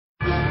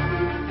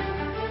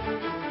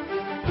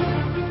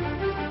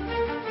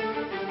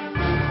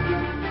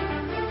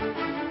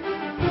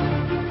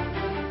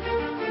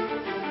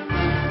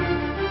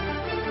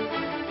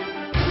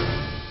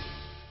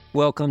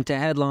Welcome to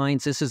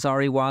Headlines. This is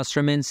Ari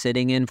Wasserman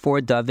sitting in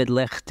for David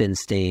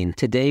Lichtenstein.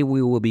 Today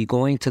we will be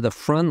going to the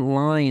front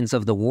lines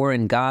of the war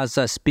in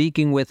Gaza,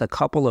 speaking with a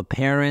couple of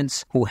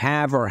parents who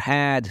have or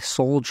had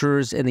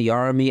soldiers in the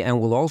army,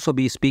 and we'll also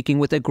be speaking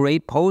with a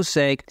great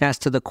posek as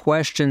to the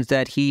questions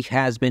that he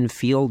has been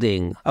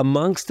fielding.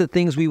 Amongst the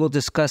things we will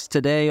discuss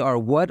today are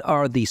what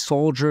are the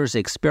soldiers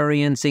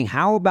experiencing,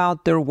 how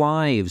about their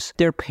wives,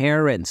 their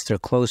parents, their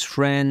close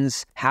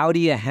friends, how do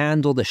you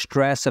handle the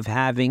stress of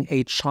having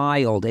a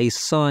child, a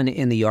son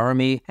in the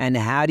army, and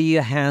how do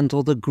you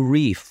handle the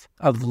grief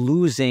of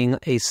losing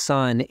a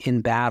son in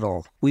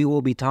battle? We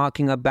will be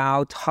talking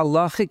about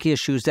halachic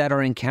issues that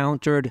are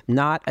encountered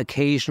not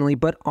occasionally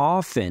but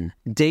often,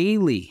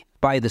 daily,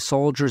 by the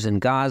soldiers in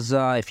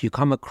Gaza. If you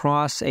come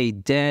across a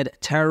dead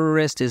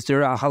terrorist, is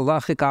there a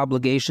halachic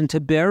obligation to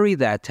bury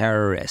that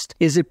terrorist?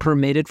 Is it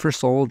permitted for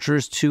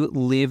soldiers to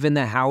live in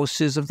the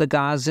houses of the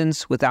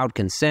Gazans without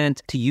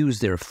consent, to use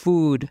their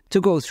food,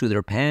 to go through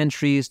their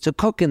pantries, to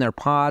cook in their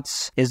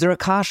pots? Is there a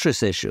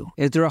kashrus issue?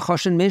 Is there a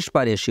choshen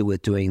mishpat issue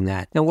with doing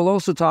that? And we'll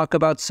also talk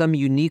about some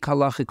unique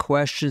halachic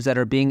questions that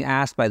are being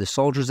asked by the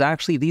soldiers.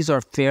 Actually, these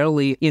are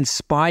fairly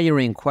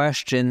inspiring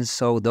questions,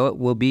 so that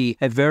will be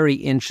a very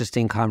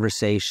interesting conversation.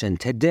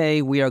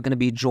 Today, we are going to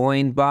be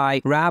joined by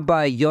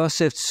Rabbi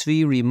Yosef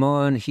Tzvi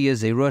Rimon. He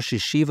is a Rosh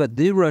Yeshiva,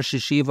 the Rosh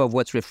Yeshiva of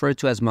what's referred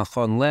to as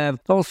Machon Lev,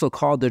 also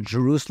called the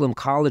Jerusalem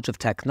College of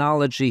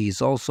Technology.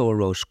 He's also a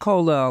Rosh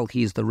Kollel.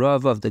 He's the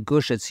Rav of the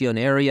Gush Etzion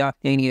area,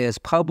 and he has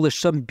published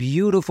some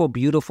beautiful,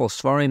 beautiful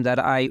svarim that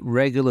I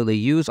regularly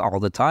use all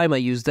the time. I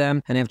use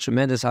them, and I have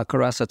tremendous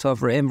hakaras hatov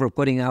for him for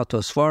putting out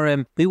those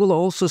svarim. We will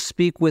also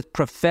speak with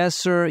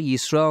Professor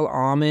Yisrael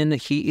Amin.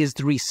 He is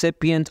the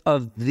recipient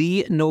of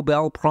the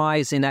Nobel Prize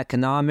in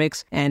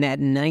economics, and at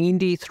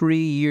 93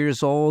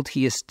 years old,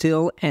 he is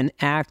still an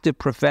active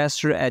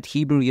professor at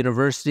Hebrew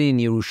University in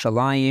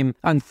Yerushalayim.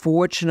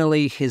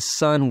 Unfortunately, his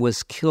son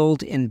was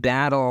killed in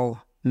battle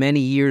many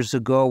years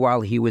ago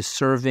while he was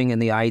serving in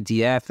the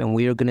IDF, and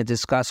we are going to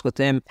discuss with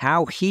him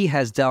how he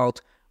has dealt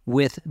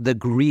with the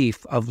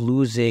grief of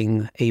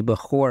losing a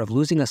bechor, of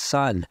losing a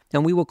son.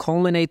 And we will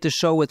culminate the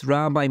show with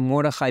Rabbi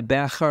Mordechai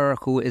Becher,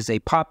 who is a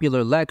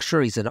popular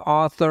lecturer. He's an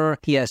author.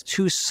 He has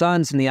two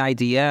sons in the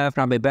IDF.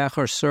 Rabbi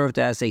Becher served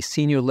as a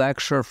senior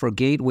lecturer for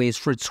Gateways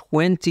for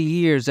 20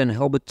 years, and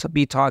he'll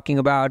be talking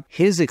about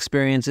his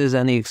experiences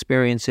and the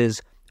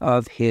experiences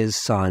of his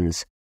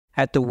sons.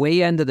 At the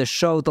way end of the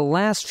show, the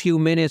last few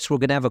minutes, we're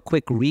going to have a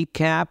quick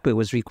recap. It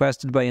was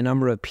requested by a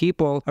number of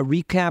people. A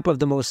recap of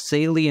the most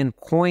salient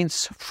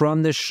points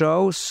from the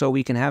show so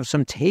we can have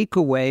some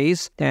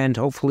takeaways and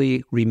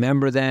hopefully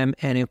remember them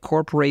and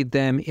incorporate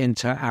them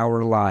into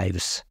our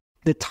lives.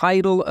 The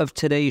title of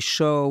today's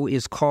show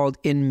is called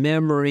In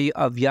Memory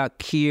of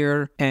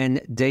Yakir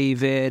and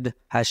David,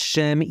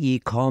 Hashem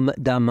Yikom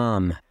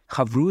Damam.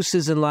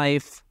 Chavrusas in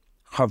life,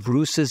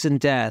 Chavrusas in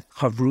death,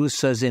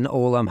 Chavrusas in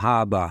Olam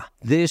Habah.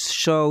 This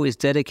show is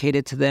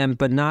dedicated to them,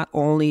 but not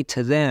only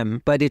to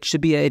them, but it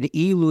should be an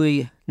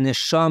Ilui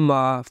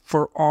Neshama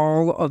for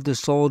all of the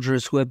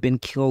soldiers who have been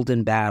killed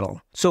in battle.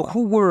 So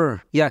who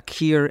were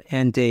Yakir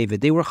and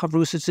David? They were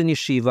Chavrusas in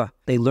yeshiva.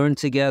 They learned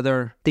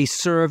together. They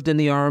served in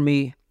the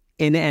army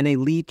in an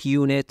elite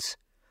unit.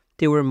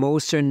 They were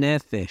Moser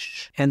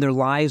Nefesh, and their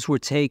lives were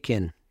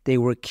taken. They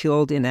were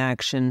killed in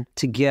action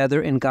together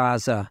in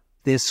Gaza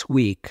this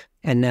week.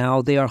 And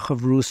now they are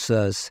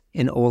Chavrusas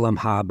in Olam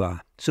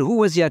Habah. So who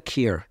was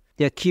Yakir?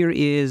 Yakir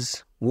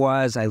is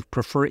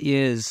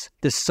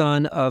the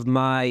son of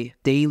my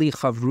daily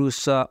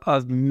Chavrusa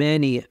of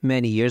many,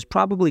 many years,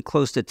 probably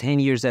close to 10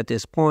 years at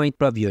this point,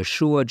 Rav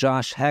Yeshua,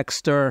 Josh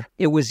Hexter.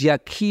 It was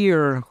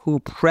Yakir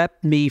who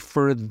prepped me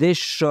for this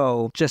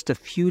show just a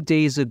few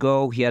days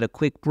ago. He had a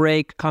quick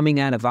break coming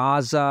out of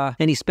Gaza,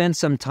 and he spent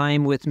some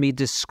time with me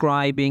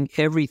describing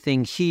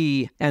everything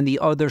he and the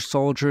other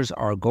soldiers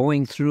are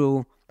going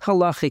through.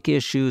 Halachic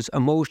issues,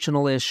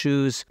 emotional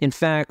issues. In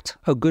fact,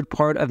 a good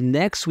part of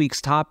next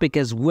week's topic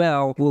as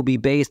well will be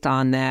based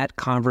on that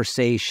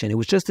conversation. It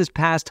was just this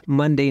past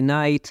Monday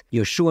night,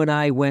 Yeshua and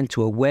I went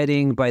to a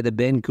wedding by the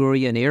Ben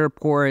Gurion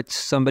airport,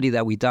 somebody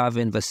that we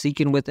daven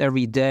vasikin with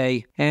every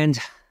day. And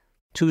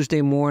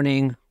Tuesday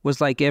morning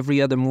was like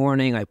every other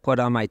morning. I put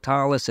on my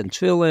talis and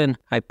tefillin.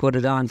 I put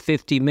it on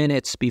 50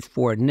 minutes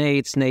before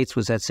Nate's. Nate's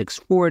was at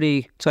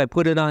 6:40, so I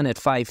put it on at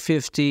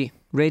 5:50.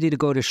 Ready to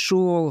go to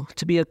shul,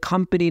 to be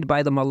accompanied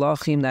by the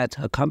malachim that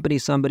accompany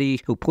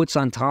somebody who puts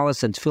on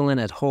talis and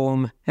tefillin at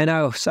home. And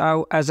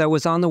as I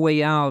was on the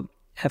way out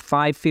at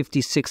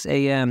 5:56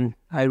 a.m.,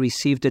 I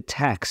received a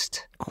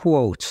text,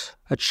 quote,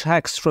 a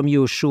text from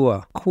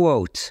Yeshua,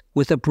 quote,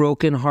 with a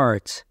broken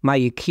heart, my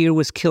Yakir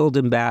was killed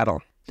in battle.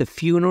 The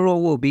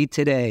funeral will be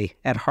today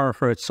at Har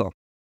Herzl.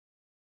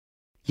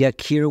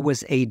 Yakir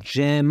was a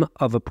gem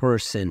of a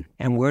person.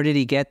 And where did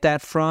he get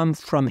that from?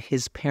 From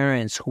his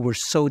parents, who were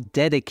so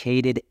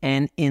dedicated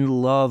and in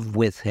love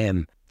with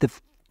him. The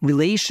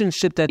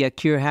relationship that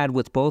Yakir had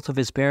with both of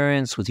his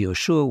parents, with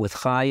Yeshua, with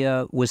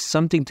Chaya, was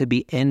something to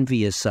be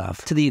envious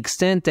of. To the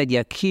extent that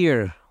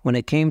Yakir when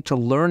it came to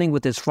learning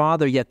with his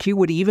father, Yakir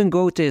would even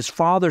go to his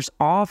father's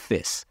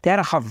office. They had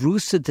a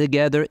Chavrusa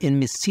together in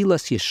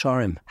Mesilas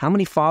Yesharim. How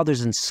many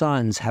fathers and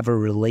sons have a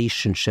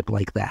relationship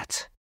like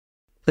that?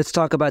 Let's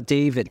talk about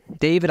David.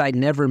 David I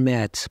never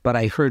met, but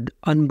I heard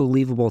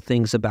unbelievable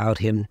things about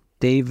him.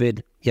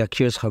 David,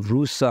 Yakir's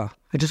Chavrusa.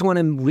 I just want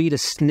to read a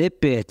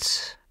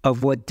snippet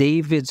of what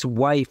David's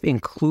wife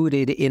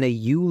included in a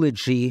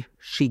eulogy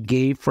she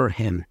gave for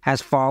him.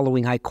 As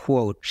following, I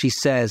quote, she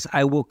says,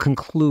 I will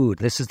conclude,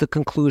 this is the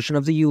conclusion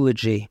of the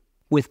eulogy,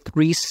 with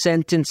 3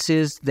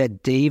 sentences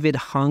that David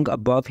hung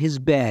above his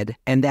bed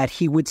and that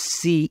he would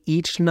see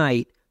each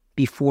night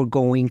before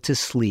going to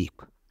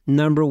sleep.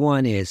 Number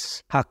 1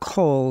 is,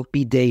 Hakol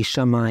bidei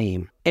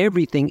shamayim.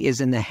 Everything is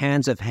in the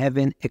hands of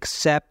heaven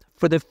except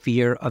for the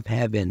fear of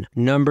heaven.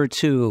 Number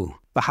 2,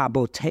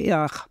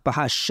 V'haboteach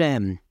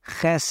b'Hashem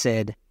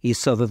chesed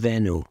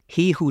yisovavenu.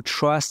 He who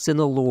trusts in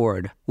the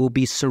Lord will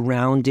be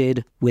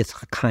surrounded with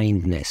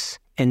kindness.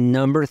 And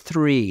number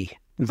 3,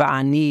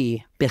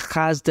 V'ani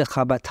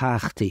b'chazdecha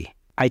batachti.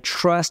 I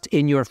trust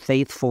in your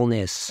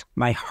faithfulness.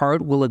 My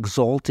heart will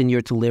exult in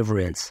your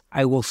deliverance.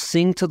 I will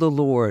sing to the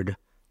Lord,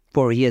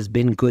 for he has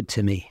been good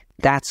to me.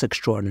 That's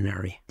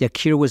extraordinary.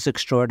 Yakir was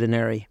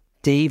extraordinary.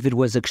 David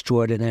was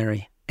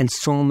extraordinary. And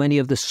so many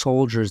of the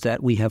soldiers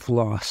that we have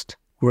lost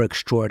were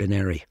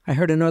extraordinary. I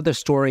heard another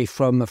story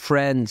from a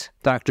friend,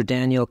 Dr.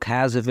 Daniel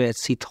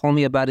Kazovitz. He told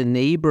me about a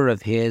neighbor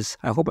of his.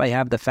 I hope I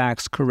have the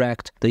facts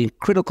correct. The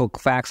critical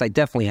facts I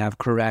definitely have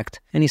correct.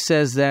 And he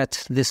says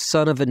that this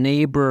son of a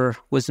neighbor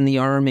was in the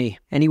army,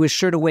 and he was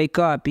sure to wake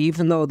up,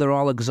 even though they're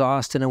all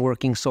exhausted and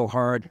working so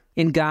hard.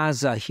 In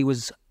Gaza, he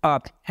was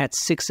up at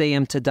 6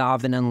 a.m. to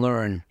daven and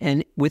learn.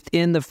 And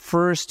within the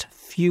first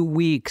few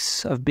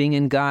weeks of being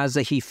in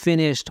Gaza, he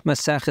finished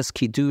Maseches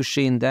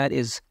Kiddushin. That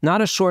is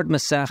not a short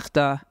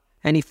Masechta.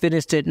 And he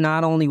finished it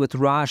not only with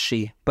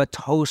Rashi, but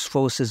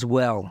Tosfos as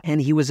well.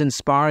 And he was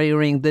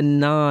inspiring the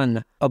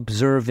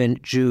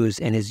non-observant Jews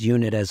in his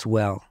unit as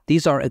well.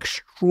 These are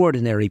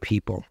extraordinary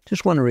people.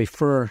 Just want to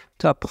refer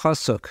to a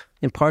pasuk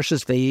in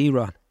Parshas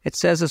Vayira. It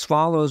says as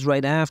follows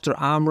right after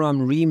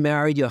Amram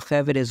remarried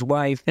Yocheved, his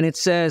wife. And it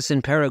says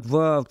in Perek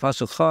Vav,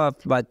 Pasuk Chav,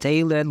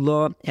 Vateled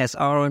lo es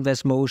Aaron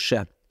ves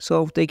Moshe.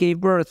 So they gave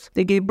birth.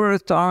 They gave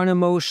birth to Aaron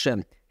and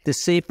Moshe. The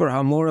Sefer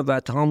Hamor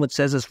Talmud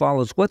says as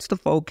follows. What's the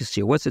focus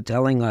here? What's it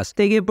telling us?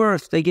 They gave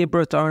birth. They gave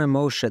birth to Aaron and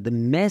Moshe. The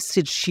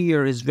message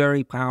here is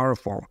very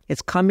powerful.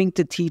 It's coming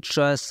to teach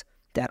us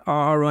that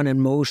Aaron and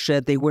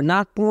Moshe, they were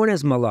not born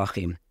as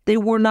malachim. They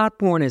were not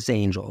born as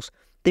angels.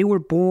 They were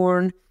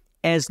born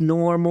as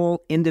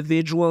normal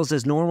individuals,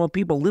 as normal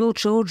people, little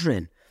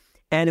children.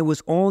 And it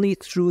was only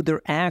through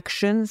their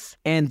actions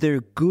and their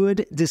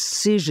good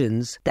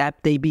decisions that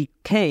they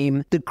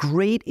became the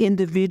great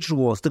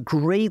individuals, the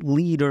great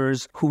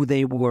leaders who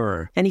they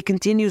were. And he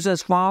continues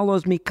as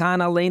follows, Mikan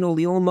aleinu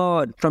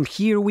lilmod. From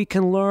here we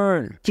can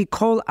learn. Ki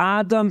kol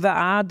adam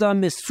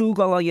ve'adam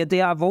mesugal al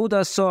yedei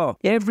avoda so.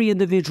 Every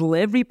individual,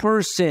 every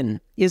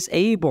person is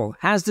able,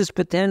 has this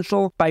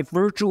potential by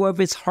virtue of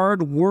his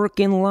hard work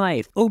in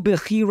life,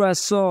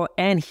 ubechiraso,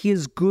 and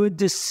his good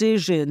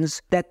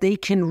decisions, that they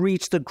can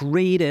reach the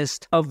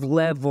greatest of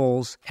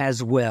levels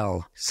as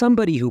well.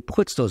 Somebody who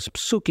puts those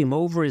psukim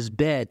over his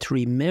bed to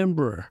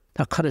remember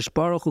HaKadosh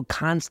Baruch Hu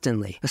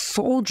constantly. A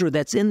soldier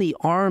that's in the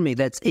army,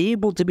 that's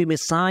able to be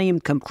Messiah,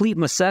 complete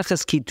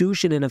Maseches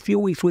Kiddushin in a few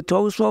weeks with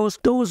Tosfos,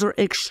 those are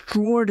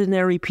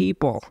extraordinary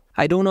people.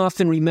 I don't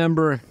often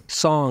remember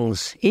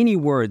songs, any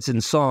words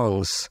in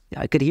songs.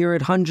 I could hear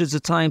it hundreds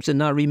of times and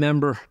not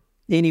remember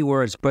any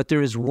words, but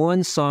there is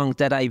one song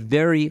that I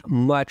very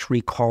much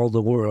recall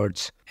the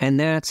words, and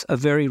that's a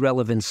very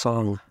relevant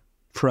song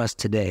for us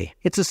today.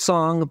 It's a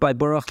song by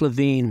Baruch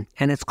Levine,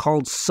 and it's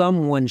called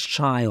Someone's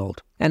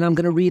Child. And I'm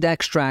going to read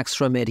extracts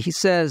from it. He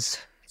says,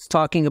 it's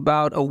talking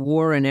about a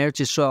war in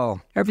Eretz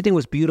Yisrael. Everything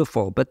was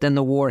beautiful, but then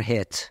the war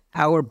hit.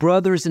 Our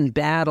brothers in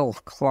battle,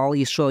 Klal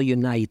Yisrael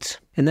unite.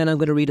 And then I'm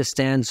going to read a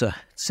stanza.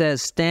 It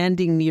says,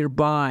 standing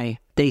nearby,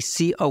 they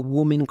see a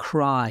woman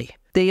cry.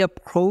 They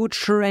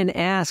approach her and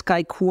ask,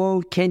 I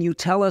quote, can you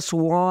tell us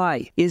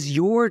why? Is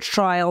your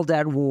child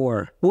at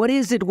war? What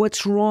is it?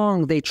 What's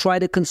wrong? They try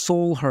to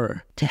console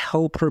her, to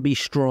help her be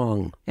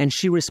strong. And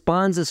she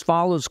responds as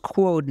follows,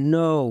 quote,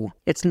 no,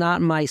 it's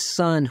not my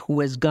son who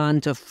has gone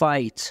to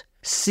fight.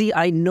 See,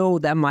 I know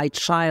that my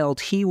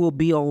child, he will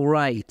be all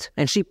right.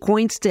 And she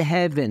points to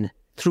heaven.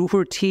 Through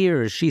her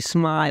tears, she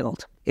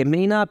smiled. It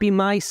may not be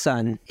my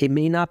son, it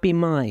may not be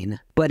mine,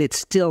 but it's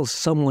still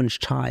someone's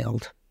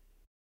child.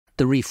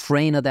 The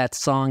refrain of that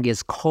song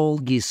is Kol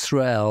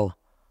Yisrael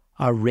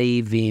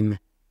Arevim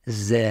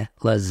Ze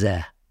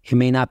Lazeh. It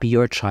may not be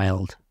your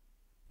child,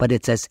 but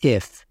it's as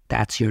if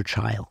that's your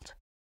child.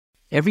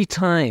 Every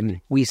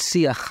time we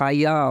see a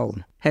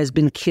chayal has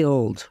been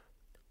killed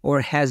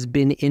or has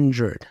been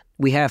injured,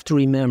 we have to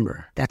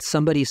remember that's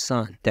somebody's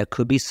son. That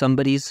could be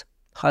somebody's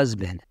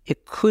husband.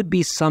 It could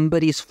be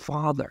somebody's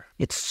father.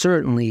 It's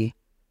certainly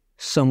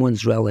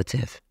someone's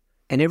relative.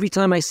 And every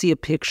time I see a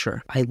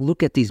picture, I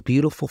look at these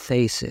beautiful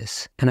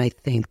faces and I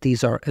think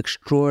these are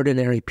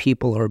extraordinary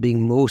people who are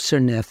being moser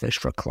nefesh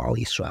for Klal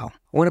Yisrael.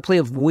 I want to play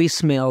a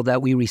voicemail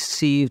that we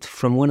received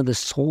from one of the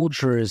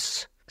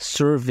soldiers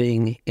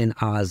serving in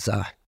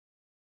Gaza.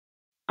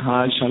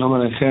 Hi, Shalom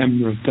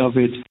Aleichem, Rav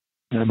David.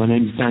 My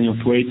name is Daniel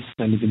Thwaites.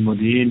 I live in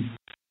Modi'in.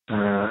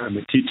 I'm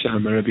a teacher.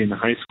 I'm a Rebbe in the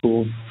high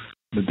school.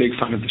 I'm a big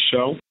fan of the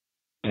show.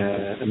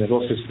 And I've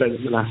also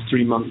spent the last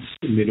 3 months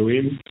in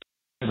Miluim,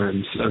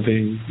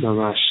 serving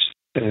Mamash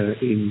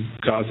in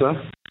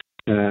Gaza.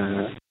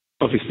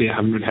 Obviously, I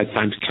haven't really had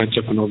time to catch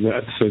up on all the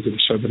episodes of the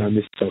show that I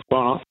missed so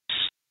far.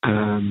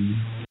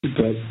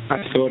 But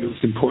I thought it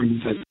was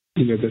important that,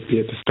 there'd be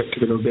a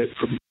perspective a little bit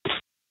from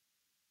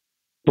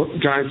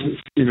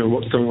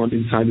what's going on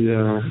inside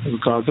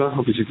of Gaza.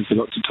 Obviously, there's a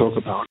lot to talk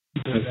about.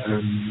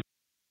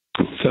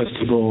 But first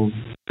of all,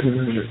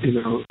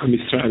 Am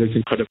Yisrael is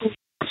incredible.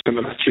 I spent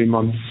the last 3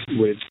 months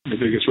with the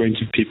biggest range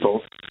of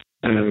people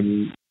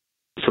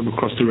from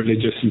across the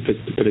religious and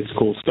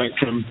political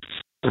spectrum.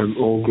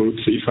 All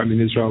groups that you find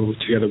in Israel were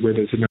together with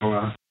us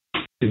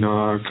in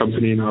our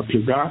company, in our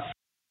pluga,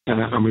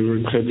 and we were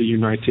incredibly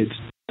united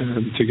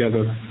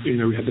together.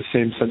 We had the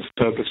same sense of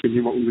purpose. We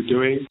knew what we were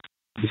doing,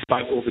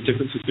 despite all the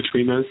differences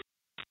between us.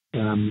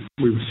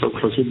 We were so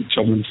close with each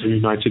other and so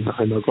united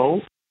behind our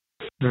goal.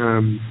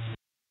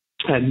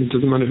 And it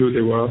doesn't matter who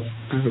they were,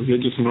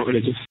 religious or not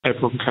religious,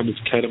 everyone kind of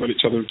cared about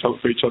each other and felt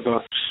for each other.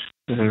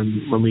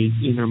 When we,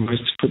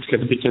 managed to put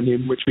together the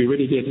beginning, which we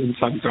really did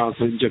inside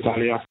Gaza and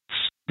Jabalia,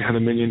 we had a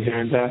million here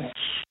and there.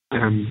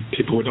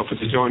 People would offer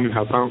to join and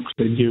help out because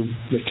they knew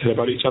they cared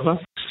about each other.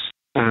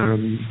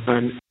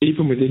 And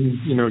even within,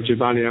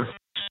 Jabalia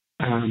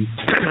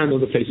and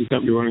other places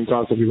that we were in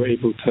Gaza, we were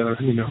able to,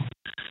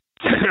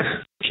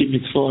 keep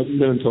mitzvot,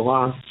 learn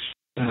Torah.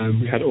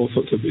 We had all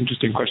sorts of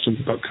interesting questions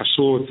about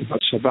kashrut,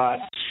 about Shabbat.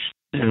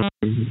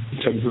 In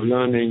terms of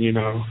learning,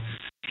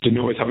 didn't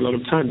always have a lot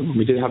of time, but when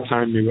we did have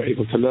time, we were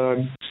able to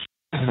learn.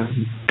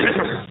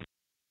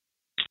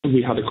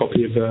 We had a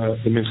copy of the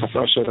Minchas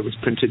Asher that was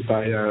printed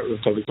by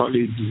Rav David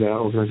Gottlieb's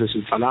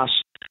organization Falash.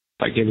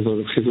 That gave us a lot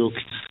of chizuk.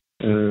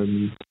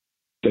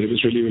 But it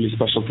was really, really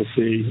special to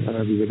see.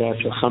 We were there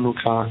for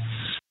Hanukkah.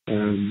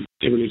 The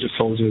religious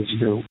soldiers,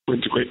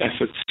 went to great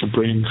efforts to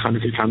bring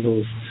Hanukkah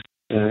candles.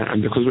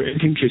 And because we're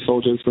infantry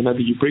soldiers, whenever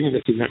you bring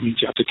anything, that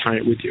means you have to carry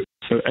it with you.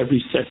 So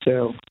every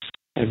setel,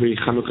 every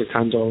Hanukkah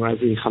candle,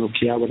 every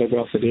Hanukkah, whatever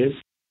else it is,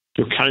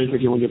 you're carrying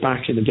with you on your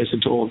back in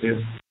addition to all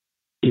the,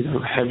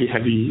 heavy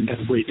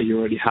weight that you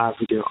already have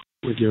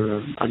with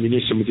your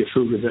ammunition, with your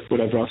food, with it,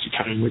 whatever else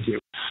you're carrying with you.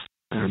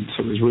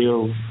 So it was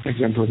real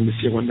example of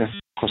Messiah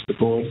across the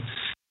board.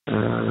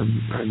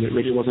 And it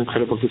really was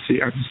incredible to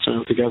see us turn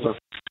out together.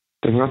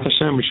 And with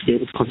Hashem, we should be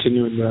able to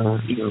continue in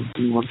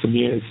the months and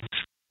years.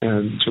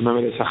 To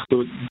remember this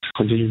achdut, to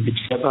continue to be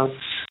together,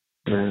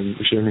 and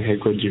we should only hear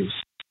good news.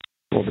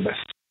 All the best.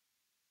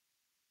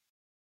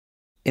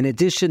 In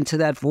addition to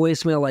that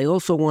voicemail, I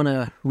also want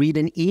to read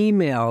an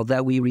email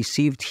that we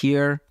received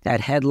here at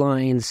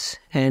Headlines.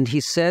 And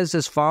he says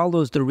as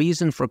follows, the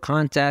reason for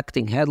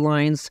contacting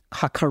Headlines,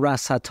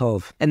 Hakaras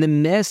Hatov. And the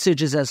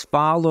message is as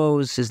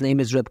follows. His name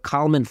is Reb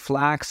Kalman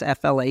Flax,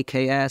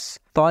 Flaks.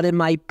 Thought it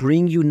might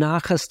bring you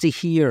nachas to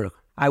hear.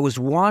 I was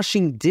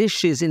washing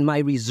dishes in my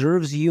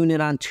reserves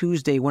unit on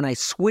Tuesday when I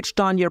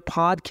switched on your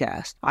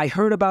podcast. I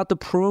heard about the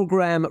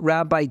program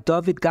Rabbi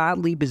David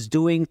Gottlieb is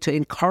doing to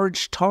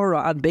encourage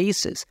Torah on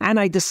bases, and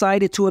I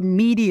decided to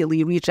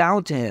immediately reach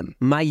out to him.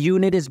 My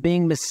unit is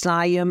being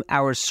Messiah,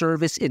 our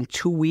service, in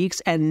 2 weeks,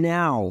 and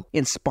now,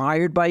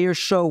 inspired by your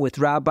show with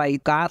Rabbi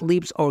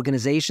Gottlieb's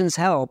organization's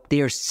help,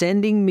 they are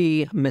sending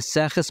me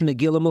Maseches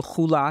Megillah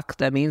Mechulak.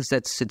 That means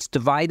that it's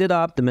divided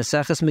up, the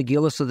Maseches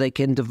Megillah, so they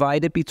can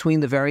divide it between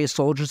the various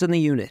soldiers in the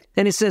unit.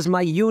 Then it says,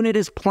 my unit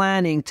is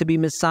planning to be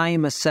Messiah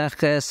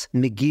Maseches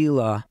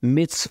Megillah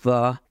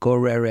Mitzvah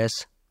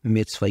Goreres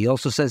Mitzvah. He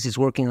also says he's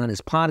working on his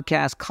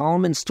podcast,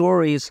 Kalman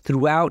Stories,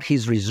 throughout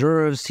his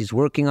reserves. He's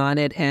working on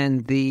it,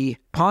 and the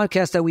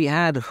podcast that we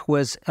had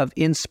was of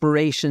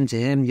inspiration to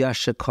him,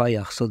 Yasha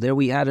Koyach. So there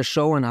we had a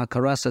show on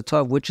Hakaras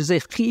Hatov, which is a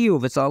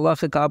chiyuv, it's a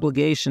halachic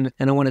obligation,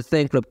 and I want to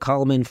thank Reb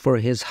Kalman for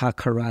his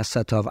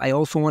Hakaras Hatov. I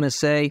also want to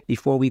say,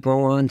 before we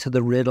go on to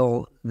the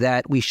riddle,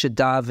 that we should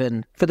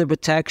daven for the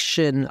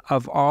protection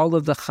of all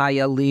of the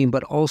chayalim,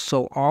 but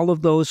also all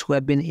of those who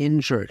have been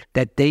injured,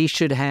 that they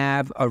should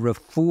have a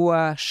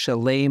refuah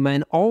shalema,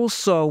 and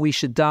also we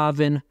should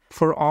daven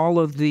for all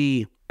of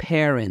the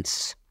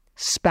parents,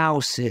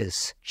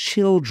 spouses,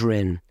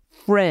 children,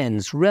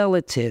 friends,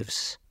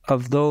 relatives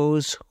of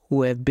those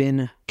who have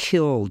been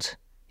killed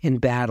in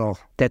battle,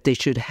 that they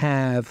should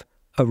have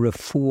a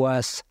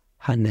refuas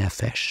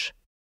hanefesh.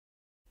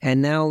 And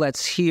now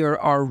let's hear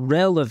our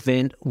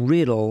relevant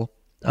riddle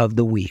of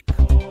the week.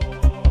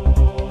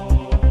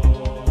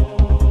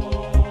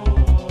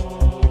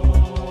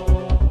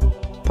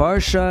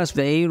 Parshas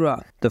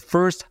Ve'era, the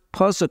first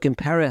pasuk in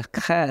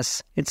Perek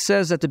Ches, it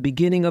says at the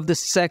beginning of the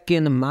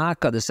second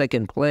Makkah, the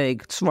second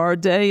plague,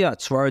 Tzvardeya,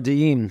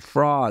 Tzvardeim,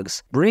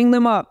 frogs, bring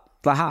them up.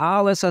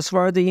 V'ha'al es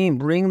asvardiim,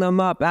 bring them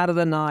up out of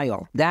the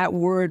Nile. That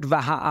word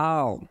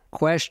v'ha'al,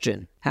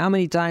 question. How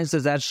many times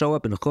does that show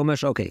up in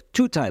Chumash? Okay,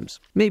 2 times,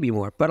 maybe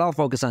more, but I'll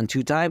focus on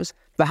 2 times.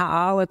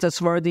 V'ha'al et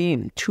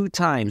asvardim, 2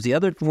 times. The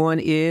other one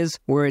is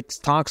where it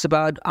talks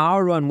about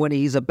Aaron when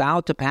he's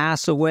about to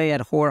pass away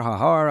at Hor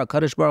Hahar.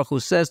 HaKadosh Baruch Hu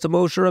says to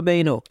Moshe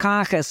Rabbeinu,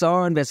 Kach es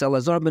Aaron ves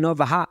Elazar beno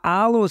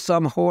v'ha'alu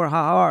sam Hor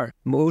Hahar.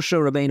 Moshe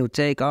Rabbeinu,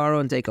 take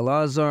Aaron, take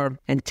Elazar,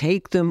 and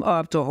take them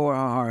up to Hor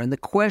Hahar. And the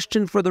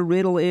question for the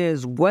riddle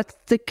is, what's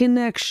the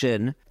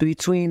connection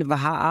between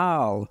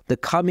v'ha'al, the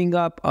coming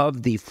up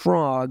of the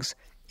frogs,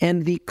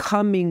 and the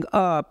coming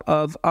up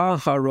of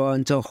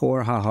Aharon to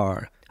Hor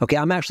Hahar? Okay,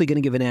 I'm actually going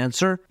to give an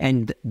answer,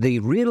 and the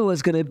riddle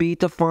is going to be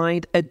to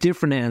find a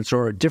different answer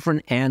or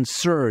different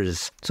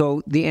answers.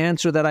 So the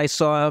answer that I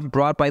saw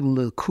brought by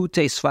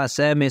Likutei Sfas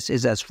Emes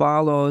is as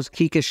follows: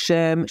 Ki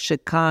kashem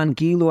shekan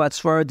gilu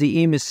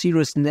atzvardiim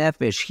mesirus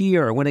nefesh.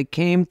 Here, when it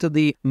came to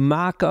the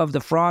Makkah of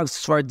the frogs,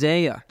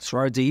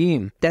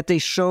 Tzvardiim, that they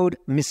showed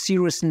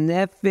mesirus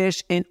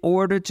nefesh in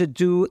order to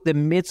do the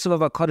mitzvah of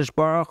HaKadosh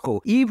Baruch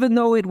Hu, even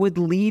though it would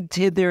lead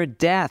to their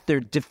death, their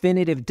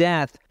definitive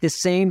death. The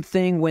same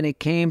thing when it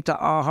came to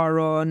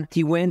Aharon.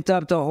 He went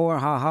up to Hor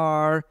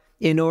Hahar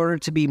in order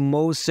to be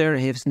Moser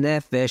his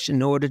nefesh,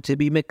 in order to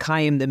be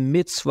Mekayim, the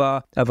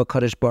mitzvah of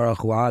HaKadosh Baruch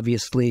Hu.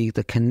 Obviously,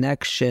 the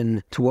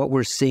connection to what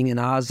we're seeing in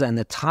Gaza and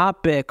the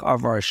topic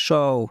of our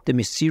show, the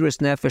Mesirus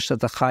Nefesh of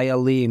the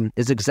Chayalim,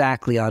 is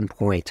exactly on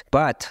point.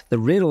 But the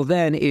riddle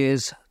then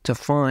is to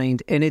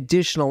find an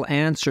additional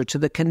answer to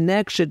the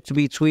connection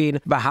between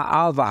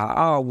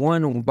V'ha'al,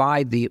 one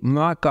by the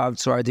Makkah of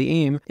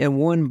Tzvardiim, and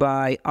one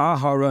by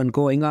Aharon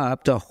going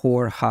up to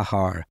Hor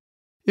Hahar.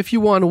 If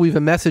you want to leave a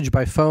message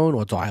by phone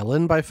or dial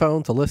in by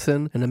phone to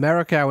listen, in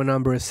America our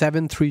number is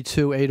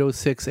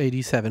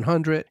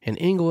 732-806-8700. In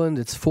England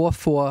it's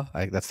 44,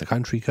 that's the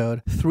country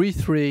code,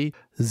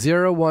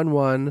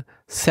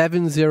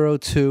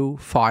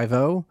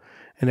 33-011-70250.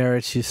 In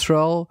Eretz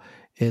Yisrael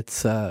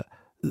it's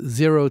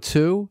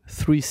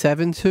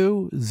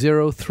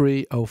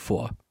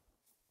 02-372-0304.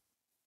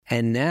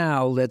 And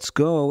now let's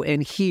go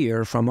and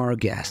hear from our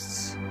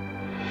guests.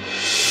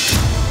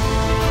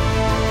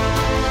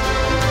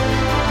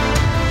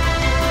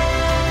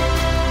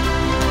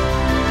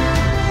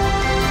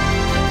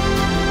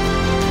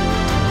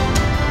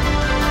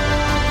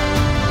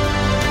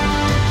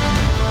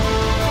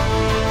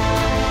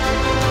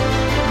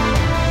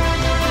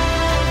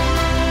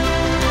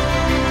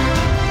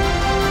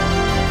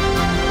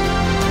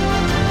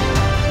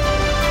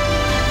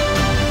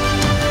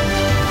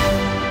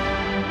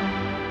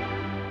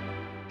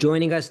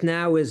 Joining us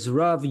now is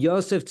Rav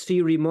Yosef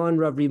Tzvi Rimon.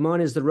 Rav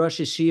Rimon is the Rosh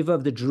Yeshiva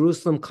of the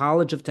Jerusalem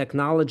College of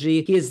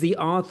Technology. He is the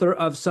author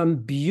of some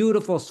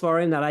beautiful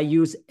svarim that I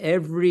use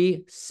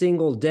every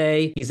single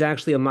day. He's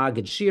actually a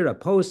Magid Shir, a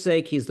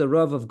Posek. He's the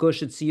Rav of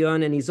Gush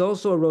Etzion, and he's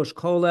also a Rosh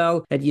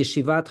Kolel at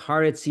Yeshivat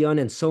Har Etzion,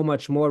 and so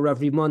much more. Rav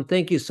Rimon,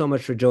 thank you so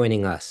much for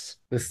joining us.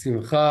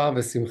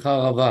 Besimcha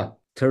rava.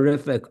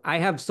 Terrific. I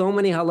have so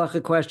many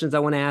halachic questions I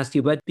want to ask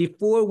you, but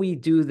before we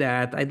do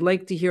that, I'd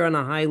like to hear on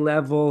a high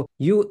level,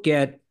 you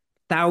get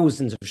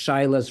thousands of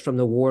shilas from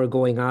the war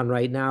going on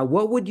right now.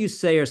 What would you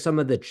say are some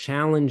of the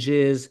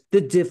challenges,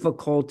 the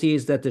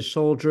difficulties that the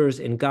soldiers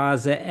in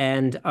Gaza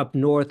and up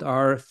north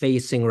are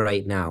facing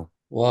right now?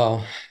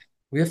 Wow.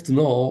 We have to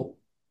know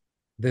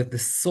that the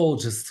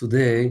soldiers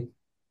today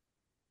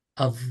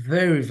are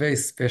very, very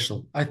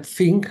special. I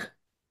think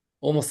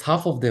almost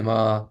half of them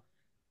are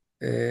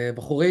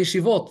Bachurei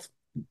Yeshivot,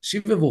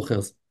 Shiva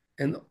Buchers.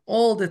 And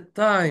all the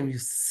time you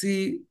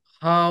see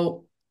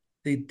how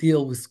they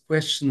deal with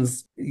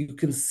questions. You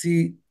can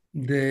see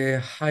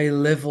the high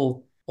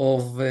level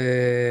of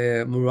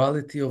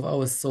morality of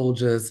our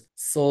soldiers.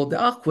 So there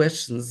are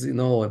questions,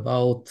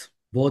 about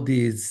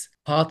bodies,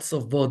 parts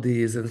of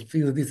bodies, and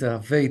things like this are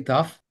very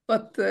tough.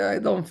 But I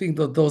don't think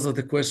that those are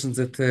the questions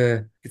that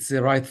it's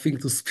the right thing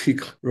to speak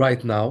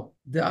right now.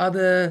 The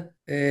other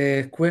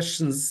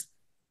questions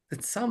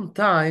that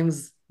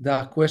sometimes there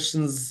are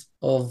questions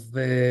of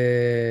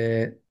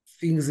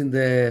things in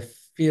the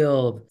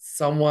field.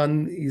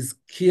 Someone is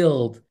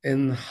killed,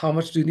 and how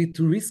much do you need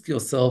to risk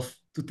yourself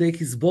to take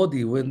his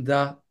body when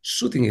they're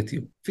shooting at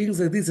you? Things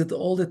like this that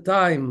all the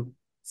time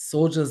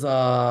soldiers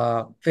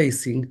are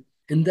facing.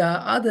 And there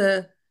are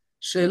other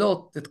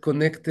shelot that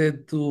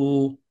connected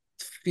to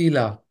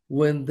tefillah,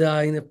 when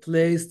they're in a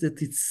place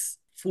that it's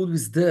full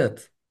with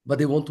dirt, but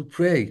they want to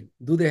pray.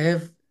 Do they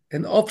have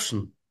an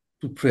option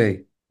to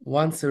pray?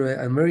 Once an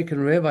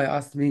American rabbi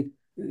asked me,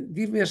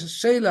 give me a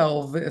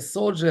shayla of a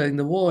soldier in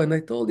the war, and I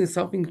told him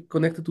something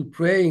connected to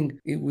praying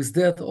with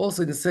death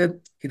also, and he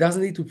said he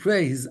doesn't need to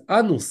pray, he's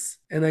anus.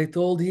 And I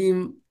told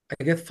him,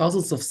 I get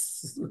thousands of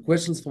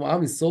questions from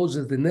army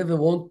soldiers, they never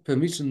want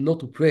permission not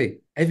to pray.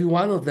 Every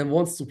one of them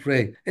wants to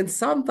pray. And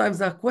sometimes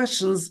there are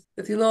questions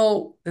that,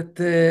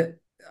 that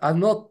are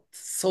not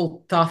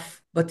so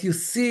tough, but you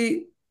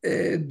see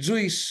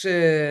Jewish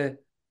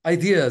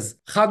ideas,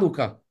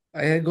 Chanukah.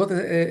 I got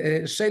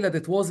a Sheila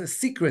that was a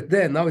secret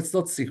then. Now it's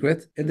not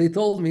secret. And they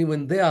told me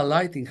when they are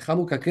lighting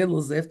Hanukkah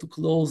candles, they have to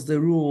close the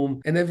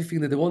room and everything,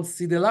 that they won't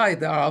see the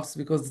light, the Arabs,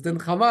 because then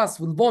Hamas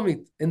will bomb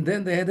it. And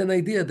then they had an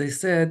idea. They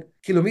said,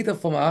 kilometer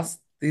from us,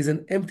 there's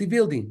an empty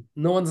building.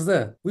 No one's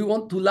there. We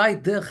want to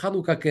light their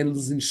Hanukkah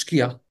candles in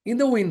Shkia, in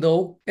the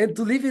window, and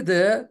to leave it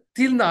there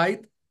till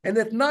night. And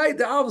at night,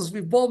 the Arabs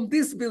will bomb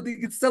this building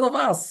instead of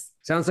us.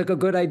 Sounds like a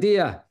good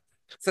idea.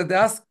 So they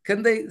asked,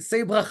 can they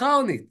say bracha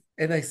on it?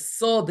 And I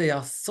saw they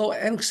are so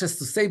anxious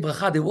to say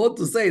bracha. They want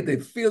to say it.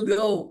 They feel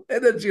the whole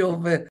energy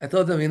of it. I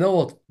told them, you know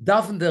what?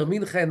 Daven der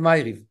Mincha and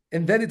Ma'ariv.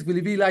 And then it will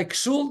be like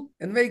shul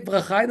and make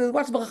bracha. And then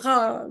watch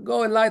bracha.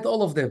 Go and light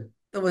all of them.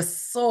 They were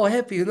so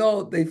happy, you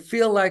know. They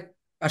feel like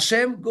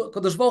Hashem,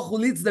 Kodesh Baruch Hu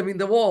leads them in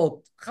the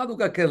world.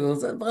 Chanukah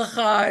candles and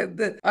bracha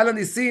and על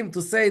הניסים,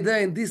 to say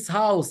there in this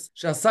house,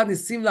 שעשה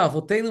ניסים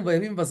לאבותינו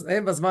בימים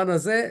ההם בזמן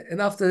הזה, and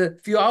after a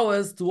few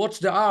hours to watch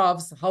the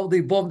Arabs, how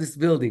they bomb this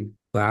building.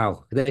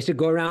 Wow. They should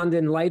go around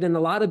and light in a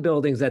lot of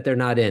buildings that they're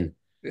not in.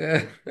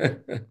 Yeah.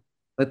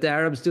 Let the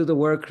Arabs do the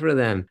work for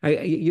them.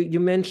 You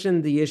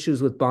mentioned the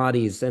issues with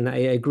bodies, and I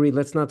agree.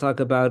 Let's not talk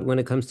about when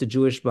it comes to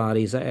Jewish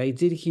bodies. I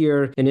did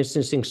hear an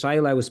interesting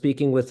shayla. I was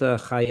speaking with a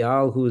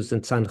chayal who's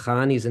in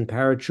Tzanchani, he's in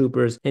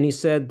paratroopers, and he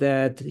said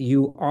that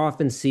you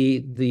often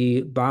see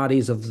the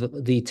bodies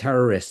of the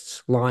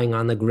terrorists lying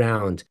on the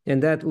ground.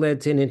 And that led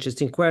to an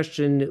interesting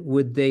question.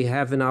 Would they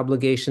have an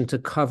obligation to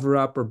cover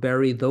up or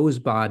bury those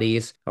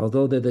bodies,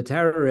 although they're the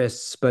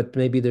terrorists, but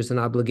maybe there's an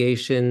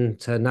obligation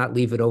to not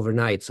leave it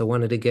overnight? So I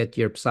wanted to get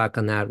your psak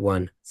on that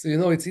one. So, you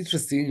know, it's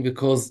interesting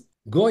because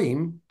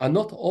Goyim are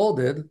not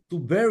ordered to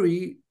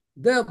bury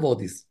their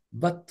bodies,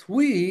 but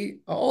we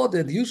are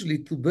ordered usually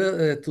to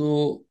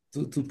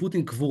put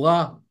in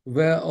kvura,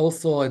 where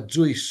also a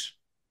Jewish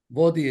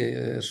body,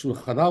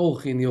 Shulchan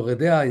Aruch in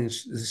Yoredea, in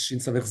Shin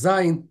Samech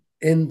Zayin.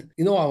 And,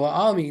 you know, our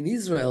army in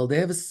Israel, they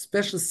have a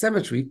special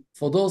cemetery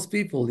for those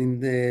people in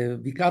the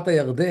Bikat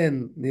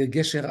HaYarden, near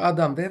Gesher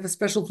Adam. They have a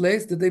special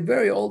place that they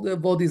bury all their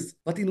bodies.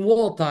 But in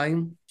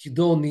wartime, you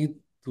don't need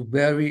to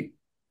bury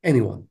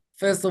anyone.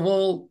 First of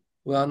all,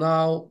 we are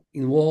now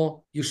in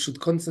war. You should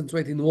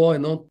concentrate in war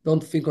and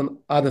don't think on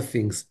other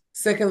things.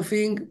 Second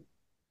thing,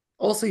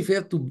 also if you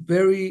have to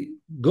bury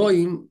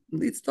Goyim,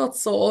 it's not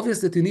so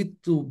obvious that you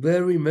need to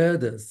bury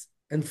murders.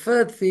 And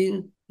third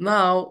thing,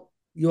 now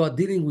you are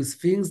dealing with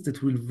things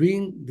that will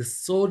bring the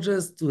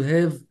soldiers to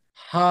have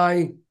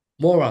high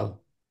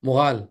moral,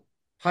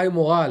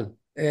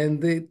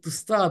 and to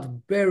start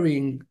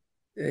burying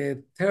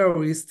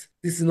terrorists.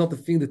 This is not the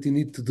thing that you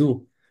need to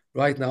do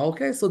right now.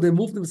 Okay, so they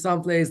move them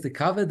someplace, they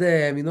cover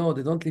them, you know,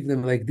 they don't leave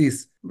them like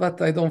this.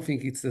 But I don't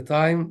think it's the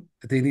time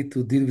that they need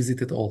to deal with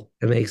it at all.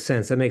 That makes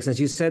sense.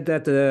 You said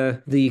that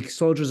the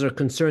soldiers are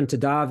concerned to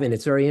daven.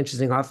 It's very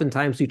interesting.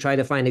 Oftentimes we try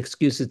to find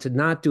excuses to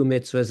not do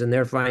mitzvahs, and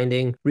they're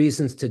finding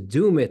reasons to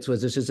do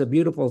mitzvahs. It's just a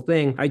beautiful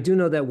thing. I do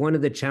know that one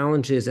of the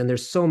challenges, and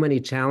there's so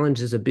many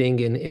challenges of being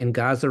in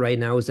Gaza right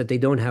now, is that they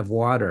don't have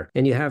water.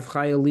 And you have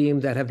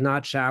chayalim that have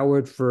not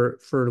showered for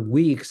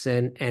weeks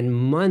and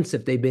months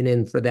if they've been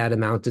in for that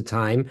amount of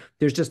time.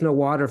 There's just no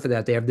water for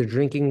that. They have their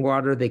drinking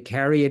water. They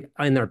carry it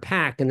in their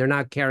pack, and they're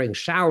not carrying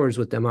showers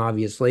with them,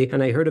 obviously.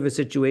 And I heard of a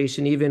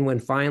situation even when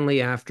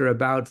finally, after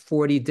about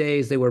 40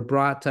 days, they were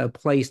brought to a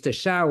place to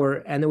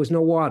shower and there was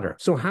no water.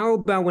 So how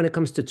about when it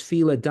comes to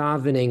tefillah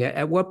davening?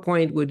 At what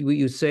point would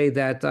you say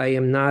that I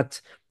am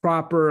not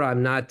proper,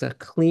 I'm not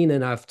clean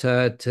enough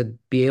to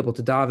be able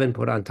to daven,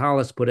 put on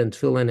talis, put in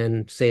tefillin,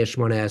 and say a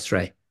Shemona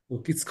Esrei?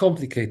 Look, it's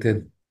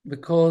complicated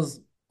because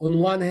on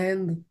one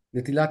hand,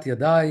 netilat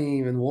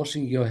yadayim and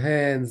washing your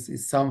hands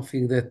is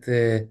something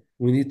that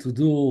we need to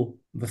do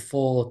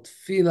before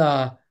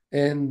tefillah,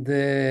 and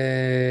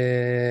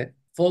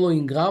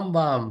following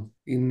Rambam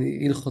in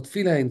Ilchot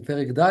Tefillah in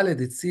Perek Daled,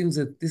 it seems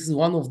that this is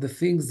one of the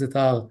things that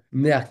are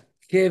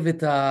me'akev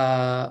et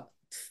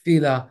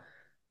ha-tefillah,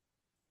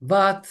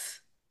 but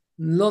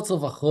lots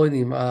of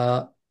achronim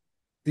are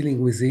dealing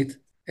with it,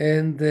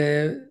 and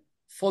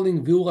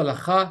following Biur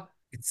Halacha,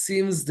 it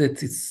seems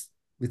that it's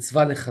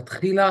mitzvah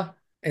lechatchila,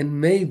 and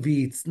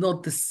maybe it's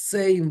not the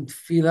same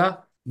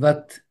tefillah,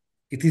 but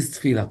it is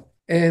tefillah.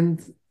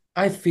 And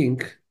I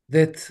think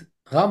that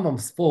Rambam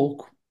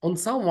spoke on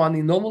someone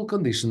in normal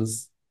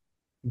conditions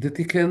that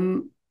he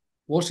can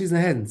wash his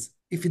hands.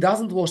 If he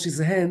doesn't wash his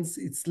hands,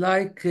 it's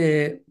like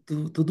to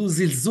do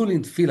zilzul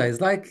in tefillah.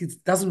 It's like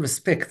it doesn't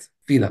respect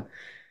tefillah.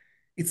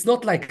 It's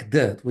not like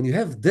dirt. When you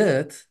have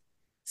dirt,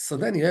 so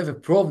then you have a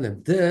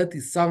problem. Dirt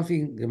is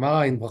something,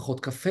 Gemara in Brachot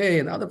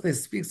Kafeh and other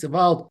places speaks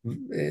about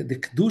the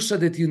kedusha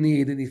that you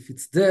need, and if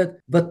it's dirt.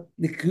 But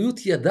Nikriut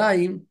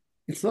Yadayim,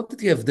 it's not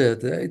that you have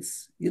dirt.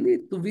 It's you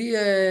need to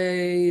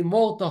be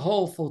more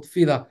tahor for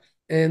tefillah.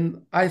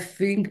 And I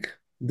think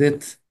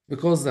that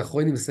because the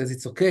Achronim says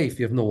it's okay if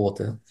you have no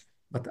water,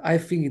 but I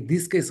think in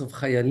this case of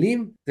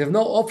Chayalim, they have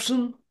no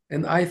option,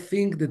 and I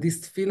think that this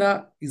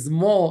tefillah is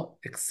more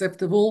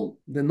acceptable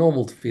than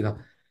normal tefillah.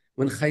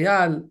 When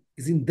Chayal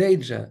is in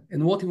danger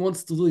and what he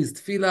wants to do is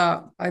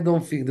tefillah, I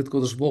don't think that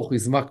Kodesh Baruch Hu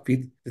is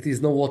makpid, that there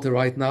is no water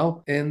right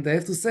now. And I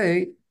have to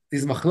say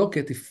there's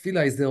machloket if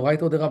tefillah is the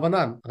right or the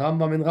Rabbanan,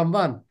 Rambam and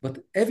Ramban. But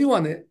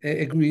everyone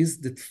agrees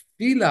that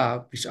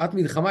tefillah b'shat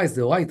milchama is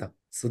the right.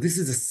 So this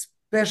is a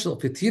special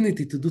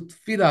opportunity to do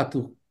tefillah,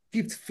 to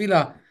keep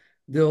tefillah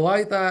the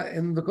right.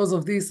 And because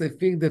of this, I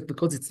think that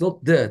because it's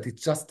not dirt,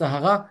 it's just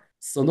tahara,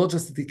 so not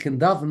just that it can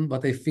daven,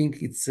 but I think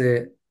it's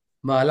a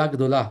ma'ala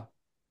gdola.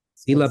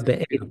 Tefillah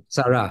be'et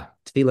tzara.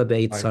 Tefillah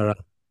be'et tzara.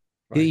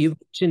 Right. You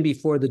mentioned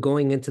before the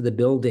going into the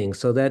building,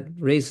 so that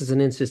raises an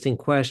interesting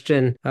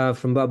question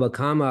from Baba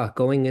Kama,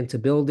 going into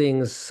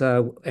buildings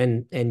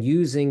and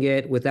using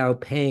it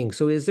without paying.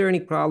 So is there any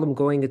problem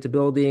going into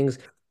buildings,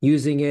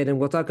 using it? And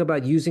we'll talk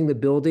about using the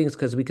buildings,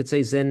 because we could say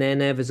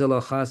zenenev is a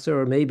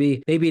chaser, or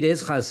maybe it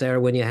is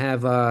chaser when you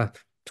have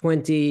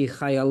 20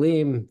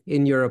 chayalim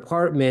in your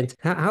apartment.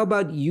 How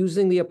about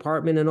using the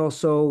apartment? And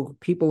also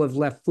people have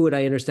left food.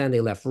 I understand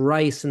they left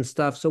rice and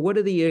stuff. So what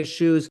are the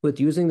issues with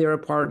using their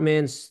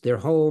apartments, their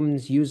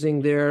homes,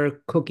 using their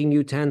cooking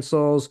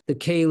utensils, the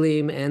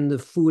kalim, and the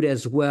food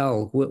as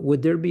well?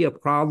 Would there be a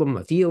problem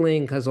of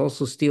stealing, because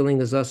also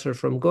stealing is usher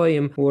from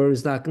goyim, or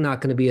is that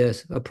not going to be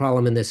a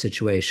problem in this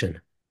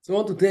situation? So I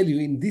want to tell you,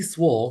 in this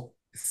war,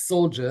 a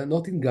soldier,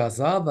 not in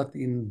Gaza, but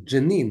in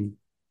Jenin,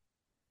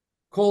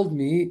 called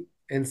me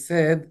and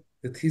said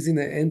that he's in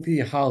an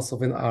empty house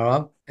of an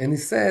Arab, and he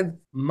said,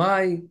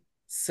 my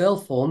cell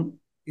phone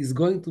is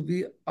going to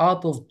be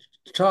out of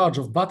charge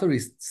of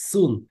batteries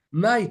soon.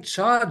 May I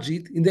charge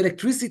it in the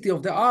electricity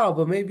of the Arab,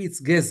 or maybe it's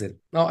Gezel?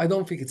 Now, I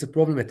don't think it's a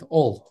problem at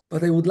all,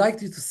 but I would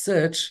like you to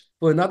search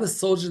for another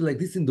soldier like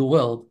this in the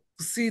world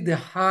to see the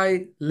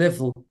high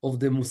level of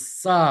the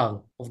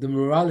musar, of the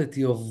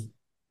morality of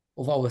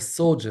our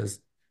soldiers.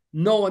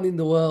 No one in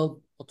the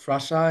world, not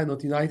Russia,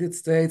 not United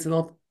States,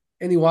 not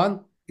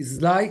anyone, is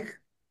like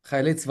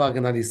Chayalei Tzva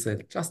Haganah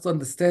Yisrael. Just to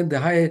understand the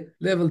high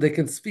level, they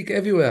can speak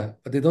everywhere,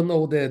 but they don't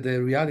know the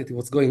reality,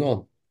 what's going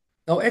on.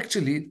 Now,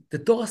 actually, the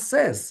Torah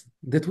says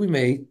that we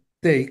may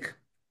take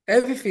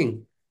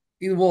everything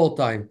in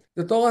wartime.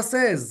 The Torah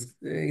says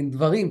in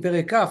Dvarim,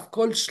 Perek Kaf,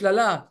 Kol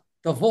shlala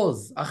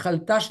tavoz,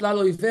 achalta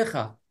shlal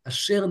oivecha,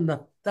 asher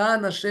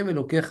natan Hashem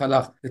Elokecha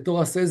lach. The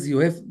Torah says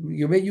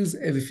you may use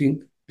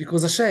everything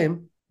because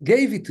Hashem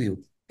gave it to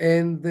you.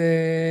 And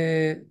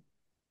there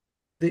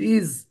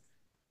is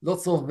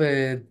lots of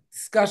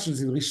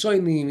discussions in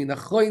Rishonim, in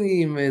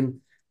Achronim, and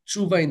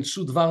Tshuva in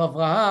Shu Dvar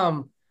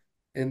Avraham,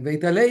 and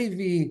Beit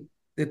HaLevi,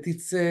 that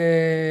it's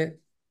that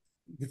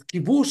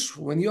kibush,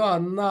 when you are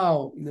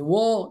now in a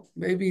war,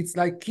 maybe it's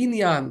like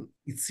Kinyan,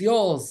 it's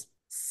yours.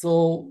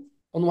 So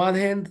on one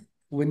hand,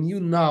 when you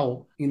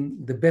now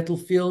in the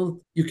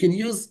battlefield, you can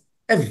use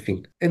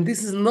everything. And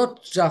this is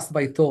not just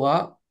by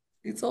Torah,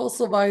 it's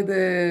also by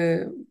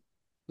the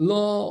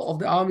law of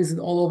the armies in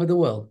all over the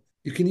world.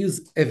 You can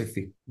use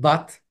everything.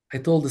 But I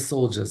told the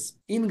soldiers,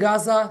 in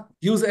Gaza,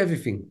 use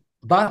everything.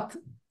 But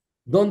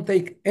don't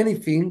take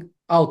anything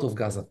out of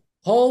Gaza.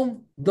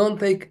 Home, don't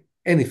take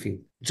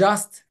anything.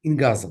 Just in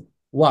Gaza.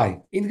 Why?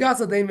 In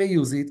Gaza, they may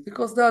use it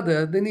because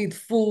they need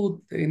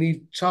food, they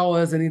need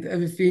showers, they need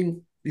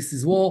everything. This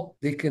is war.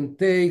 They can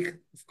take,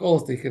 of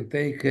course, they can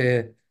take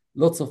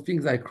lots of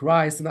things like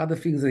rice and other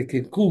things they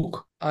can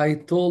cook. I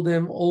told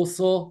them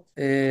also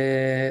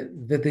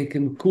that they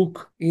can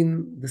cook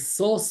in the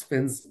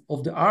saucepans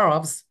of the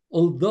Arabs,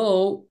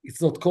 although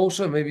it's not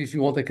kosher. Maybe if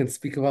you want, I can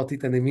speak about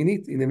it in a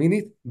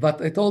minute.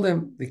 But I told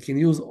them they can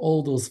use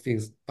all those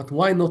things. But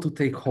why not to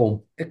take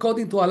home?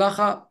 According to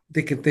halacha,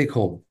 they can take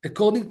home.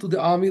 According to the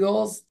army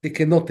laws, they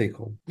cannot take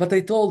home. But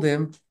I told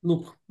them,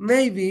 look,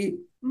 maybe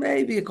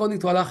according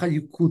to halacha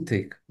you could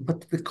take.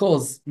 But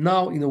because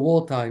now in a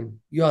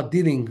wartime, you are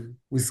dealing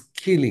with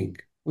killing,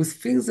 with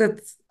things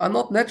that are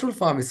not natural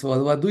for us. We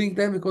are doing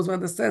them because we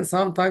understand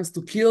sometimes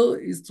to kill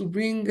is to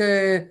bring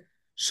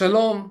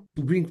shalom,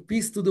 to bring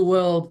peace to the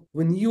world.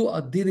 When you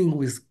are dealing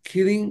with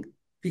killing,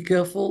 be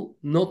careful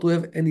not to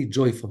have any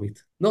joy from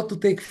it. Not to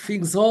take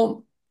things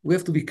home. We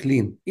have to be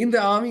clean. In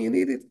the army, you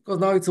need it because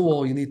now it's a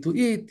war. You need to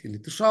eat, you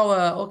need to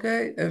shower.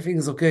 Okay, everything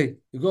is okay.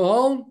 You go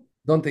home,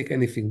 don't take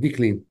anything. Be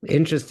clean.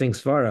 Interesting,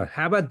 Svara.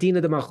 How about Dina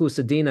de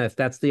Malchusa Dina? If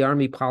that's the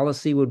army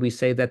policy, would we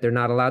say that they're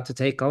not allowed to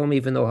take home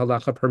even though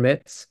halacha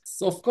permits?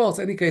 So, of course,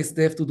 any case,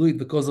 they have to do it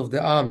because of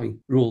the army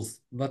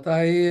rules. But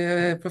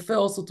I prefer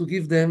also to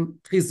give them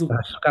chizuk.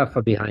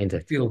 Hashkafa behind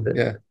it.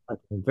 Yeah.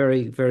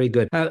 Very, very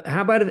good.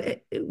 How about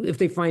if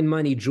they find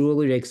money,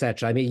 jewelry,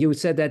 etc.? I mean, you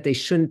said that they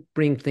shouldn't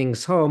bring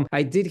things home.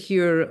 I did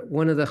hear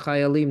one of the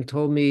chayalim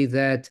told me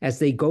that as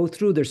they go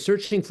through, they're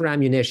searching for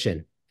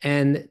ammunition.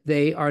 And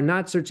they are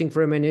not searching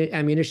for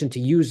ammunition to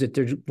use it.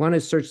 They want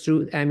to search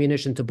through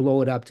ammunition to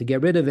blow it up, to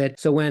get rid of it.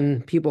 So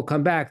when people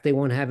come back, they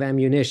won't have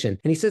ammunition.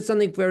 And he said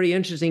something very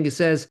interesting. He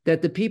says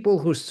that the people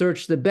who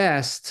search the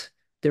best,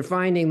 they're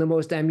finding the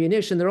most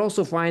ammunition. They're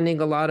also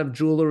finding a lot of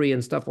jewelry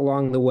and stuff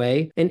along the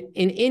way. And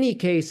in any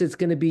case, it's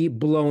going to be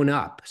blown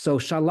up. So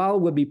shalal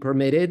would be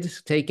permitted.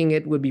 Taking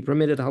it would be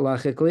permitted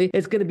halachically.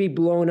 It's going to be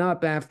blown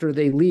up after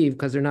they leave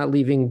because they're not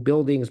leaving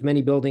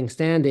many buildings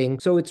standing.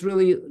 So it's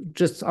really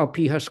just al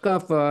pi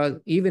hashkafa.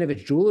 Even if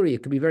it's jewelry,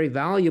 it could be very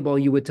valuable.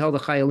 You would tell the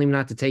chayalim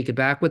not to take it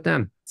back with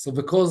them. So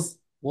because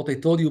what I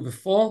told you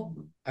before,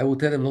 I would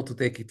tell them not to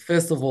take it.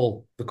 First of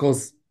all,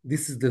 because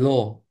this is the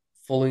law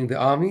following the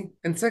army.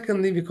 And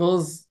secondly,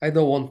 because I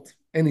don't want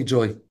any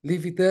joy.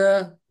 Leave it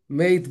there.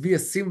 May it be a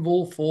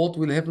symbol for what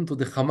will happen to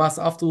the Hamas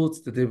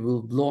afterwards, that they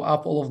will blow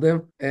up all of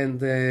them,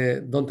 and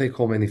don't take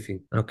home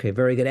anything. Okay,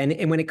 very good.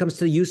 And when it comes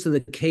to the use of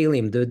the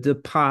kalim, the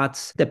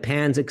pots, the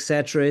pans,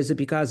 etc., is it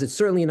because it's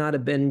certainly not a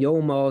ben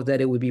yomo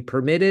that it would be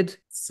permitted?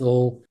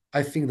 So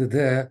I think that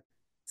there,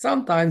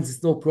 sometimes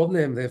it's no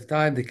problem. They have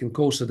time, they can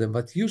kosher them,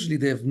 but usually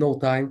they have no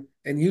time.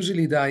 And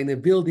usually they're in a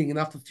building, and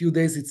after a few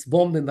days it's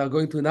bombed, and they're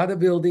going to another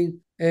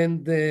building.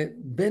 And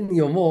Ben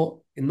Yomo,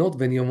 and not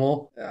Ben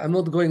Yomo, I'm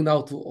not going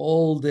now to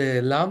all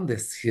the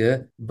lamdes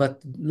here,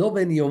 but Lo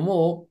Ben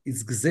Yomo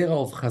is Gzera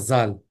of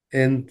Chazal.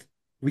 And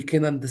we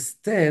can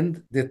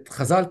understand that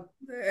Chazal,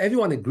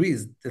 everyone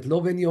agrees that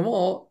Lo Ben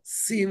Yomo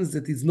seems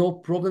that it's no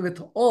problem at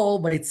all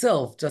by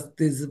itself. Just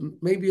there's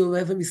maybe you'll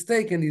have a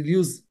mistake and you'll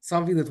use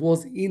something that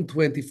was in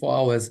 24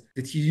 hours,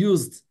 that you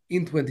used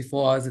in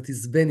 24 hours, that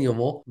is Ben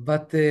Yomo.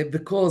 But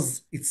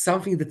because it's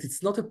something that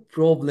it's not a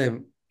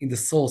problem in the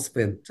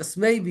saucepan, just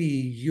maybe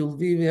you'll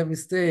be a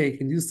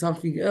mistake and use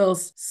something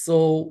else.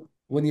 So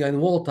when you're in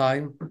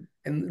wartime,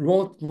 and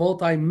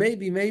wartime,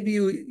 maybe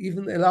you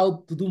even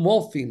allowed to do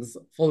more things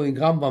following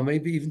Rambam,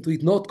 maybe even to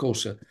eat not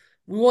kosher.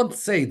 We won't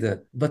say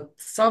that, but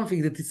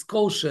something that is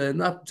kosher,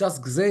 not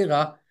just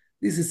gzeira,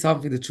 this is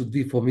something that should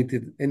be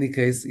permitted in any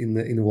case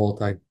in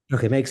wartime.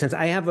 Okay, makes sense.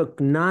 I have a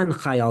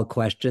non-chayal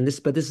question,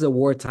 but this is a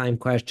wartime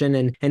question,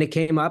 and it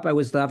came up. I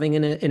was davening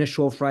in a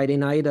shul Friday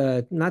night,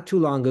 not too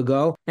long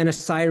ago, and a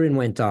siren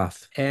went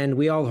off, and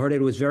we all heard it.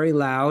 It was very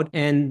loud,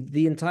 and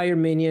the entire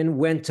minyan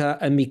went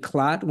to a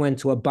miklat, went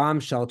to a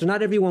bomb shelter.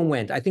 Not everyone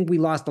went. I think we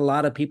lost a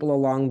lot of people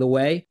along the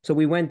way, so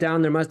we went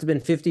down. There must have been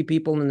 50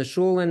 people in the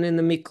shul, and in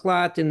the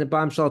miklat, in the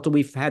bomb shelter,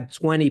 we've had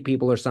 20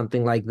 people or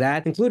something like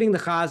that, including the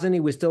chazan. He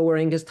was still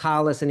wearing his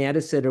talis, and he had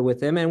a sitter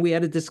with him, and we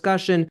had a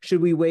discussion: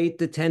 should we wait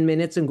the 10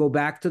 minutes and go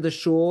back to the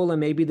shul, and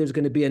maybe there's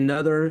going to be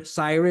another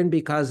siren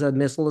because a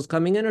missile is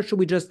coming in, or should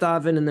we just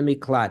daven in the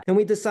miklat? And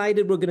we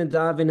decided we're going to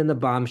daven in the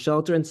bomb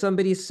shelter, and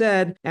somebody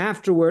said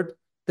afterward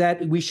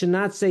that we should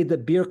not say the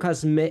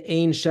birkas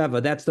me'ein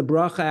shava. That's the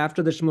bracha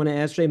after the Shemona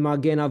Esrei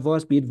Magen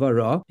Avos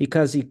Bidvara,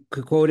 because he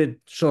quoted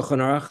Shulchan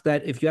Aruch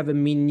that if you have a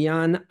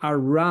minyan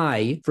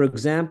arai, for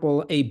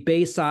example, a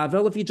beis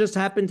avel, if you just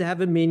happen to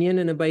have a minyan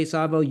and a beis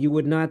avel, you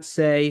would not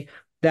say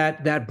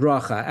that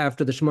bracha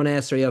after the Shemona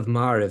Esrei of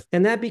Ma'ariv.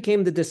 And that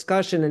became the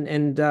discussion,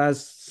 and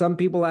some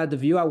people had the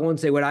view, I won't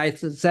say what I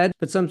said,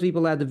 but some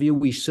people had the view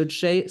we should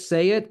say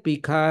it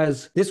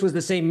because this was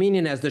the same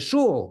meaning as the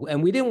shul,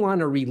 and we didn't want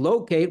to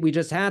relocate. We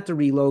just had to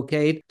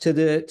relocate to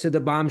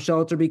the bomb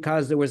shelter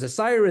because there was a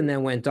siren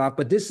that went off,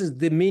 but this is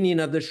the meaning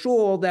of the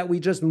shul that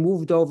we just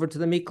moved over to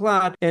the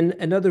miklat. And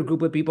another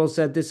group of people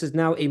said this is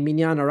now a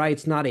minyan, all right,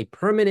 it's not a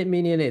permanent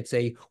minyan, it's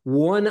a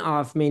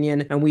one-off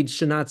minyan, and we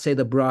should not say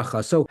the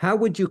bracha. So how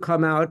would you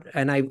come out?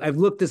 And I've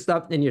looked this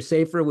up in your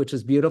sefer, which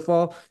is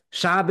beautiful.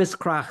 Shabbos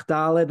Krach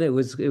Dalet. It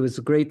was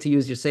great to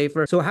use your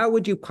sefer. So how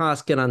would you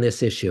paskin on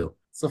this issue?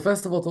 So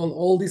first of all, on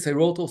all this, I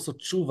wrote also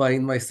tshuva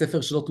in my sefer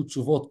Shelot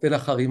Utshuvot,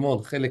 Pelach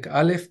Harimon, Chelek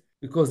Aleph,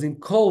 because in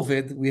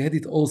COVID, we had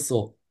it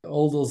also.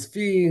 All those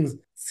things,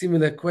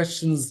 similar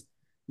questions.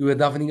 You were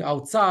davening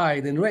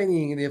outside and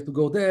raining, and you have to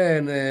go there.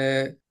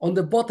 And on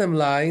the bottom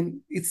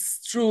line,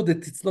 it's true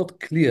that it's not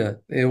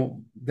clear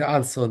the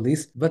answer on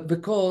this, but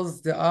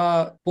because there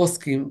are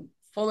poskim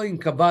following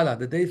Kabbalah,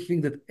 that they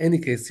think that any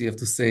case you have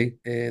to say,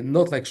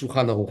 not like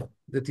Shulchan Aruch,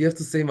 that you have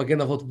to say Magen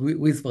Avot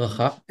with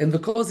bracha. And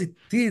because it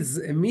is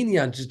a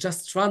minyan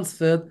just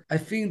transferred, I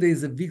think there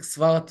is a big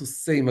svara to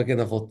say Magen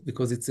Avot,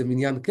 because it's a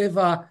minyan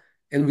keva,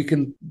 and we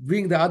can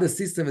bring the other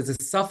system as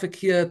a suffix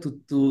here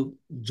to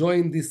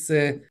join this.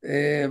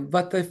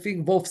 But I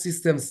think both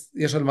systems,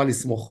 yesh al ma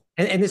lismoch.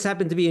 And this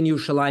happened to be in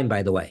Yerushalayim,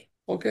 by the way.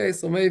 Okay,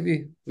 so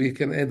maybe we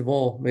can add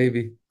more,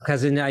 maybe.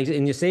 Because in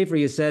your sefer,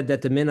 you said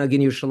that the minhag in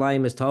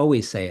Yerushalayim is to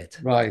always say it.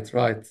 Right.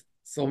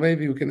 So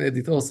maybe we can add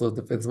it also. It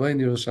depends where in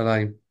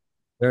Yerushalayim.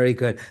 Very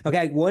good.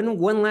 Okay,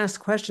 one last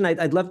question.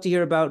 I'd love to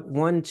hear about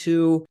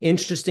 1-2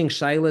 interesting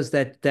shailas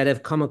that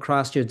have come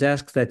across your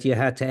desk that you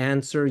had to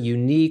answer,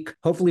 unique,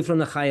 hopefully from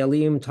the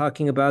Chayalim,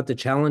 talking about the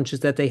challenges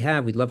that they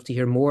have. We'd love to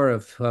hear more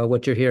of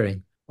what you're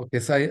hearing. Okay,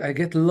 so I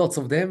get lots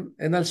of them,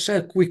 and I'll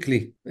share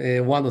quickly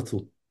 1 or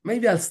 2.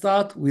 Maybe I'll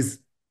start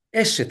with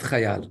Eshet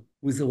Chayal,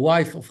 with a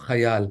wife of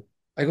Chayal.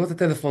 I got a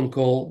telephone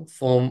call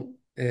from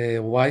a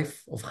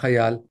wife of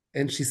Chayal,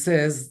 and she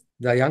says,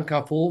 they're a young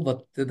couple,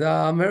 but they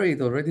are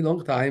married already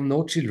long time,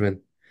 no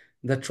children.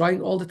 They're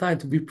trying all the time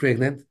to be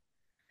pregnant.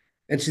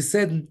 And she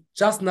said,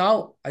 just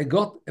now, I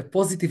got a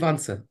positive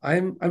answer.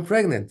 I'm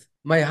pregnant.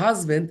 My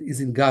husband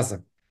is in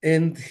Gaza,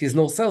 and he has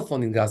no cell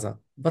phone in Gaza.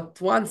 But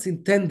once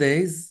in 10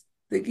 days,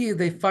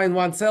 they find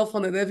one cell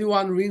phone and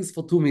everyone rings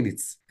for 2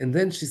 minutes. And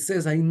then she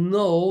says, I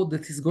know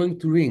that he's going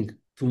to ring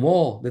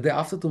tomorrow, the day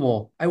after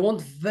tomorrow. I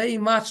want very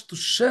much to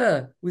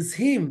share with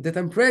him that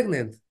I'm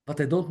pregnant, but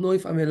I don't know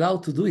if I'm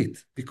allowed to do it,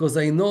 because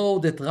I know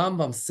that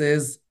Rambam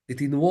says that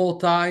in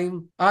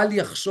wartime, al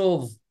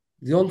yachshov,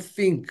 don't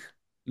think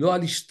לא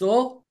על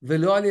אשתו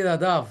ולא על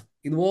ילדיו.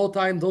 In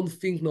wartime, don't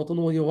think not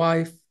on your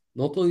wife,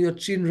 not on your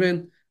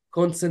children,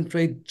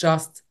 concentrate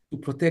just to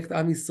protect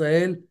עם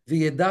ישראל,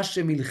 וידע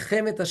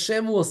שמלחמת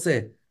השם הוא עושה.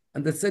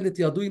 Understand that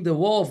you are doing the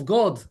war of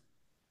God.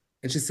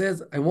 And she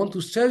says, I want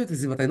to share it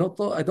with you, but I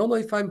don't know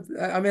if I'm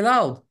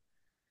allowed.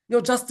 You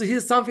know, just to hear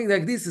something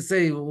like this, to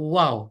say,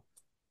 wow,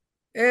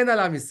 אין על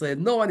עם ישראל,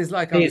 no one is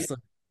like עם ישראל.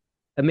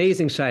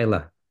 Amazing,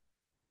 Shaila.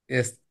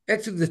 Yes,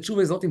 actually the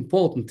tshuva is not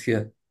important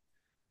here.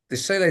 The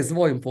shaila is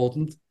more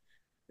important.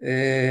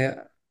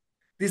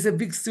 This is a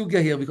big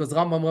sugya here because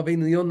Rambam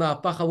Rabbeinu Yonah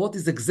Pacha, what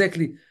is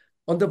exactly,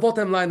 on the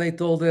bottom line I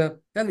told her,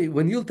 tell me,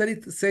 when you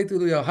say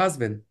to your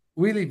husband,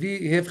 will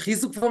he have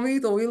chizuk from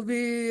it or will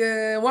be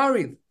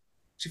worried?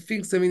 She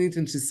thinks a minute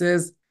and she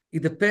says,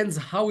 it depends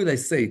how will I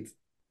say it.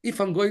 If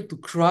I'm going to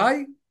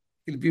cry,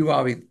 he'll be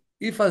worried.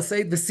 If I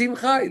say it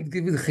b'simcha, it'll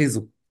give you the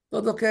chizuk.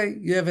 Not okay,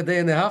 you have a day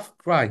and a half,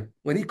 cry.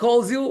 When he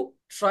calls you,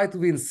 try to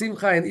be in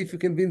simcha, and if you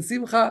can be in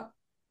simcha,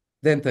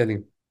 then tell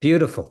him.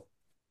 Beautiful.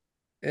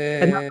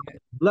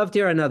 Love to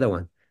hear another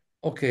one.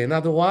 Okay,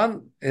 another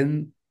one,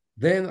 and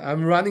then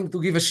I'm running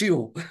to give a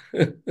shiur.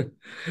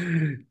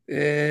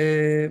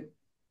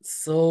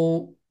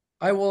 So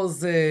I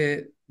was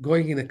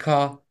going in a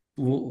car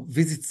to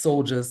visit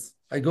soldiers.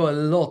 I go a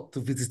lot to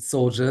visit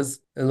soldiers,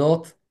 a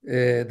lot.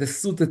 The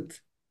suit that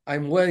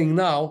I'm wearing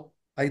now,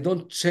 I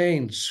don't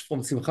change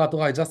from Simchat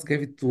Torah. I just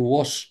gave it to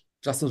wash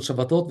just on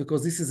Shabbatot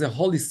because this is a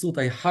holy suit.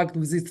 I hugged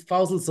with it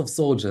thousands of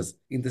soldiers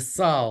in the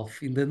south,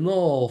 in the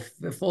north,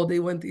 before they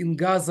went in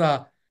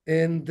Gaza.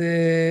 And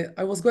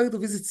I was going to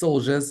visit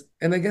soldiers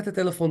and I get a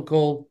telephone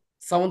call.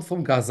 Someone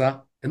from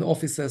Gaza, an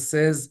officer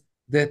says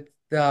that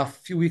they are a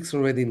few weeks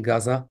already in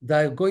Gaza.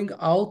 They are going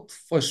out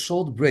for a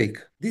short break.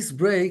 This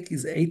break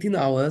is 18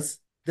 hours.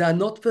 They are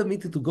not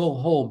permitted to go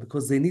home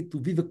because they need to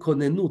be the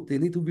konenut. They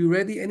need to be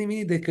ready. Any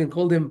minute they can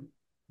call them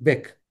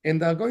back.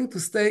 And they are going to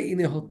stay in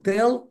a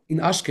hotel in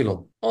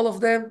Ashkelon. All of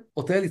them,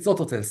 hotel, it's not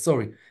hotel,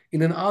 sorry,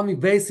 in an army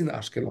base in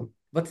Ashkelon.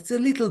 But it's a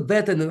little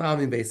better than an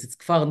army base. It's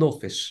Kfar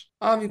Nofesh.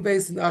 Army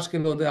base in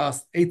Ashkelon, there are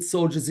 8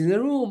 soldiers in a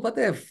room, but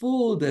they have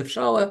food, they have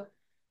shower.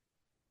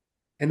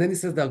 And then he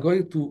says they're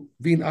going to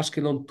be in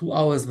Ashkelon 2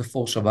 hours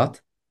before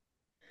Shabbat.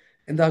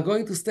 And they're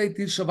going to stay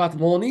till Shabbat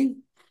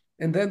morning.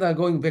 And then they're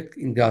going back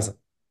in Gaza.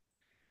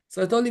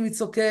 So I told him,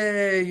 it's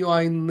okay, you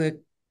are in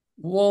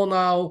war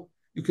now.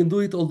 You can do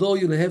it, although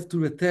you'll have to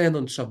return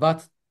on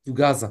Shabbat to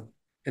Gaza.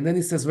 And then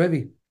he says,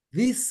 Rebbe,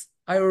 this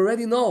I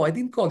already know. I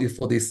didn't call you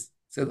for this.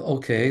 I said,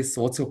 okay,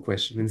 so what's your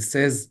question? And he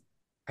says,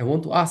 I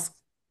want to ask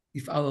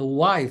if our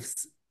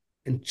wives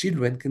and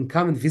children can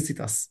come and visit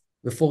us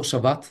before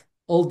Shabbat,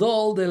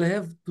 although they'll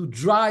have to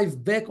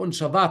drive back on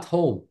Shabbat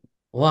home.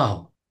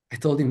 Wow. I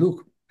told him,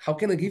 look, how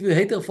can I give you a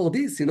hater for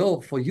this? You know,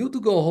 for you to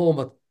go home,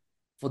 but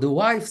for the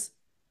wives.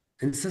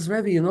 And he says,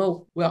 Rebbe, you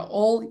know, we are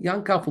all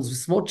young couples with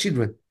small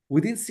children.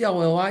 We didn't see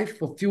our wife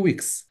for a few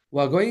weeks.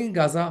 We are going in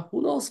Gaza.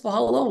 Who knows for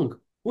how long?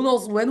 Who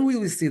knows when we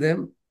will see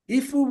them?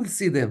 If we will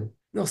see them.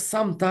 You know,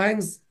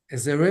 sometimes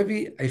as a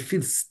Rebbe, I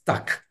feel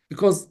stuck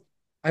because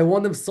I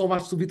want them so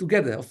much to be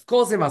together. Of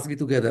course they must be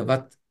together,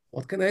 but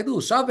what can I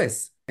do?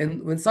 Shabbos.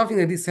 And when something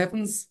like this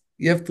happens,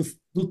 you have to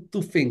do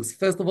 2 things.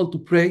 First of all, to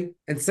pray,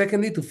 and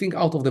secondly, to think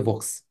out of the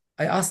box.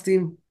 I asked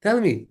him,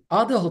 tell me,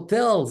 are there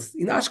hotels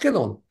in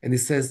Ashkelon? And he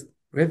says,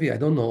 Rebbe, I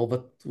don't know,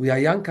 but we are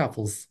young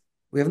couples.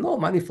 We have no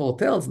money for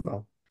hotels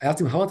now. I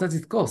asked him, how much does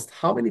it cost?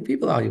 How many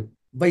people are you?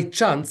 By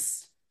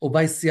chance, or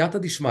by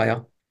siyata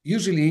dishmaya,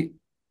 usually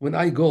when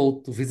I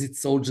go to visit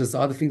soldiers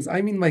or other things,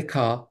 I'm in my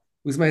car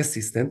with my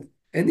assistant.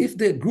 And if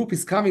the group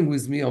is coming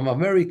with me, or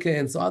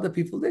Americans or other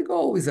people, they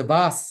go with a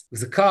bus,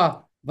 with a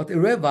car. But a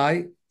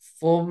rabbi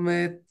from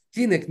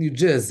Teaneck, New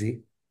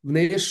Jersey,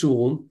 Bnei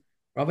Yeshurun,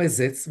 Rabbi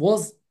Zetz,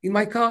 was in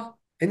my car.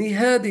 And he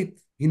heard it.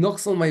 He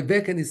knocks on my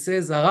back and he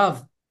says,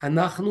 Harav,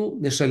 אנחנו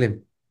נשלם.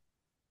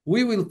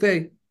 We will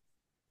pay.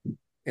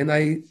 And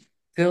I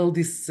tell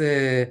this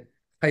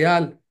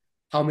Hayal,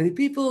 how many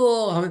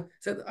people? He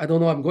said, I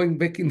don't know, I'm going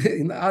back in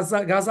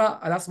Gaza.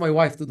 I'll ask my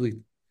wife to do it.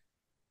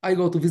 I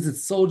go to visit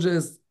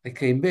soldiers. I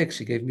came back.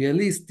 She gave me a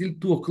list. Till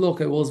 2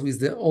 o'clock, I was with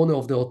the owner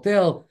of the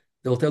hotel.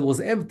 The hotel was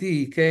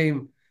empty. He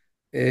came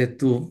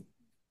to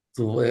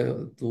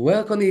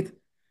work on it.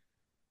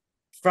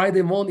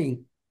 Friday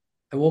morning,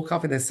 I woke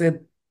up and I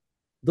said,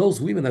 those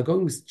women are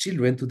going with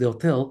children to the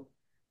hotel.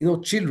 You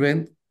know,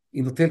 children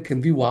in hotel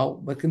can be wow,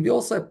 but can be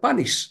also a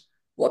punish.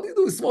 What do you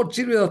do with small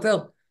children in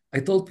hotel? I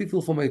told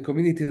people from my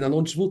community in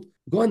Alon Shvut,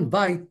 go and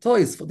buy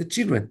toys for the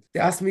children. They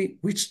asked me,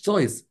 which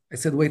toys? I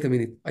said, wait a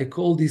minute. I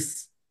called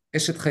this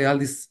Eshet Chayal,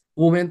 this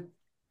woman,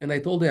 and I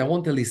told her I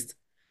want a list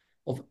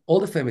of all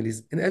the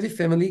families, and every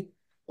family,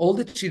 all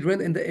the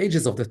children and the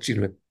ages of the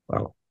children.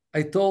 Wow.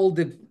 I told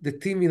the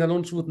team in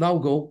Alon Shvut, now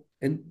go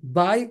and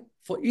buy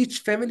for each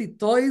family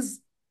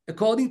toys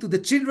according to the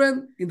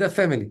children in their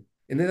family.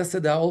 And then I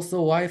said, there are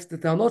also wives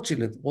that are not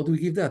children. What do we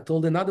give them? I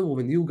told another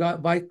woman, you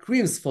buy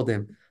creams for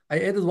them. I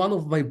added one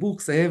of my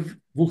books. I have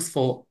books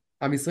for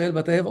Am Israel,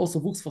 but I have also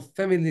books for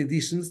family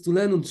editions to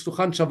learn on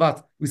Shulchan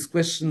Shabbat with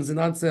questions and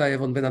answers. I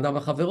have on Ben Adam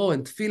V'Chavero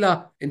and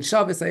Tefillah and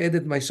Shabbos. I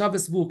added my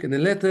Shabbos book and a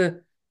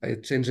letter. I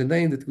changed the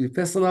name that will be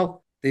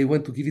personal. They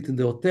went to give it in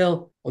the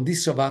hotel. On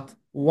this Shabbat,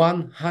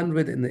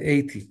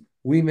 180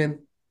 women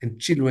and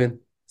children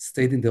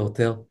stayed in the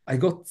hotel. I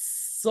got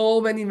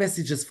so many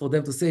messages for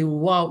them to say,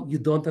 wow, you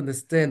don't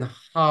understand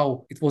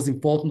how it was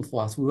important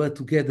for us. We were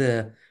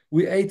together.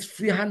 We ate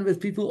 300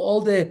 people,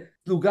 all the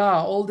Luga,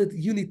 all the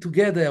unit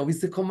together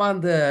with the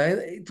commander. And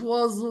it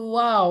was,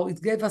 wow,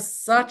 it gave us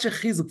such a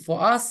chizuk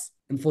for us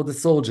and for the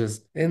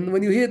soldiers. And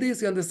when you hear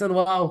this, you understand,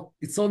 wow,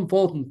 it's so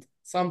important.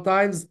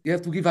 Sometimes you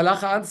have to give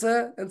halacha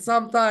answer, and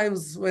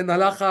sometimes when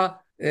halacha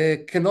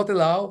cannot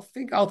allow,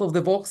 think out of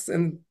the box,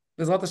 and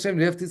Bezrat Hashem,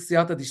 you have to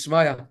siyata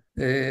dishmaya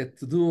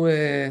to do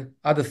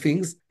other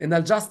things. And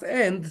I'll just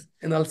end,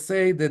 and I'll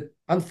say that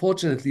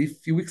unfortunately, a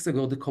few weeks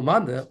ago, the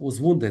commander was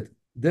wounded.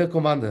 Their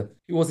commander.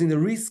 He was in a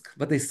risk,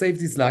 but they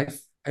saved his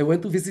life. I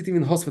went to visit him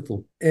in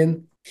hospital,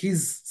 and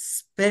his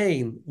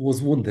spine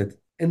was wounded,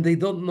 and they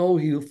don't know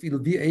if he'll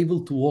be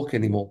able to walk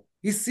anymore.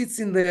 He sits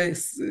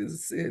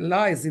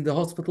lies in the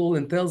hospital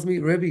and tells me,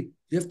 Rebbe,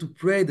 you have to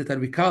pray that I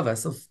recover. I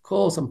said, of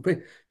course, I'm praying.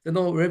 He said,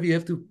 no, Rebbe, you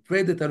have to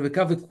pray that I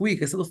recover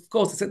quick. I said, of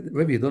course. I said,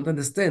 Rebbe, you don't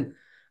understand.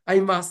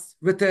 I must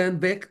return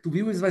back to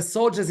be with my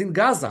soldiers in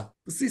Gaza,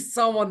 to see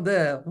someone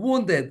there,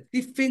 wounded.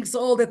 He thinks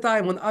all the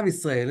time on Am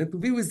Yisrael, and to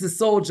be with the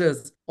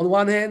soldiers. On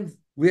one hand,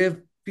 we have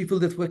people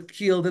that were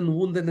killed and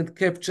wounded and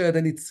captured,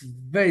 and it's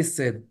very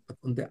sad. But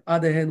on the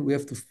other hand, we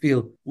have to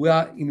feel we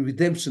are in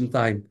redemption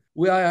time.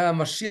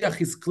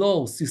 Mashiach is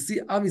close. You see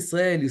Am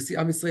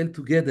Yisrael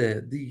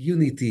together, the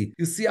unity.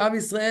 You see Am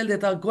Yisrael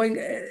that are going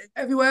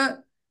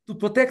everywhere to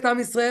protect Am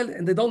Yisrael,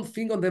 and they don't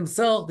think on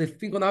themselves, they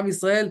think on Am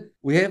Yisrael.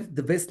 We have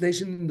the best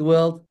nation in the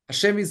world.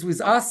 Hashem is with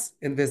us,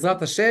 and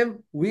Bezrat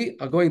Hashem, we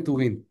are going to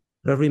win.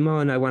 Rav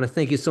Rimon, I want to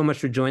thank you so much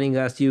for joining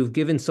us. You've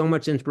given so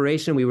much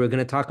inspiration. We were going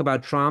to talk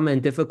about trauma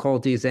and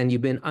difficulties, and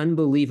you've been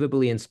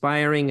unbelievably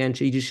inspiring, and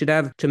you should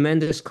have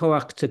tremendous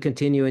koach to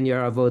continue in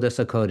your avodas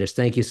hakodesh.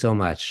 Thank you so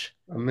much.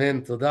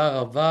 Amen. Toda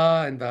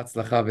rava, and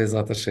b'atzlacha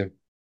Bezrat Hashem.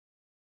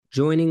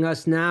 Joining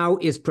us now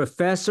is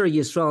Professor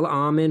Yisrael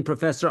Alman.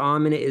 Professor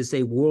Alman is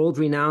a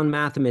world-renowned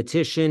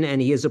mathematician,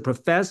 and he is a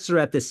professor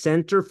at the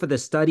Center for the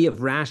Study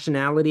of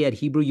Rationality at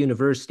Hebrew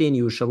University in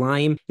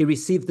Yerushalayim. He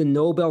received the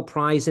Nobel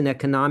Prize in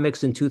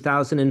Economics in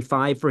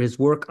 2005 for his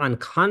work on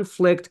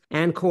conflict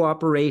and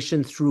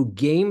cooperation through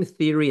game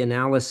theory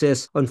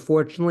analysis.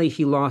 Unfortunately,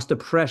 he lost a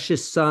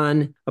precious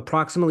son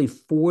approximately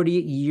 40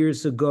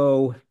 years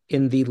ago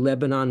in the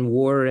Lebanon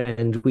War,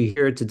 and we're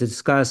here to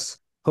discuss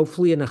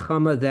hopefully a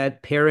nechama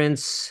that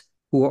parents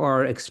who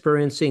are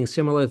experiencing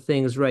similar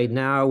things right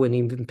now, and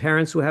even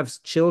parents who have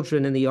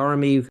children in the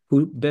army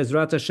who,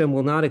 Bezrat Hashem,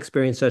 will not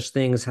experience such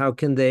things, how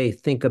can they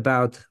think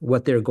about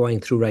what they're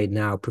going through right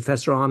now?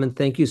 Professor Alman,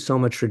 thank you so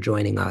much for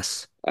joining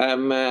us.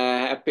 I'm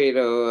happy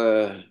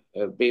to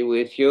be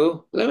with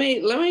you. Let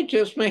me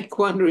just make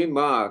one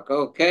remark,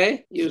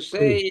 okay? You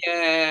say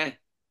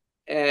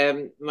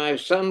my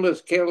son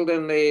was killed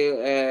in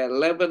the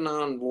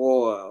Lebanon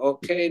War.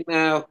 Okay,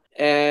 now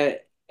the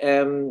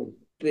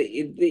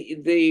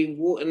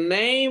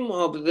name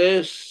of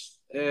this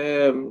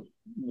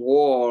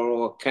war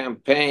or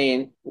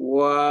campaign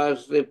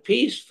was the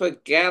Peace for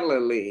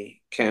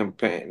Galilee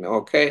campaign,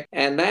 okay?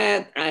 And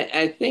that,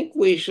 I think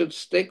we should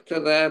stick to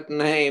that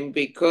name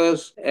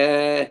because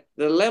the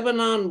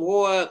Lebanon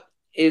War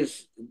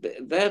is,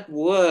 that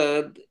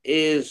word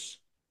is,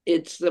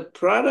 it's the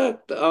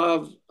product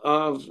of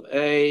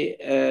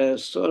a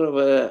sort of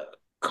a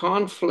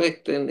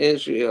conflict in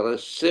Israel, a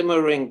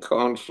simmering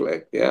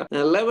conflict, yeah?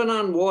 The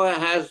Lebanon War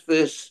has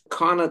this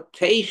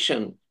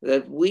connotation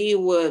that we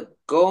were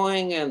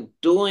going and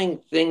doing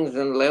things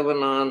in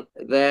Lebanon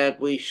that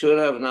we should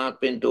have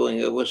not been doing.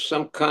 It was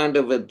some kind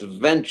of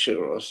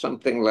adventure or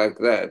something like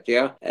that,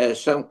 yeah?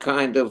 Some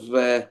kind of,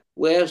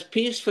 whereas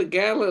Peace for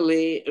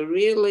Galilee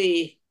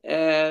really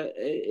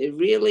it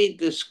really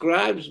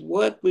describes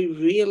what we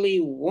really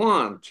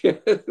want.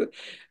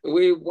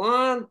 We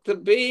want to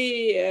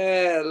be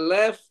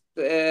left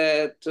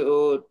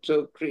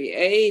to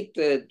create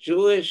a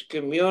Jewish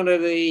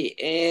community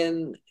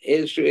in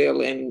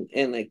Israel,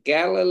 in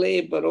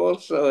Galilee, but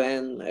also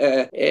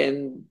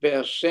in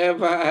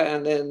Beersheba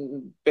and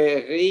in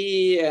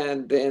Be'eri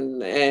and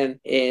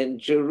in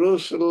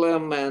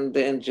Jerusalem and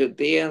in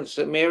Judea and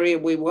Samaria.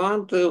 We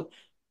want to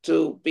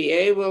be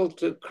able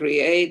to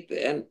create,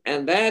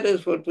 and that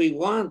is what we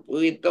want.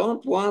 We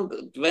don't want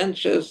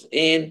adventures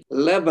in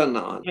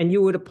Lebanon. And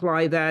you would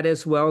apply that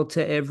as well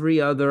to every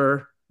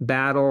other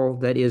battle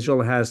that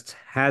Israel has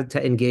had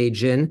to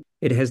engage in.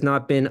 It has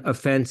not been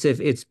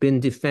offensive, it's been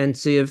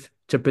defensive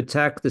to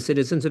protect the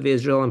citizens of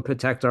Israel and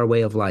protect our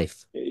way of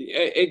life.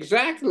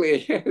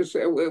 Exactly.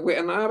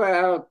 We're not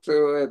out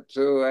to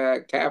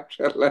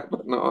capture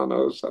Lebanon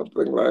or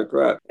something like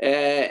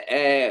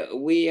that.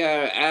 We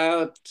are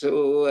out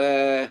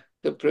to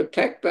to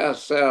protect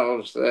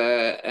ourselves.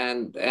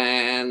 And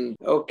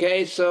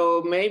okay,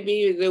 so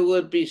maybe there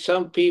would be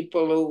some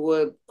people who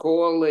would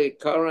call the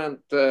current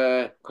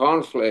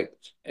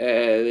conflict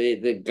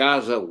the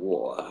Gaza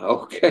war.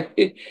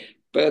 Okay.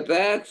 But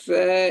that's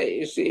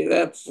you see,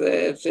 that's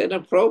it's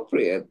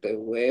inappropriate.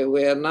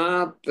 We're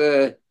not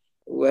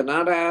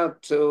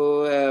out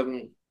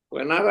to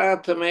we're not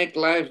out to make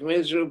life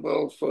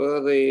miserable for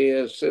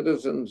the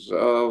citizens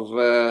of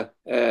for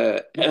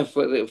the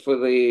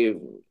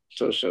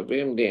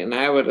Toshavim, the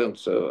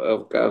inhabitants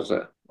of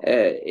Gaza.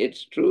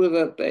 It's true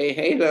that they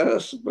hate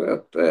us,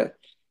 but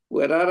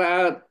we're not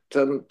out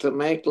to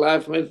make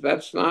life miserable.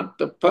 That's not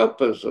the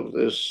purpose of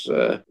this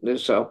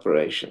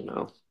operation.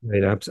 No.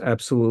 Right,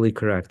 absolutely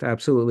correct.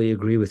 Absolutely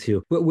agree with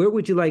you. But where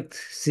would you like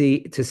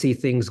to see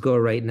things go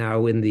right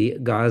now in the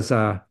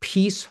Gaza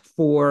peace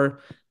for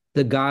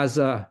the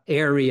Gaza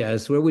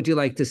areas? Where would you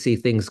like to see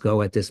things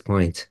go at this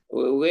point?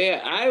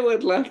 Where I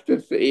would like to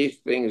see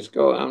things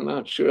go, I'm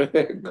not sure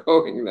they're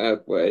going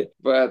that way.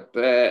 But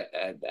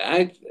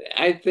I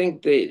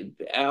think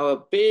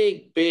our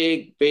big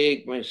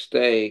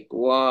mistake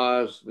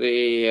was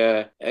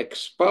the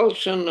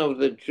expulsion of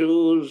the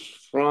Jews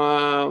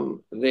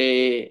from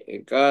the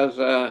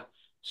Gaza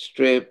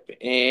Strip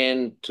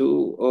in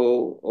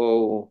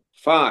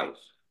 2005.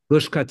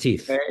 Gush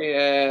Katif.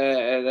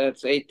 Okay,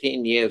 that's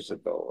 18 years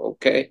ago,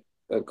 okay?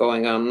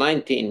 Going on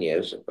 19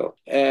 years ago.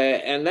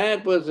 And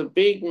that was a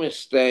big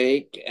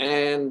mistake,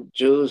 and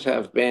Jews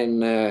have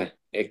been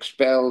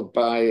expelled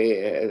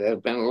there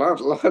have been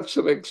lots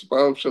of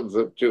expulsions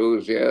of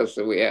Jews. Yes,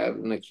 we had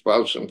an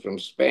expulsion from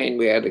Spain,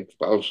 we had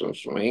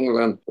expulsions from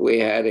England, we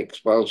had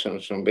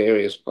expulsions from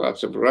various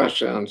parts of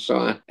Russia and so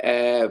on.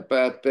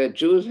 But the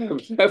Jews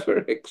have never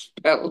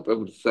expelled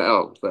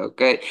themselves,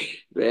 okay?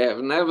 They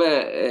have never,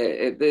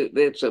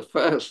 it's a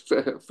first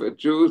for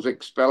Jews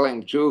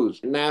expelling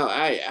Jews. Now,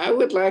 I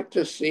would like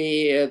to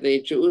see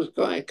the Jews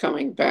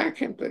coming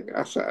back into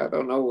Gaza. I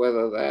don't know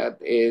whether that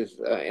is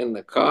in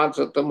the cards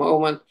at the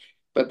moment.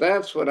 But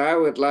that's what I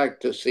would like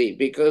to see,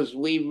 because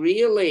we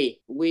really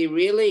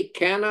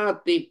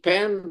cannot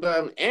depend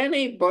on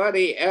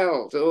anybody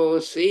else to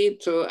see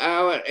to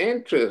our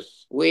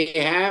interests. We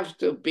have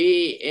to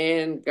be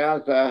in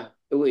Gaza.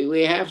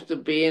 We have to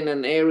be in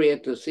an area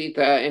to see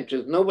to our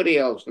interests. Nobody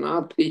else,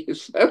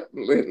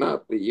 certainly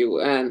not the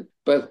UN,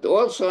 but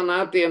also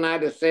not the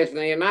United States. And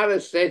the United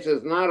States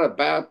is not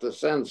about to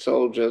send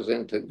soldiers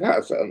into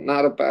Gaza,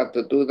 not about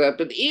to do that.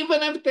 But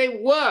even if they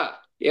were,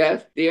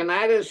 yes, the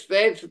United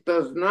States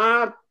does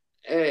not,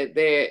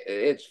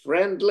 it's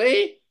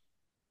friendly,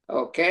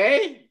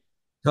 okay?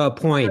 To a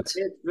point.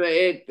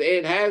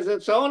 It has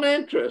its own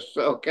interests,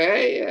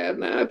 okay?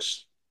 And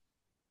that's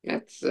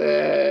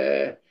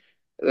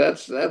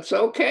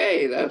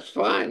okay. That's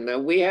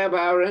fine. We have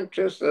our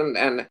interests,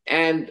 and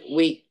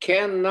we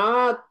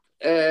cannot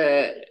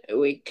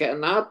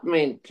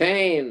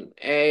maintain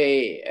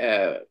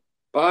a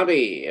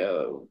body,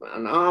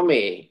 an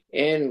army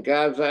in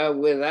Gaza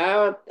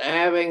without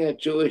having a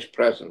Jewish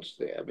presence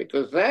there,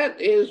 because that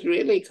is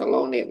really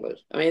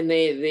colonialism. I mean,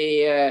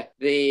 the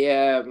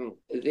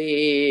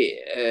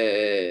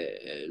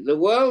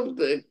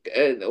world,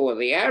 or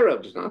the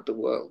Arabs, not the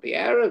world, the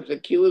Arabs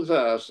accuse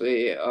us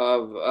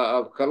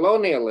of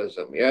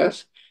colonialism,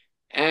 yes?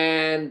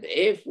 And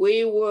if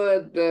we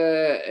would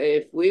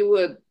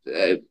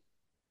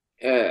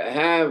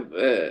have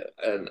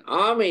an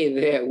army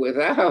there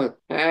without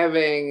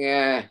having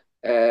a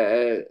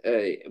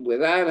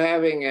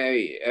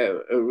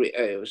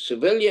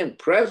civilian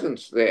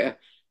presence there,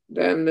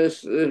 then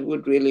this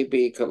would really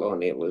be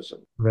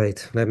colonialism.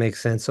 Right, that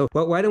makes sense. So,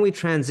 why don't we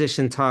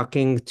transition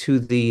talking to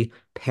the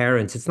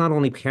parents? It's not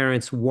only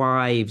parents,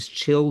 wives,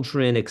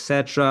 children,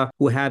 etc.,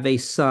 who have a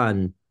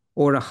son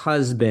or a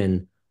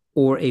husband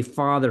or a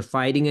father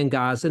fighting in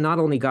Gaza. Not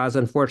only Gaza,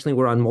 unfortunately,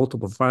 we're on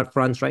multiple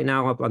fronts right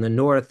now, up on the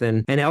north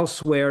and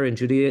elsewhere in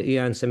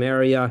Judea and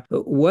Samaria.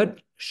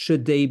 What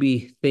should they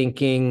be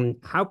thinking?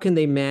 How can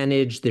they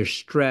manage their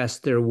stress,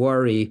 their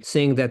worry,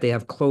 seeing that they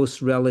have close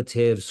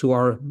relatives who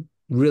are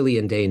really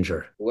in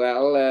danger?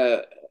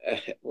 Well,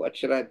 what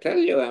should I tell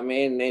you? I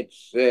mean, it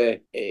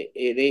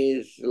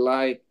is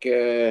like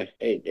they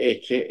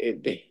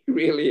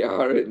really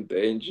are in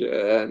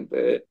danger, and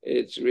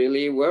it's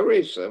really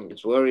worrisome.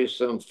 It's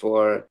worrisome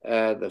for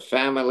the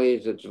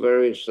families. It's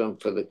worrisome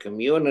for the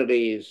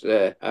communities.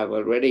 I've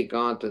already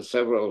gone to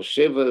several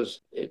shivas.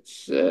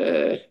 It's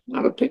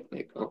not a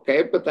picnic,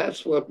 okay? But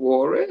that's what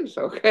war is,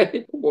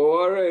 okay?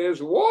 War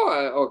is war,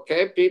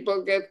 okay?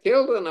 People get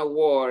killed in a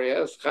war,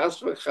 yes?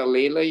 Chas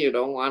v'chalila, you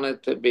don't want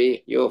it to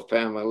be your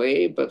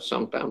family, but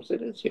sometimes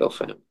it is your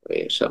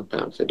family.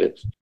 Sometimes it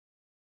is.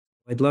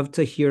 I'd love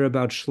to hear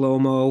about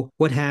Shlomo.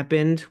 What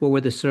happened? What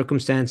were the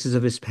circumstances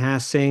of his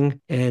passing?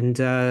 And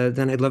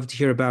then I'd love to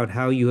hear about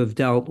how you have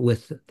dealt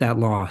with that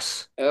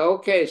loss.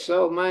 Okay,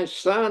 so my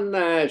son,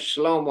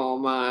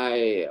 Shlomo,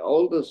 my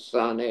oldest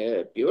son,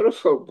 a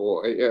beautiful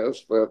boy,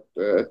 yes, but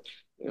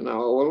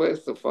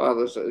Always the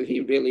father said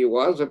he really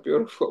was a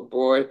beautiful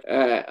boy,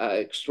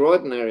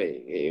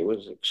 extraordinary. He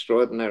was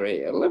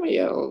extraordinary.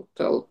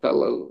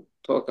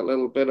 Talk a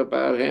little bit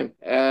about him.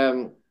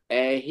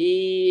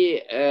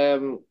 He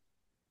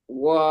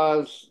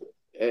was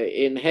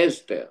in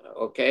Hesder.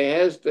 Okay,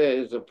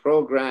 Hesder is a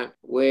program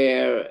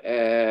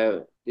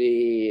where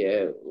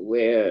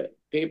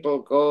people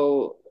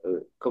go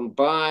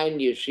combine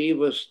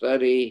yeshiva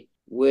study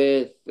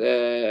with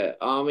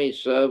army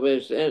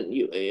service and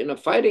in a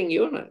fighting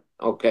unit.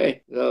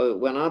 Okay, so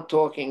we're not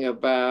talking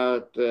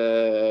about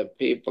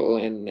people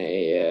in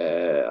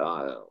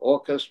the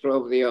orchestra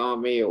of the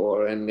army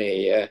or in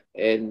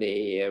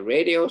the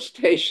radio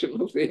station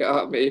of the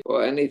army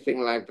or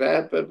anything like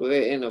that, but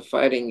we're in a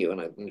fighting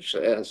unit. And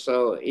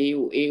so he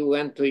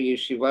went to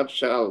Yeshivat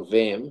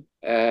Shalvim,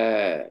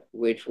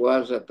 which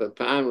was at the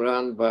time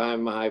run by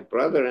my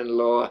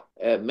brother-in-law,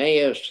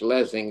 Meir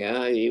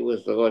Schlesinger. He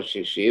was the Rosh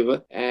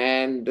Yeshiva.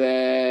 And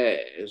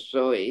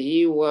so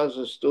he was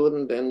a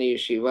student in the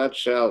Yeshivat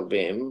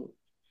Shalvim.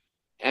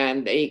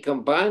 And he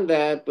combined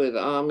that with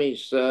army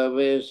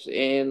service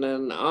in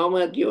an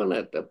armored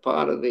unit, a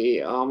part of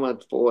the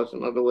armored force,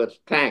 in other words,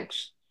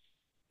 tanks.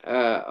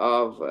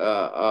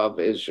 Of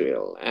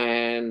Israel.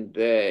 And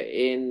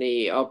in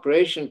the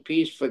Operation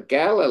Peace for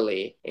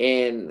Galilee,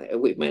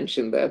 we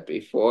mentioned that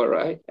before,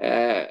 right?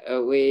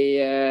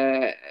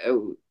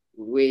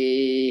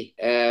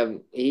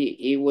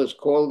 He was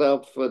called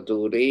up for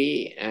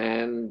duty,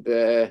 and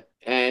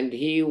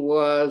he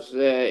was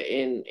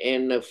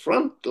in the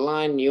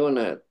frontline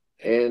unit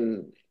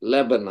in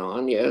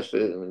Lebanon. Yes,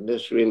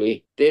 this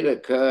really did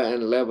occur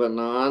in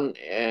Lebanon,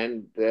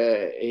 and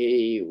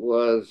he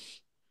was.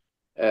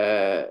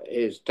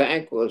 His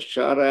tank was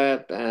shot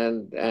at,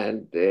 and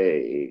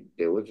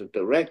there was a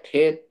direct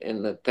hit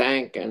in the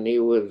tank, and he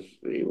was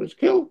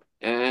killed.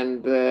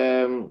 And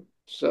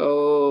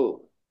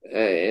so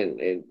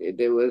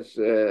there was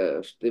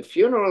the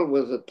funeral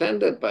was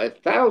attended by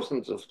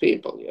thousands of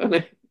people.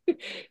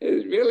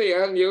 It's really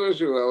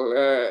unusual.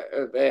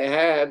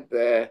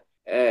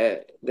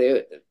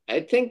 I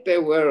think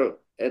there were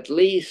at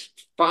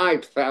least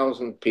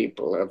 5,000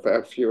 people at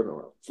that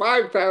funeral.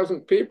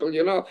 5,000 people,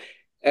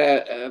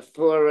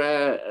 for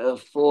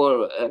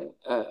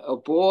a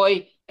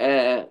boy.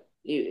 By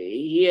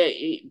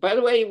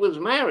the way, he was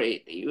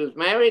married. He was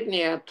married and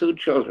he had 2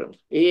 children.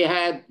 He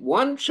had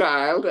 1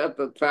 child at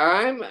the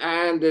time,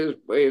 and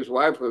his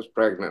wife was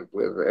pregnant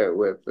with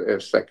a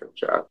second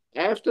child.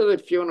 After the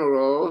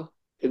funeral,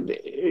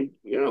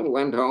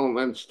 went home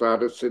and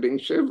started sitting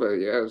shiva.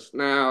 Yes.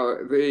 Now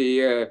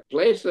the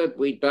place that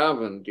we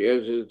davened,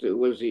 yes, it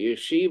was the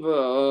yeshiva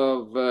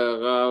of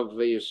Rav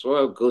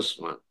Yisrael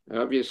Gustman.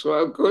 Rav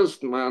Yisrael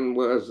Gustman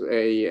was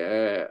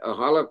a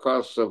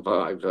Holocaust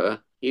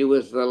survivor. He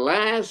was the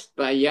last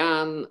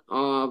Dayan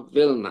of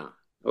Vilna.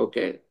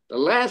 Okay, the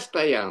last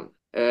Dayan.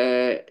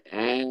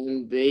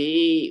 And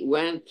he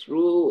went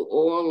through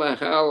all the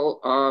hell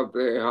of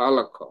the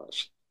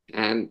Holocaust.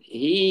 And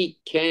he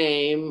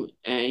came,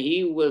 and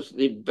he was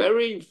the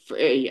very.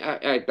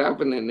 I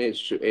davened in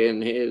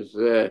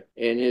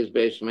his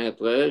Beis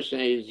Medrash,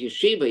 and his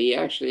yeshiva. He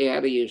actually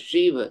had a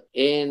yeshiva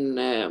in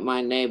my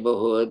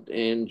neighborhood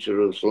in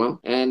Jerusalem,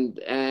 and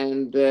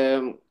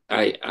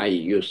I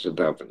used to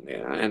daven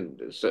there,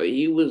 and so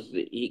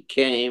he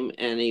came,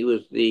 and he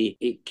was the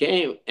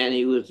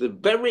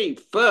very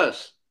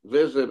first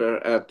visitor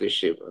at the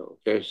shiva.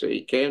 Okay, so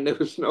he came. There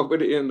was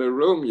nobody in the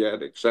room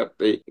yet, except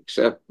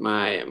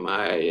my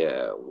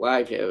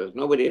wife. There was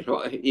nobody at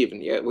all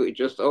even yet. We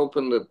just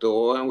opened the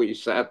door and we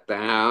sat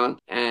down,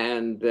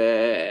 and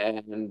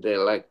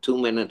like 2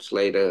 minutes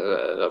later,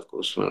 of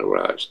course, when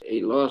arrived,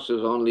 he lost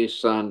his only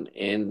son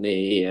in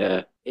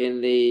the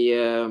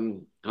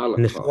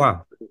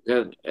Holocaust.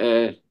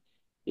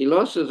 He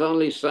lost his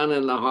only son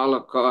in the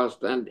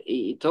Holocaust, and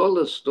he told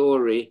a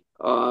story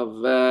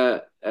of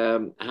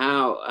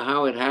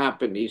how it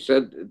happened. He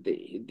said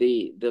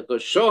the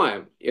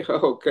Rishonim,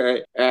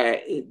 okay,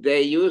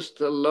 they used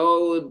to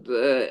load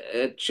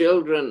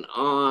children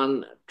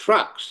on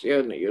trucks,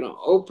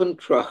 open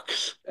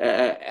trucks,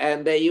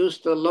 and they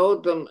used to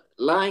load them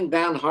lying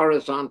down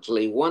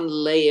horizontally, one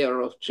layer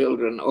of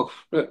children over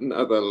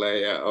another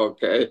layer,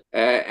 okay,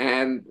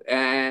 and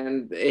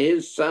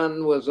his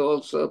son was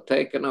also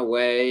taken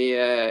away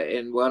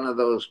in one of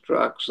those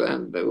trucks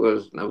and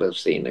was never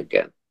seen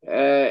again.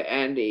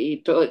 And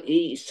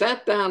he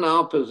sat down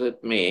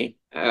opposite me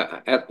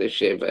at the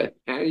shiva,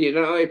 and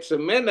it's a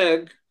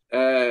minhag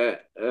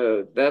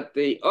that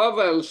the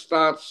ovel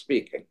starts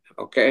speaking.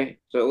 Okay,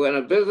 so when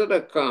a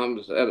visitor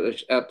comes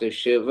at the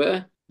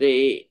shiva,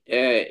 the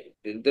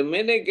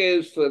minhag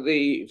is for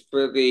the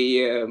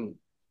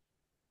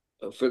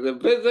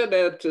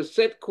visitor to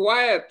sit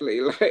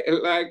quietly,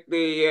 like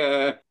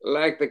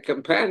the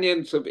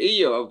companions of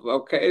Eov.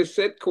 Okay,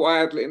 sit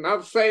quietly,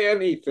 not say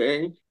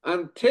anything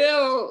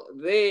until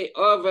the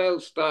ovel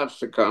starts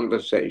the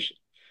conversation.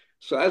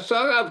 So I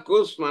saw Rav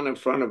Gustman in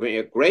front of me,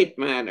 a great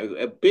man,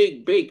 a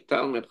big, big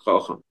Talmid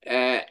Chacham.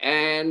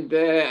 And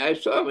I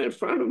saw him in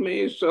front of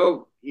me.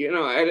 So,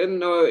 I didn't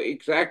know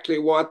exactly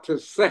what to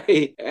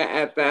say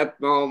at that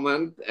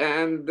moment.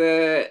 And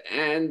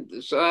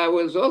so I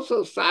was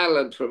also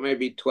silent for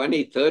maybe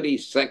 20, 30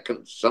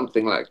 seconds,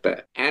 something like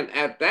that. And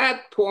at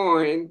that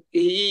point,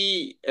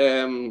 he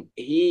violated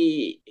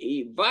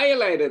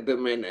the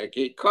minhag.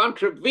 He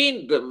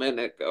contravened the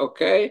minhag,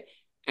 okay?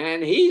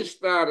 And he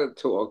started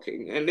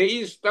talking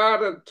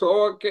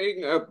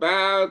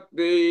about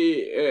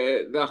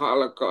the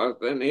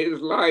Holocaust and his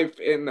life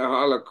in the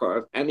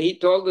Holocaust. And he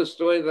told the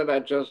story that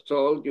I just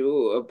told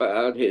you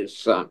about his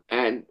son.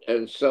 And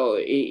so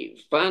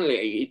he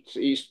finally,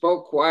 he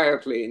spoke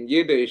quietly in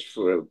Yiddish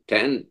for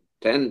 10,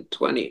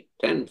 20,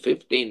 10,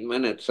 15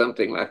 minutes,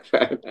 something like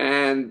that.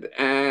 And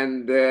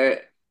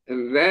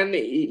then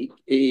he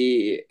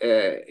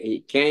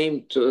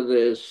came to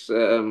this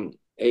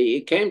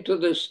he came to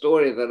this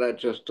story that I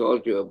just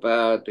told you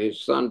about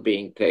his son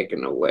being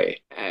taken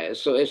away.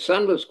 So his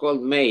son was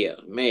called Meir.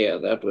 Meir,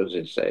 that was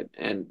his name.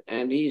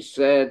 And he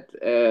said,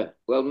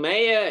 well,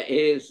 Meir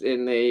is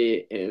in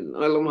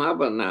Olam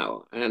Habah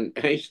now, and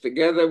he's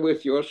together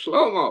with your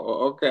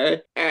Shlomo,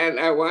 okay? And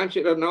I want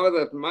you to know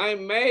that my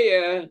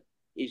Meir,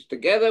 he's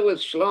together with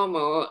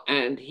Shlomo,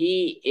 and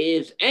he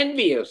is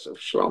envious of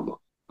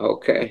Shlomo,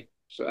 okay?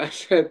 So I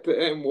said to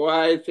him,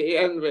 why is he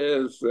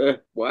envious?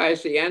 Why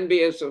is he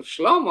envious of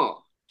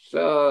Shlomo?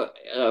 So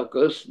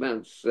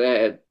Gustman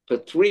said, for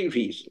three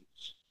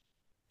reasons.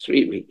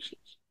 Three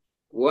reasons.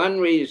 One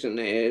reason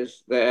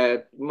is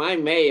that my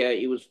Meir,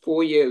 he was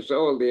 4 years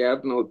old. He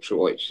had no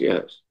choice,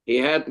 yes. He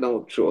had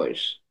no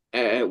choice.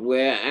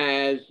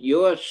 Whereas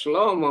your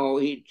Shlomo,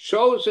 he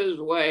chose his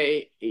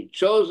way, he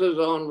chose his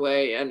own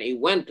way, and he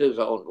went his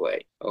own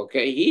way.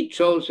 Okay, he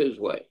chose his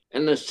way.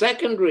 And the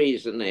second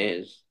reason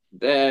is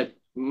that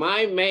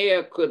my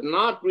Meir could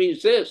not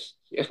resist.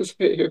 Yes,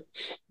 he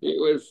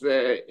was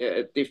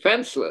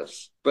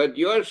defenseless. But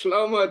your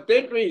Shlomo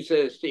did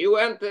resist. He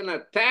went in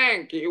a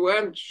tank. He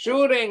went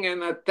shooting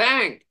in a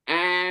tank.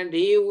 And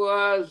he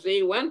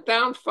went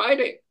down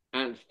fighting.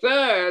 And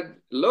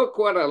third, look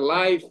what a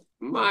life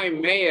my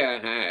Meir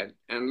had.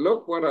 And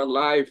look what a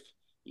life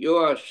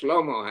your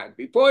Shlomo had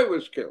before he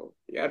was killed.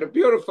 He had a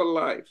beautiful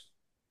life.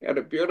 He had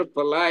a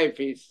beautiful life.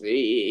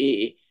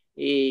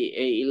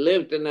 He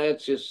lived in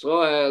Eretz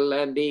Yisrael,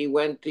 and he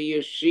went to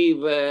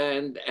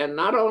yeshiva, and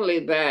not only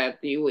that,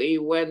 he really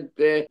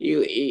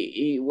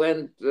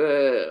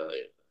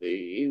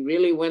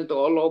went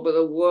all over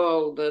the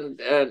world, and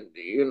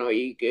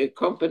he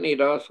accompanied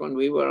us when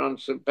we were on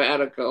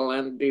sabbatical,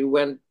 and he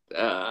went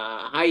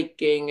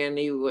hiking, and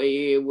he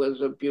was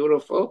a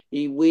beautiful.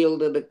 He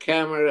wielded a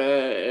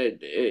camera,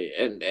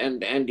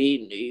 and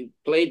he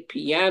played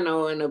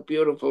piano in a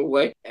beautiful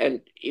way, and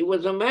he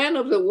was a man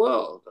of the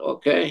world.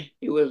 Okay,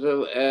 he was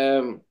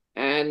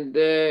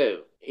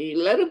he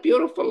led a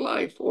beautiful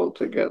life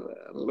altogether.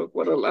 And look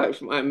what a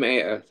life my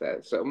Meir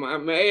had. So my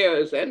Meir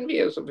is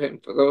envious of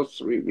him for those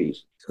three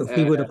reasons. So if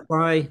we would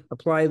apply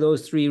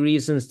those three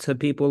reasons to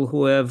people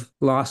who have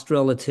lost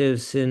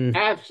relatives in...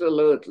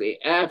 Absolutely.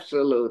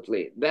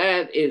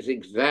 That is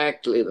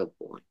exactly the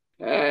point.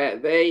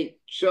 They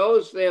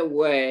chose their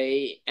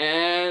way,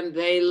 and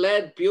they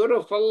led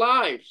beautiful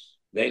lives.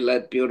 And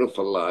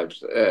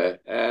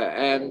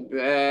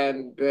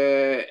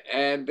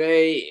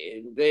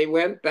they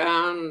went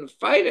down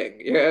fighting.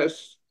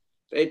 Yes,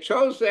 they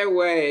chose their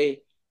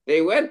way.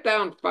 They went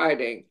down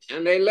fighting,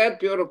 and they led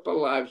beautiful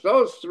lives.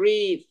 Those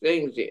three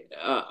things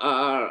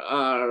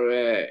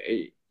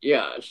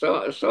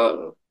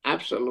So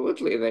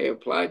absolutely, they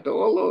apply to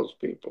all those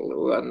people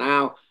who are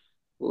now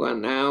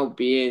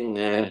being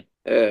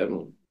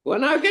who are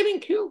now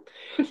getting killed.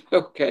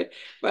 Okay.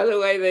 By the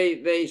way,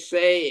 they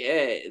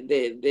say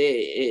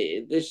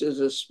this is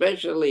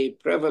especially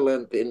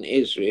prevalent in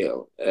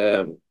Israel.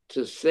 To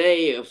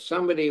say if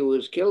somebody who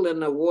was killed in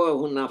the war,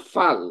 who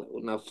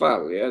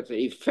nafal, yes,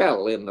 he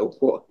fell in the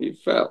war, he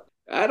fell.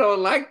 I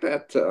don't like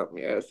that term,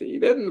 yes. He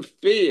didn't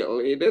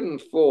fall.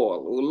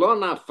 Ulo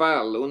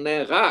nafal,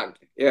 unerag,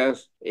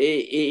 yes.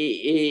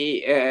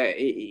 He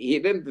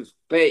didn't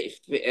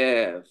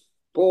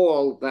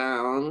fall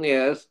down,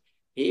 yes.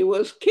 He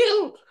was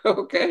killed,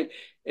 okay?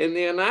 In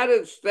the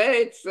United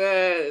States,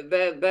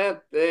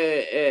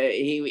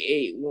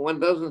 one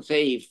doesn't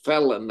say he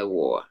fell in the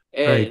war.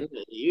 Right.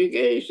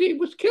 He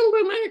was killed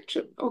in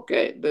action.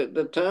 Okay,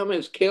 the term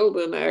is killed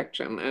in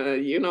action.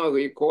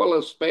 You call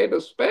a spade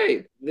a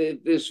spade.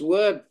 This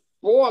word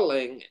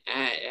falling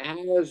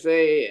has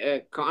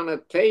a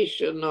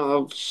connotation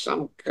of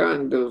some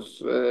kind of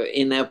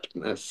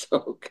ineptness.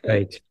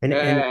 Okay, right,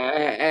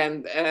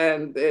 and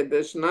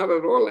it's not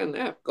at all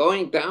inept.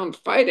 Going down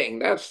fighting,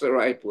 that's the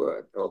right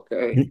word.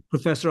 Okay, and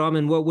Professor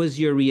Alman, what was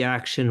your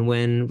reaction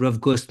when Rav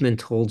Gustman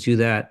told you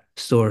that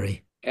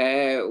story?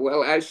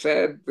 Well, I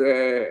said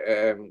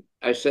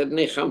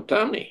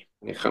nichamtani.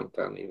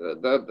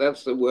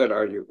 That's the word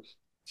I use.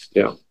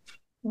 Yeah.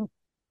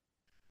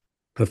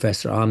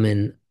 Professor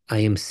Alman, I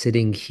am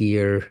sitting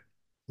here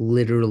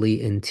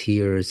literally in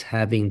tears,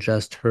 having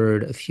just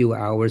heard a few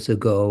hours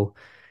ago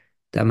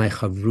that my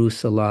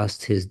Chavrusa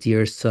lost his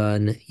dear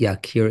son,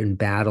 Yakir, in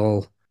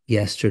battle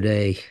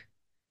yesterday.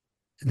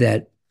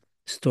 That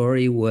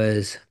story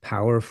was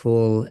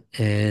powerful,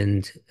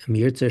 and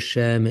Mirza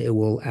Hashem, it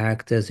will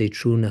act as a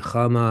true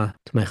nechama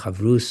to my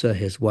Chavrusa,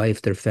 his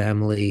wife, their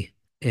family,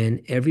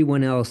 and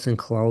everyone else in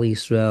Klal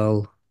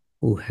Yisrael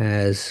who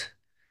has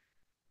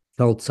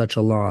felt such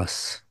a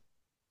loss.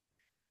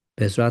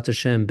 Bezrat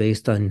Hashem,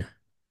 based on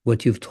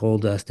what you've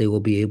told us, they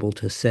will be able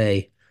to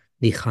say,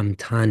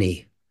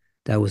 Nichamtani,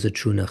 that was a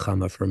true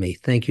nechama for me.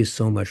 Thank you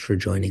so much for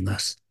joining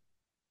us.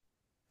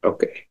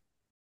 Okay.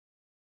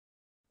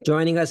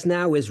 Joining us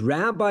now is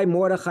Rabbi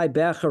Mordechai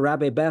Becher.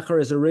 Rabbi Becher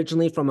is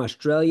originally from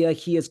Australia.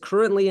 He is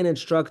currently an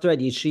instructor at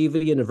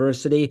Yeshiva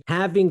University,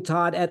 having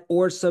taught at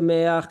Or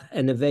Sameach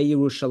and Neve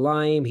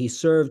Yerushalayim. He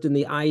served in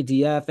the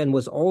IDF and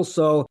was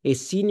also a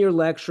senior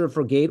lecturer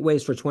for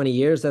Gateways for 20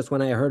 years. That's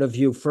when I heard of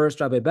you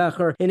first, Rabbi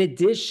Becher. In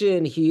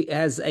addition, he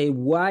is a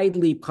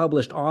widely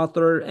published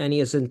author, and he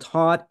has been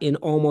taught in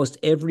almost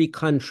every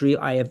country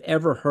I have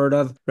ever heard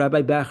of.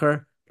 Rabbi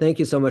Becher, thank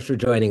you so much for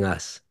joining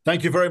us.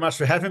 Thank you very much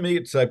for having me.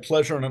 It's a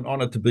pleasure and an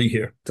honor to be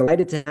here.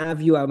 Delighted to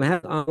have you. I'm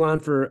having you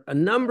on for a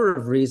number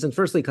of reasons.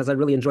 Firstly, because I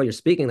really enjoy your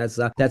speaking.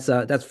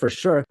 That's for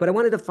sure. But I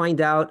wanted to find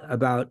out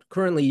about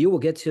currently. You will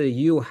get to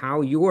you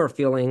how you are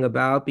feeling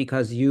about,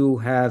 because you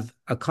have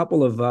a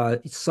couple of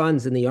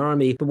sons in the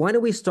Army. But why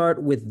don't we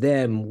start with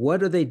them?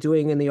 What are they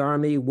doing in the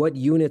Army? What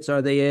units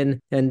are they in?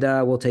 And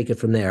we'll take it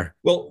from there.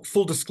 Well,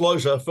 full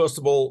disclosure, first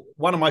of all,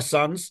 one of my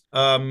sons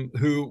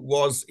who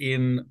was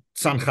in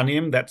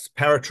Sanchanim, that's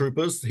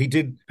paratroopers. He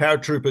did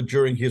paratrooper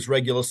during his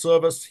regular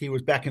service. He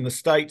was back in the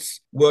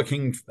States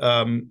working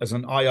as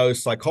an IO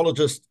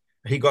psychologist.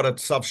 He got a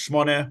Tzav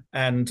Shmoneh,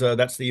 and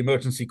that's the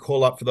emergency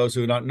call-up, for those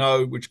who don't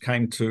know, which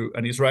came to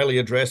an Israeli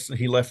address.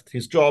 He left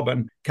his job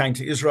and came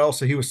to Israel.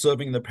 So he was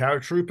serving the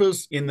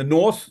paratroopers in the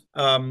north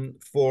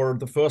for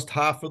the first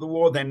half of the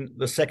war. Then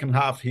the second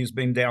half, he's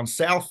been down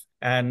south.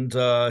 And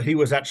he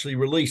was actually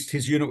released.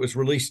 His unit was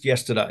released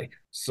yesterday.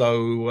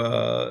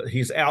 So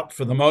he's out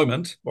for the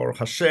moment. Baruch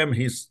Hashem,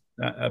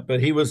 but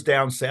he was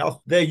down south.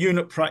 Their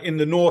unit in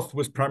the north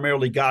was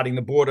primarily guarding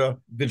the border,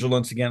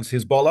 vigilance against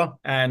Hezbollah.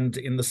 And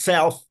in the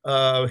south,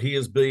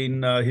 his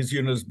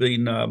unit has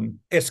been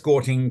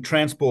escorting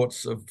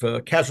transports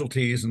of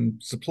casualties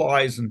and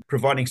supplies and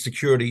providing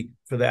security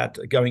for that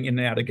going in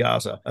and out of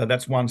Gaza.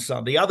 That's one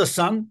son. The other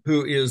son,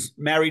 who is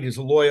married, is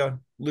a lawyer,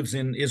 lives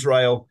in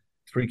Israel,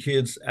 3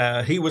 kids.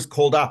 He was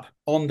called up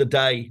on the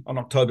day, on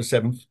October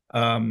 7th,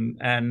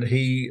 and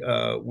he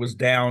was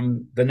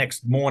down the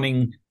next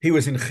morning. He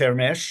was in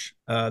Chermesh.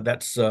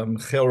 That's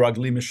Chel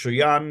Ragli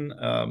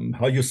Meshuyan.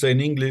 How you say in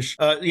English?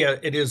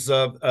 It is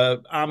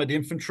armored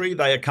infantry.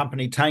 They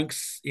accompany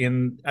tanks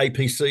in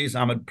APCs,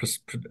 armored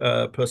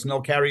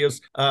personnel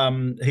carriers.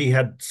 He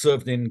had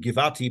served in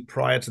Givati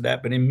prior to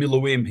that, but in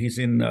Miluim, he's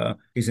in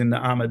the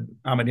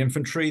armored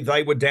infantry.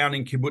 They were down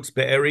in Kibbutz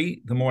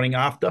Be'eri the morning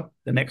after.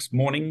 The next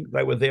morning,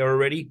 they were there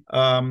already.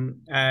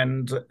 And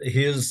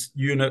his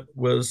unit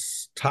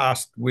was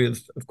tasked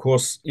with, of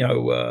course,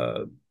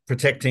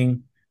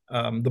 protecting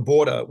the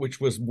border,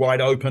 which was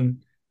wide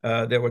open.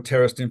 There were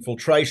terrorist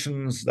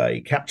infiltrations.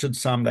 They captured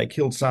some, they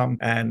killed some,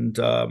 and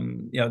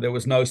there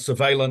was no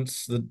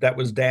surveillance. That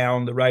was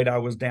down. The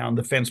radar was down.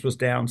 The fence was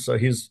down. So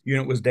his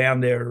unit was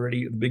down there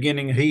already at the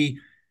beginning. He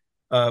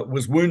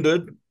was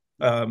wounded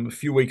a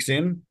few weeks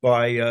in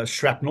by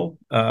shrapnel,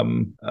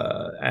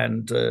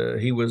 and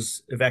he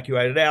was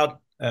evacuated out.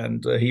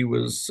 And he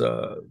was,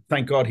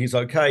 thank God, he's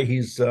okay.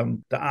 The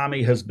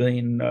army has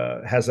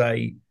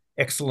a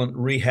excellent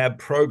rehab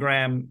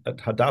program at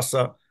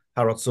Hadassah,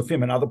 Harat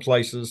Sofim, and other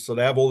places. So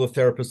they have all the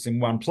therapists in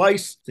one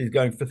place. So he's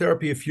going for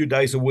therapy a few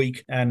days a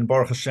week, and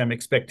Baruch Hashem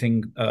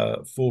expecting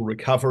full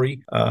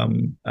recovery. Technically,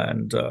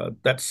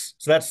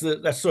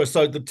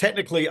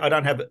 I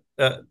don't have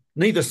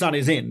neither son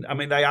is in. I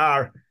mean, they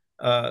are.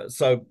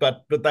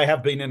 But they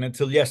have been in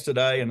until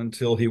yesterday, and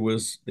until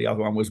the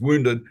other one was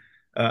wounded.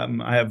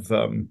 I have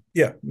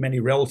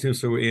many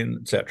relatives who are in,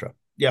 etc.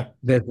 Yeah.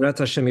 Bezrat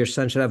Hashem, your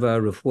son should have a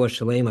refuah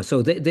shalema.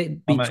 So they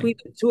between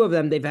the two of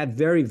them, they've had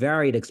very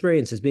varied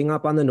experiences, being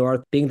up on the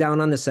north, being down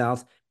on the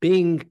south,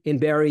 being in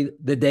Be'eri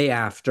the day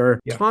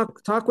after. Yeah.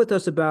 Talk with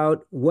us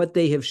about what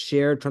they have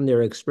shared from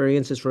their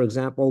experiences, for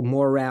example,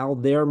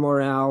 their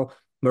morale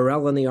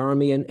in the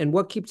army, and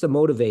what keeps them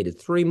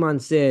motivated 3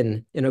 months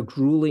in a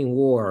grueling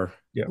war.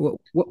 Yeah.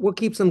 What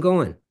keeps them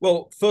going?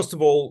 Well, first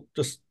of all,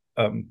 just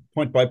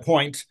point by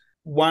point,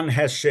 one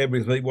has shared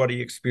with me what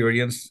he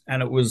experienced,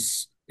 and it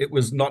was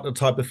not the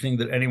type of thing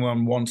that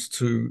anyone wants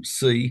to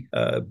see,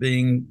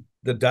 being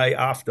the day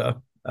after,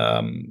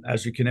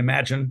 as you can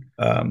imagine.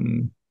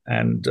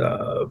 And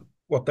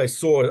what they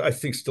saw, I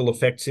think, still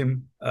affects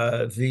him.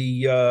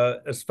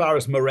 As far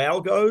as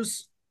morale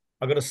goes,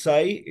 I've got to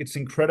say it's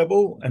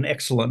incredible and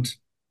excellent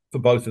for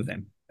both of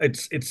them.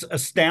 It's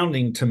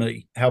astounding to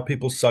me how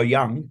people so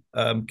young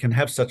can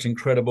have such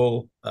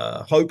incredible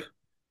hope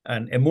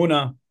and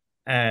emunah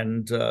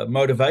and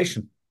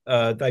motivation.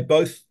 They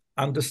both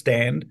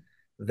understand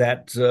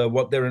that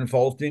what they're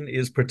involved in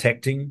is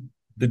protecting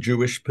the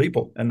Jewish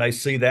people, and they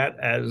see that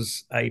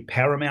as a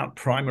paramount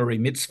primary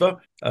mitzvah,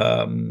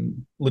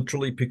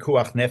 literally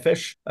pikuach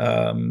nefesh,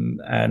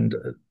 and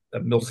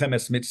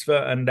milchemes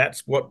mitzvah, and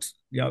that's what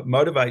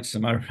motivates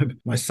them. I remember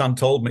my son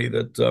told me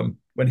that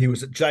when he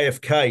was at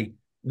JFK,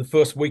 the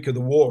first week of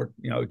the war,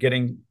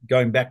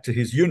 going back to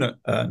his unit,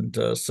 and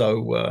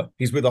so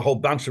he's with a whole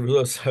bunch of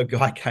us. A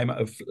guy came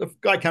over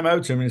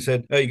to him and he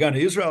said, "Are you going to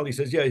Israel?" He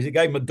says, "Yeah." He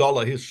gave him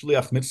 $1, his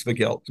shliach mitzvah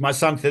geld. My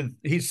son said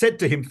he said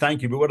to him,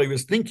 "Thank you," but what he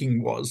was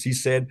thinking was, he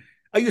said,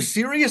 "Are you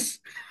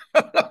serious?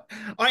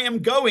 I am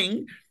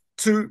going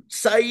to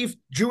save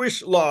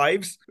Jewish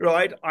lives,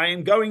 right? I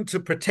am going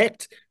to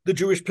protect the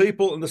Jewish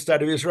people in the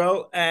state of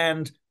Israel,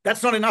 and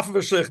that's not enough of a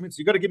shliach mitzvah.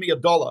 You've got to give me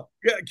 $1."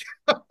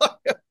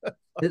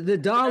 The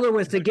 $1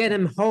 was to get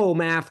him home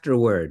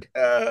afterward.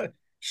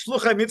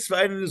 Shluchai mitzvah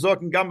einen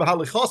sorgen gam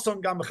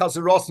behalichoson gam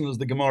bechazeroson, as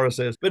the Gemara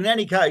says. But in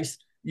any case,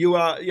 you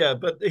are,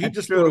 but he That's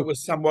just true. thought it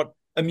was somewhat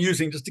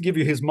amusing just to give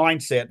you his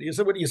mindset. He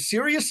said, "What, are you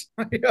serious?"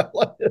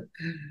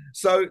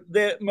 So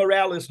their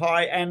morale is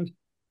high, and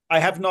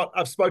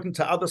I've spoken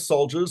to other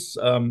soldiers.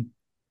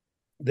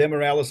 Their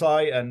morale is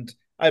high, and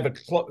I have a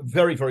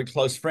very, very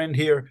close friend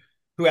here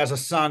who has a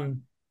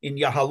son in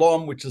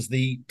Yahalom, which is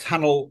the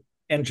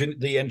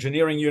the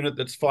engineering unit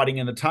that's fighting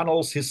in the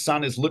tunnels. His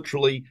son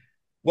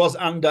was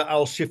under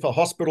Al-Shifa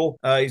Hospital.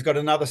 He's got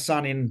another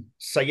son in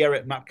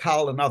Sayeret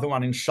Matkal, another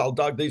one in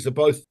Shaldug. These are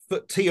both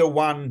tier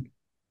 1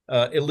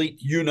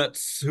 elite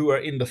units who are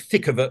in the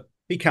thick of it.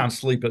 He can't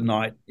sleep at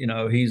night.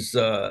 He's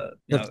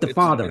That's the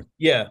father.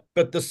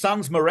 But the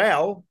son's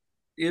morale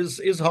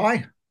is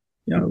high.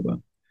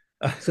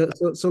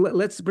 So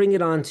let's bring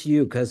it on to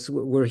you, because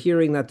we're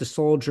hearing that the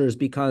soldiers,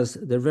 because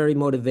they're very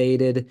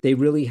motivated, they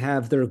really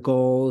have their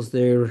goals,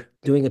 they're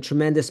doing a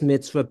tremendous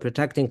mitzvah,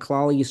 protecting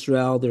Klal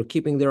Yisrael, they're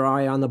keeping their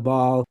eye on the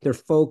ball, they're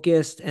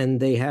focused,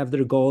 and they have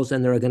their goals,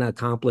 and they're going to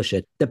accomplish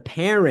it. The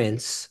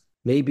parents,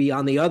 maybe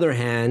on the other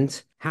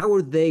hand, how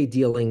are they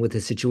dealing with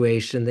the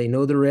situation? They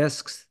know the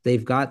risks,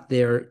 they've got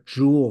their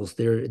jewels,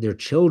 their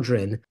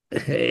children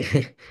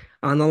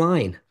on the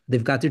line.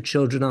 They've got their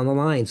children on the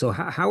line. So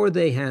how are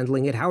they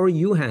handling it? How are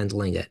you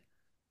handling it?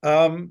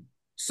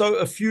 So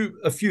a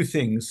few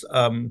things.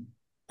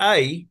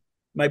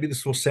 Maybe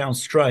this will sound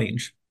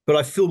strange, but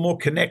I feel more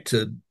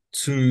connected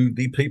to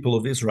the people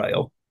of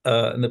Israel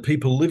and the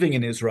people living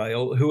in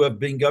Israel who have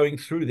been going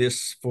through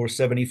this for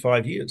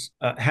 75 years.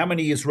 How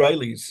many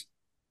Israelis,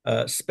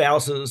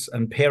 spouses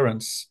and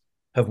parents,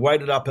 have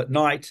waited up at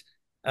night,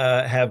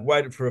 have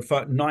waited for a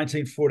phone,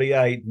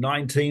 1948,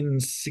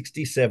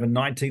 1967,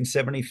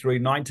 1973,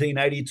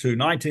 1982,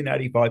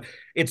 1985,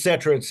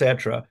 etc.,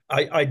 etc.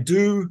 I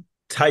do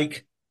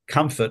take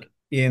comfort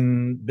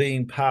in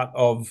being part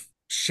of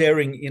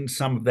sharing in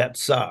some of that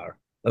tsar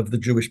of the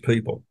Jewish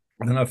people.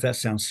 I don't know if that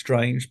sounds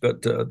strange,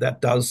 but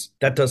that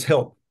does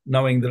help,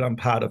 knowing that I'm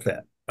part of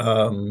that.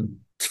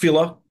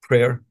 Tefillah,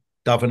 prayer,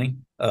 davening.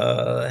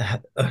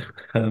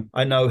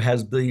 I know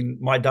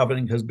my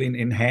davening has been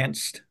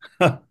enhanced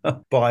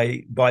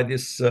by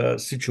this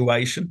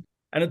situation.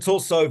 And it's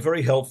also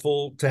very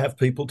helpful to have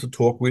people to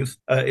talk with,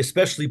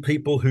 especially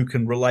people who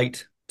can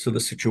relate to the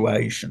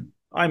situation.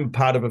 I'm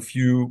part of a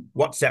few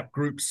WhatsApp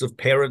groups of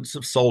parents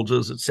of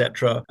soldiers,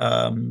 etc.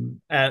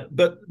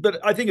 But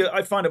I think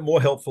I find it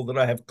more helpful that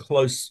I have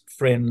close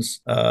friends.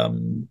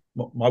 My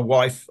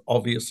wife,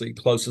 obviously,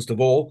 closest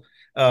of all.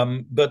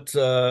 But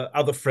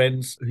other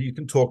friends who you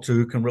can talk to,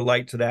 who can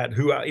relate to that,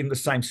 who are in the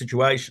same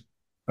situation,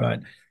 right?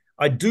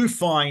 I do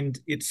find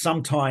it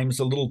sometimes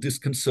a little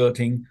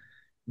disconcerting.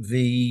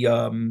 The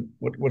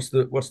what's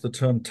the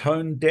term,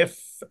 tone deaf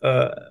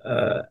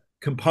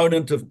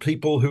component of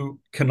people who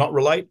cannot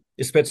relate,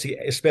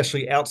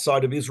 especially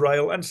outside of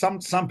Israel, and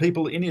some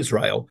people in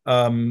Israel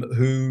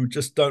who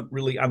just don't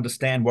really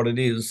understand what it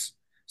is.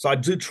 So I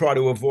do try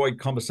to avoid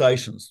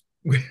conversations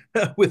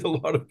with a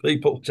lot of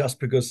people, just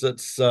because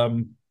it's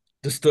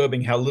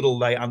disturbing how little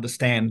they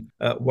understand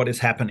what is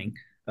happening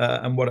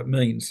and what it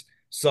means.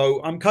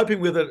 So I'm coping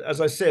with it,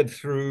 as I said,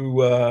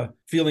 through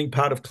feeling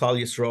part of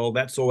Klal Yisrael.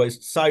 That's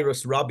always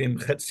Cyrus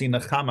Rabim Chetzi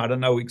Nacham. I don't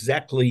know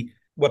exactly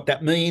what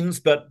that means,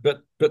 but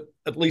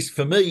at least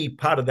for me,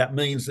 part of that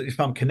means that if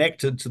I'm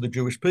connected to the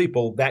Jewish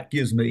people, that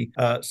gives me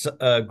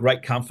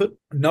great comfort,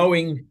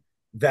 knowing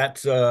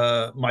that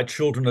my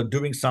children are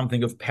doing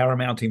something of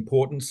paramount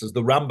importance, as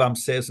the Rambam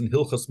says in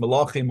Hilchos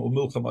Malachim or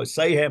Milcham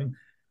Osehem,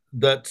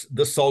 that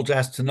the soldier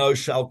has to know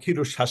Shal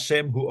Kiddush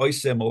Hashem Hu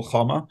Oiseh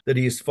Milchama, that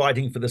he is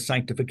fighting for the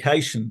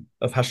sanctification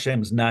of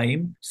Hashem's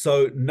name.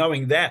 So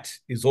knowing that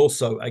is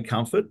also a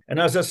comfort. And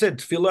as I said,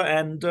 tefillah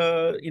and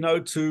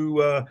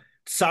to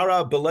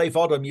Tzara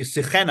B'Leiv Adam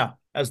Yisichena,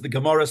 as the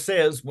Gemara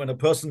says, when a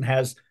person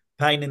has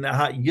pain in the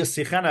heart,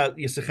 Yisichena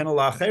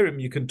la'acherim,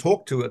 you can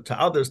talk to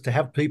others, to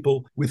have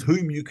people with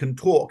whom you can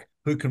talk,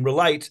 who can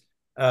relate,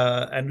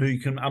 and who you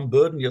can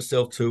unburden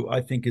yourself to,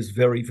 I think is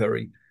very,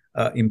 very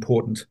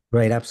important.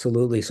 Right,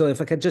 absolutely. So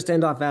if I could just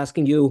end off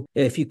asking you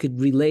if you could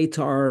relate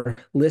to our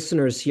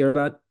listeners here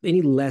about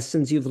any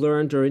lessons you've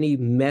learned or any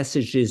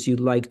messages you'd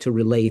like to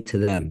relate to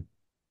them.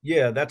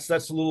 Yeah, that's a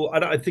little.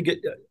 I think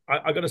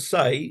I got to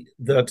say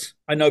that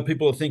I know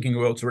people are thinking,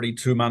 well, it's already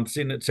 2 months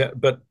in,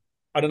 but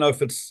I don't know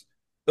if it's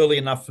early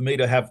enough for me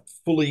to have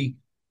fully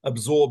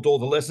absorbed all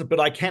the lessons. But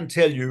I can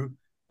tell you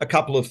a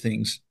couple of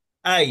things.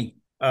 And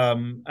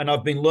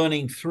I've been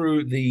learning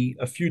through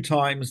a few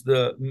times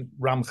the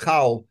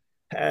Ramchal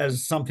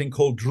has something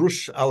called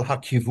Drush al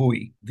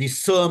Hakivui, the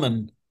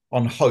sermon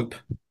on hope.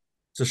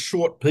 It's a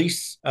short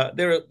piece.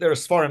 There are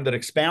Sfarim that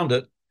expand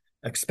it,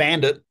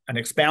 and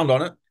expound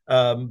on it.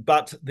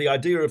 But the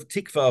idea of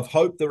tikva, of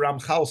hope, the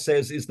Ramchal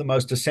says is the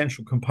most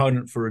essential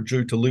component for a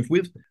Jew to live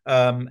with.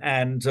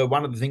 And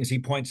one of the things he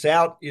points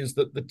out is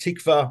that the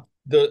tikva,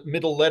 the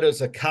middle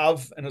letters are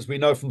kav, and as we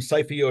know from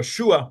Sefer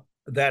Yoshua,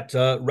 that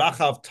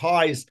Rachav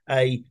ties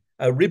a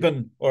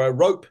ribbon or a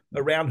rope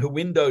around her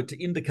window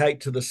to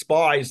indicate to the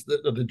spies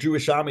of the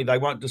Jewish army they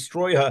won't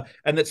destroy her,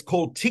 and it's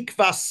called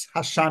tikvas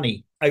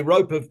hashani, a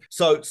rope of.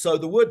 So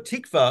the word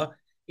tikva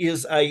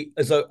is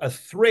a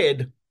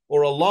thread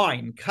or a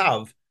line,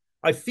 kav.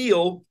 I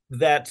feel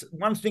that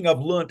one thing I've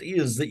learned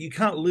is that you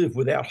can't live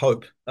without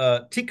hope.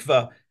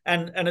 Tikva,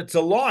 and it's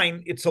a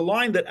line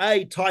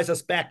that ties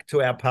us back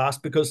to our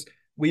past, because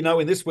we know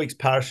in this week's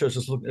parasha,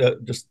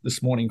 just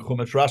this morning,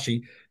 Chumash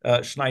Rashi,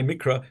 Shnei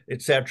Mikra,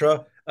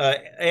 etc.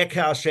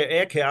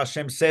 Eke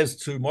Hashem says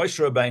to Moshe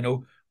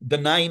Rabbeinu, the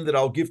name that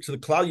I'll give to the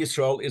Klal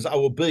Yisrael is I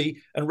will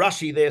be, and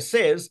Rashi there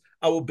says,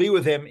 I will be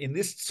with them in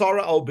this tzara,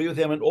 I'll be with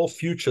them in all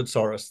future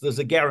tzaras. There's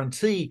a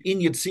guarantee in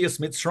Yetzias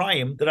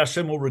Mitzrayim that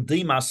Hashem will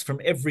redeem us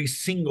from every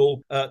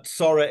single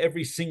tzara,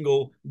 every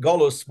single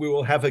golus. We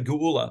will have a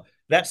geula.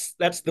 That's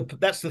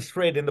the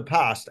thread in the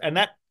past, and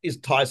that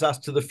ties us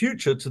to the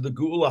future, to the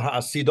geula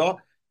ha'asidah.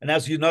 And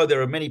as you know,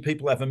 there are many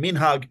people who have a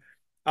minhag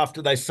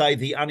after they say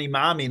the ani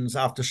ma'amins,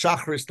 after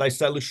Shachris, they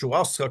say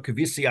l'shu'asa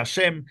kavisi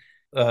Hashem,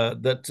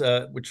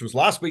 which was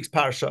last week's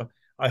parasha.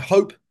 I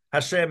hope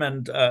Hashem,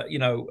 and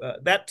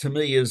that to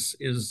me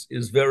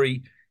is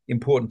very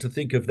important to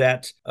think of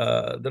that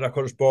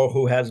HaKadosh Baruch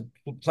Hu has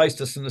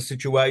placed us in a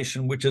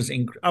situation which is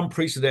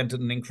unprecedented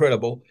and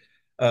incredible,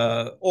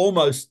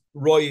 almost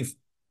roiv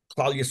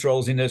Klal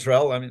Yisrael's in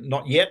Israel. I mean,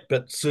 not yet,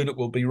 but soon it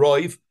will be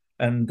roiv,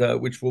 and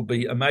which will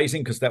be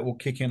amazing, because that will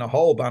kick in a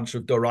whole bunch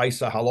of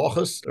doraisa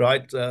halachas,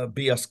 right?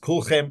 Bias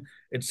kulchem,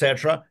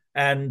 etc.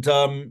 And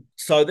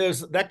so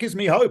that gives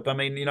me hope. I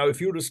mean,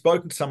 if you would have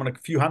spoken to someone a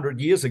few hundred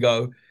years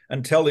ago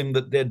and tell him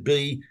that there'd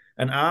be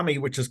an army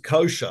which is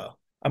kosher,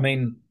 I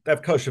mean, they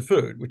have kosher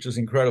food, which is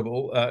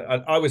incredible.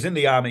 I was in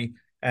the army,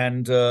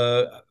 and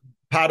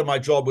part of my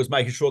job was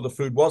making sure the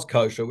food was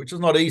kosher, which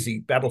is not easy,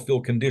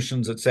 battlefield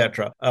conditions,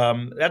 etc.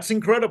 That's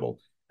incredible.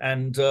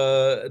 And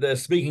they're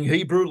speaking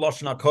Hebrew,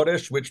 Lashon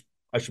HaKodesh, which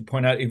I should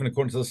point out, even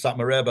according to the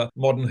Satmar Rebbe,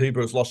 modern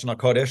Hebrew is Lashon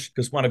HaKodesh,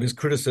 because one of his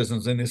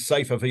criticisms in this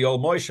Sefer V'yol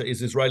Moshe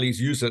is Israelis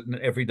use it in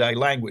everyday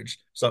language.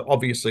 So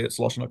obviously it's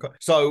Lashon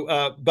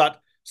HaKodesh.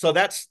 So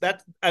that's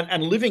that,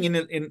 and living in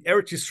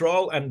Eretz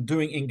Yisrael and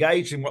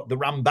engaged in what the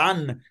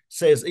Ramban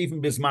says,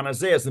 even Bizman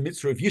Hazeh, as the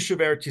mitzvah of Yishuv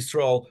Eretz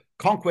Yisrael,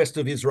 conquest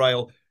of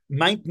Israel,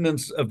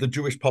 maintenance of the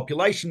Jewish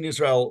population in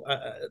Israel.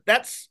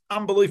 That's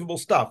unbelievable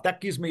stuff. That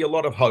gives me a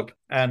lot of hope,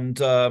 and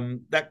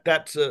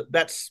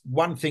that's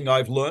one thing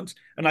I've learned,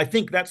 and I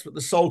think that's what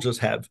the soldiers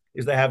have.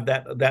 Is they have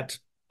that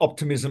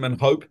optimism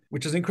and hope,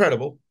 which is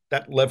incredible.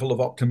 That level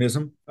of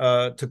optimism.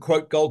 To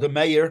quote Golda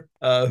Meir,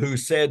 who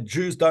said,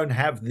 "Jews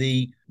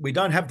we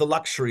don't have the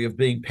luxury of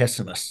being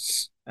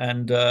pessimists,"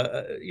 and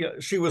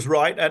she was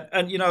right.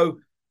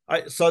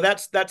 So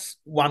that's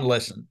one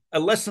lesson. A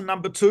lesson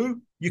number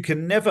two: you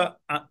can never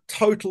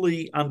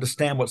totally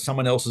understand what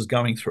someone else is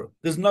going through.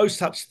 There's no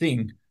such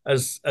thing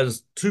as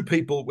two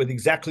people with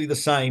exactly the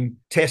same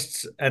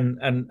tests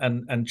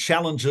and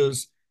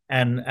challenges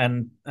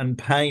and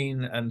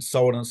pain and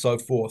so on and so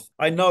forth.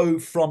 I know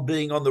from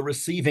being on the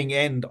receiving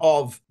end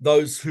of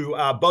those who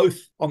are both,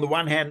 on the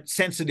one hand,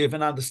 sensitive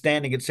and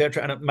understanding,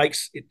 etc., and it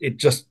makes it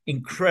just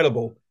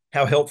incredible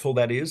how helpful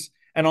that is.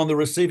 And on the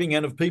receiving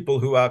end of people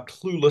who are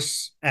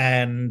clueless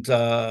and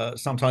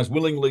sometimes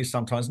willingly,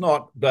 sometimes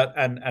not, but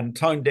and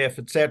tone deaf,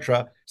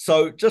 etc.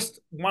 So just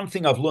one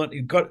thing I've learned: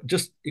 you've got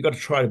to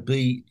try to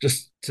be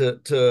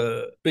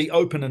to be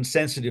open and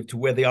sensitive to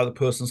where the other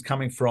person's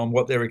coming from,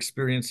 what they're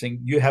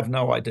experiencing. You have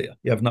no idea.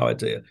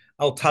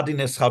 Al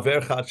tadines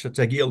havercha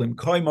shetagil im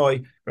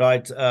koimoi,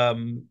 right?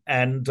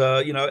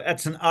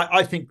 That's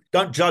I think,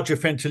 don't judge your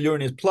friend till you're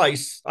in his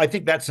place. I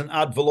think that's an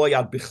ad v'lo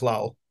ad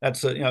bichlal.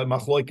 That's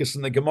machloikis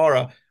in the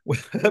Gemara.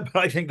 But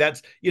I think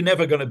you're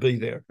never going to be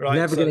there, right?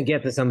 Never going to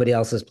get to somebody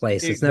else's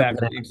place.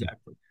 Exactly.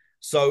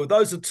 So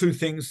those are two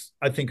things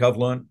I think I've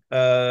learned.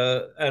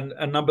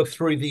 And number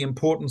three, the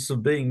importance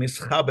of being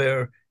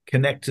mischaber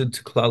connected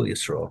to Klal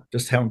Yisrael,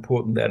 just how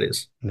important that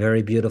is.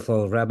 Very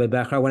beautiful. Rabbi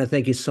Becher, I want to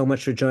thank you so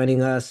much for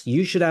joining us.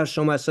 You should have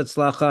Shomas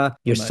Hatzlacha.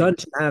 Your son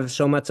should have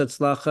Shomas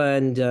Hatzlacha,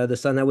 and the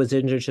son that was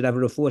injured should have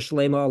Refuah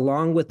Shlema,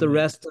 along with the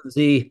rest of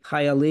the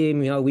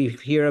Chayalim. We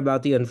hear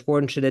about the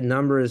unfortunate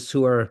numbers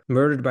who are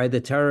murdered by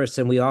the terrorists,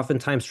 and we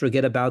oftentimes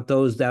forget about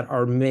those that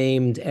are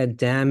maimed and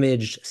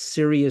damaged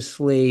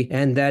seriously,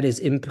 and that is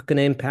going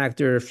to impact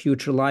their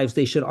future lives.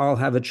 They should all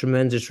have a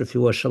tremendous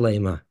Refuah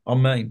Shlema.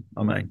 Amen.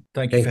 Amen.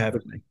 Thank you for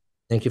having me.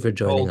 Thank you for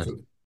joining us.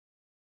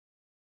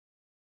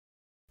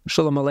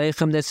 Shalom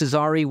Aleichem, this is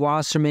Ari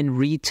Wasserman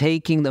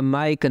retaking the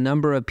mic. A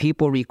number of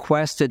people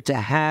requested to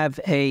have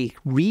a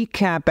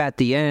recap at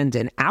the end,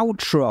 an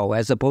outro,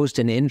 as opposed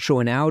to an intro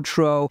and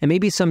outro, and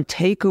maybe some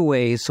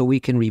takeaways so we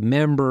can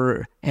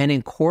remember and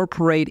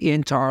incorporate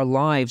into our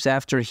lives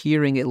after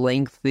hearing a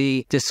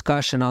lengthy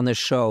discussion on the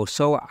show.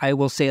 So I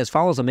will say as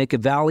follows, I'll make a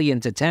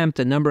valiant attempt.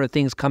 A number of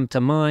things come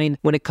to mind.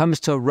 When it comes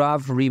to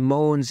Rav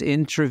Rimon's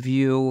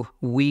interview,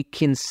 we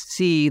can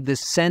see the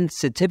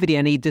sensitivity,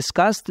 and he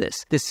discussed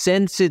this, the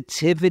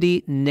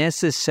sensitivity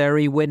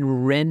necessary when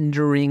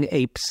rendering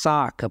a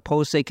psak. A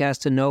posek has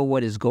to know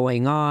what is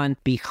going on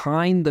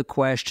behind the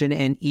question,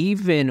 and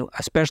even,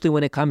 especially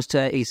when it comes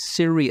to a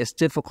serious,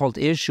 difficult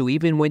issue,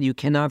 even when you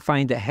cannot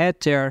find a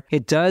heter,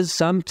 it does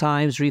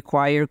sometimes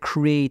require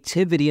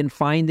creativity in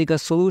finding a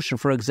solution.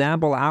 For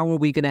example, how are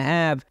we going to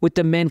have with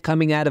the men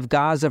coming out of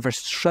Gaza for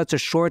such a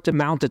short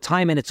amount of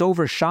time, and it's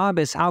over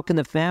Shabbos? How can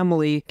the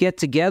family get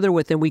together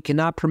with them? We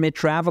cannot permit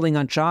traveling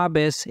on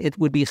Shabbos. It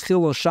would be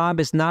chilul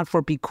Shabbos, not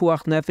for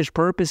pikuach nefesh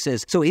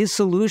purposes. So his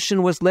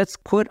solution was, let's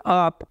put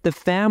up the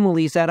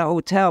families at a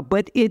hotel.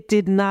 But it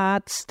did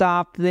not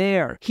stop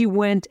there. He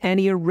went and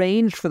he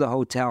arranged for the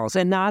hotels.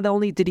 And not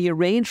only did he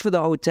arrange for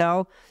the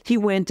hotel, he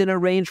went and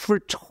arranged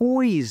for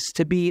toys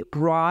to be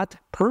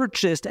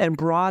purchased and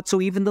brought,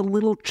 so even the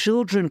little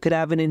children could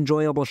have an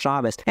enjoyable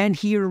Shabbos. And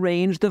he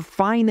arranged the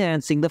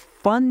financing, the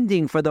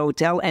funding for the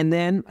hotel. And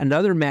then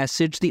another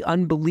message, the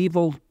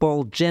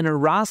unbelievable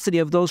generosity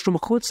of those from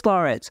Chutz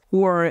La'aretz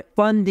who are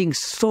funding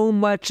so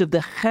much of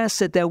the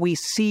chesed that we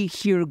see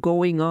here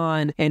going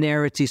on in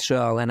Eretz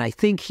Yisrael. And I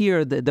think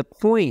here the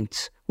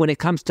point when it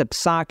comes to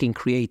psak and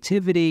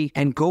creativity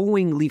and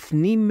going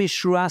lifnim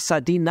mishra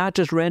sadin, not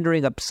just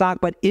rendering a psak,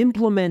 but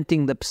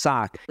implementing the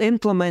psak,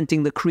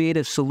 implementing the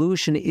creative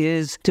solution,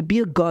 is to be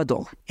a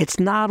gadol. It's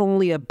not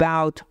only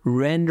about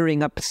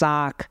rendering a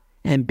psak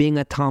and being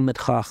a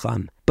Talmid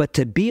Chacham, but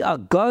to be a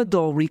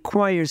gadol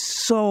requires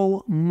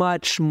so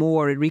much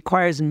more. It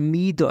requires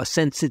midah,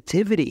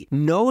 sensitivity.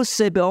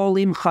 Noseh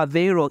be'olim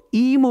chavero,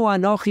 imo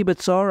anochi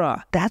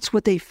betzora. That's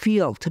what they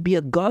feel. To be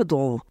a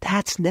gadol,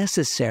 that's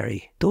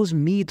necessary. Those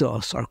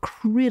midos are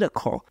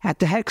critical. At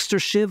the Hexter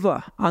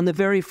Shiva, on the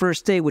very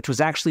first day, which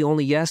was actually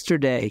only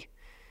yesterday,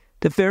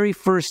 the very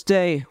first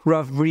day,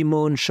 Rav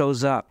Rimon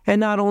shows up. And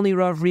not only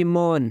Rav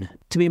Rimon,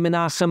 to be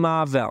Menachem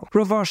Avel,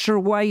 Rav Asher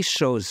Weiss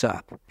shows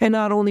up. And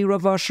not only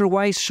Rav Asher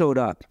Weiss showed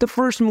up, the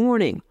first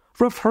morning,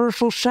 Rav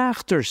Herschel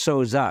Schachter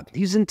shows up.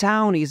 He's in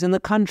town, he's in the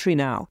country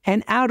now.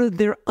 And out of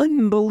their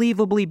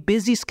unbelievably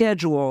busy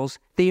schedules,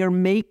 they are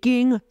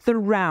making the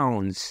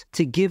rounds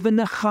to give a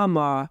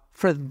nechama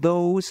for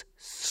those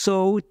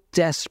so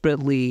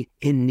desperately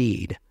in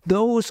need.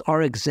 Those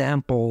are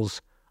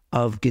examples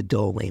of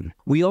Gedolim.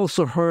 We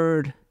also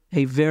heard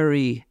a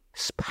very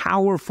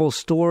powerful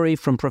story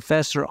from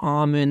Professor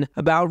Amen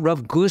about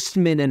Rav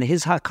Gustman and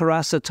his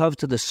hakaras hatov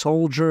to the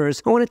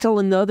soldiers. I want to tell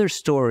another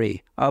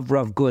story of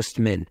Rav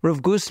Gustman.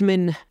 Rav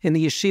Gustman in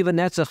the Yeshiva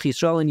Netzach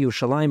Yisrael in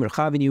Yerushalayim,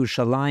 Rechav in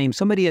Yerushalayim,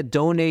 somebody had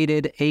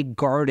donated a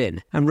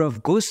garden. And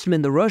Rav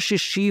Gustman, the Rosh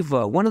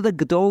Yeshiva, one of the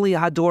Gedolei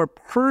Hador,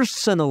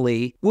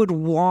 personally would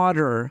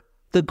water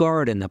the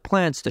garden, the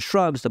plants, the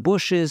shrubs, the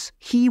bushes.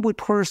 He would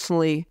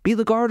personally be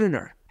the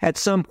gardener. At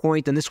some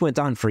point, and this went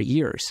on for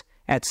years,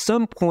 at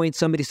some point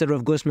somebody said,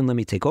 Rav Gustman, let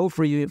me take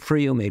over for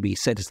you. Maybe he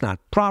said it's not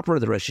proper,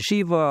 the Rosh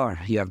Yeshiva, or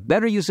you have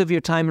better use of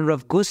your time. And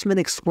Rav Gustman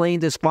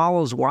explained as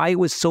follows why it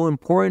was so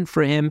important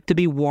for him to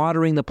be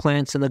watering the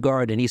plants in the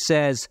garden. He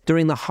says,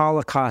 during the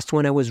Holocaust,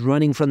 when I was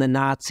running from the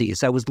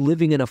Nazis, I was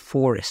living in a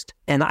forest,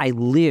 and I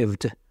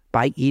lived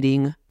by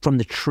eating from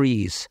the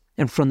trees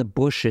and from the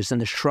bushes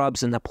and the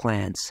shrubs and the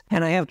plants.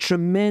 And I have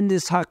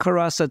tremendous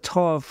hakaras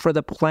hatov for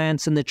the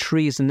plants and the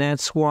trees, and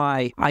that's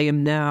why I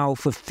am now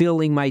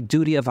fulfilling my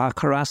duty of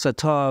hakaras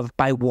hatov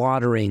by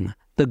watering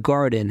the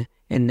garden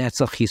in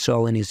Netzach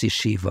Yisrael in his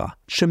yeshiva.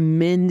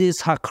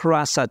 Tremendous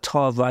hakaras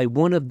hatov by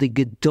one of the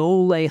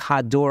Gedolei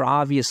Hador,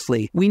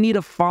 obviously. We need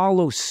to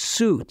follow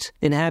suit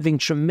in having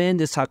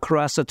tremendous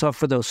hakaras hatov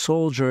for those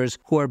soldiers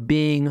who are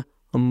being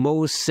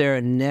moser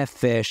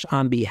nefesh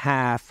on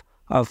behalf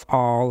of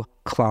all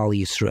Klal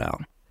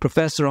Yisrael.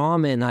 Professor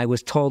Amen, I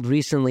was told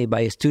recently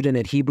by a student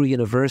at Hebrew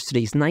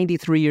University, he's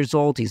 93 years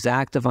old, he's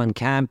active on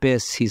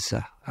campus, he's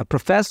a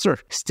professor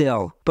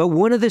still. But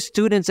one of the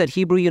students at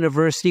Hebrew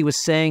University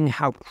was saying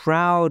how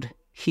proud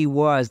he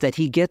was that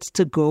he gets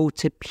to go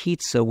to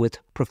pizza with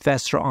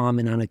Professor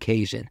Amen on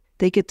occasion.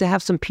 They get to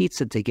have some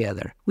pizza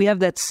together. We have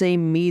that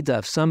same midah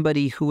of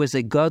somebody who is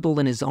a gadol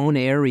in his own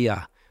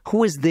area,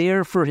 who is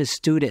there for his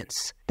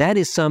students. That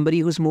is somebody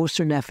who's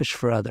moser nefesh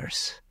for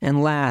others.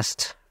 And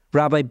last,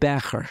 Rabbi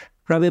Becher.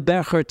 Rabbi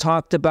Becher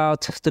talked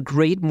about the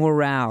great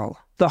morale,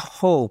 the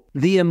hope,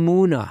 the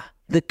emunah,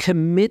 the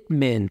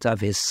commitment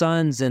of his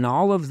sons and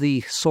all of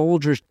the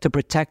soldiers to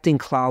protecting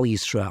Klal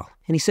Yisrael.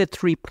 And he said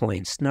 3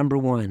 points. Number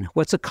one,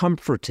 what's a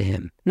comfort to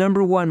him?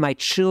 Number one, my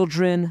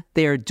children,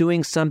 they are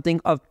doing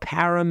something of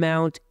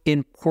paramount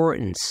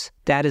importance.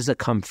 That is a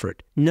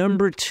comfort.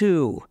 Number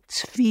two,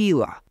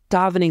 tefillah,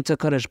 davening to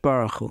Kadosh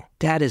Baruch Hu.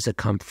 That is a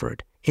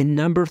comfort. And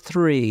number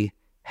three,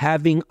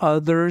 having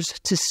others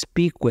to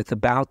speak with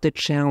about the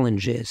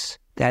challenges.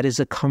 That is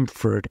a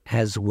comfort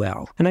as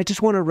well. And I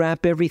just want to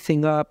wrap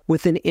everything up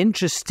with an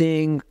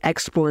interesting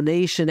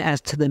explanation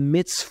as to the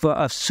mitzvah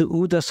of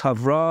Seudas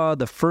Havrah,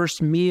 the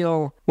first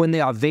meal, when the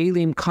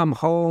Avelim come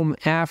home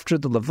after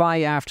the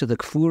Levaya, after the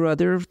Kfura.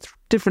 There are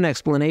different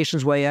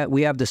explanations why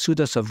we have the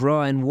Seudas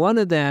Havrah, and one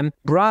of them,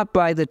 brought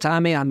by the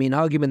Tamei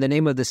HaMinhagim in the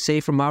name of the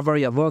Sefer Mavar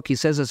Yavok, he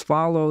says as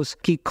follows,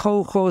 Ki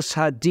kochos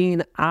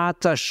hadin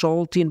ata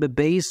sholtin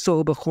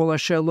bebeiso b'chol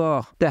asher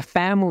lo. The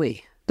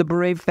family, the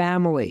brave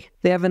family,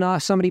 they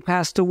have somebody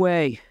passed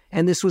away,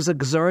 and this was a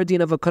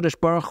gzardin of a Kadosh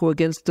Baruch Hu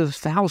against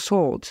the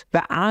household.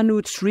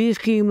 Ve'anu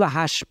tzrichim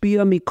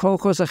lahashpia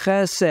mikochos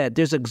hachesed.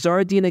 There's a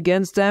gzardin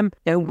against them,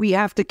 and we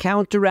have to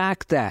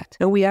counteract that,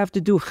 and we have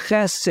to do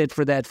chesed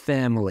for that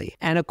family.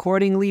 And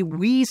accordingly,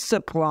 we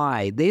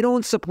supply. They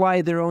don't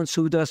supply their own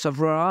Seudas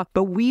Havrah,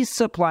 but we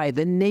supply.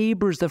 The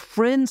neighbors, the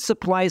friends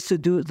supplies to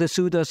do the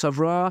Seudas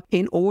Havrah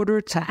in order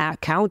to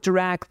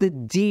counteract the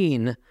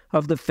deen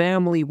of the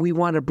family. We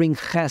want to bring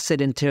chesed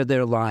into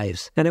their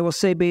lives. And I will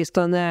say based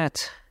on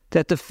that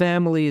the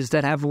families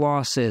that have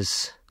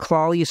losses,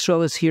 Klal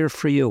Yisrael is here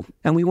for you.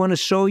 And we want to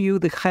show you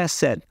the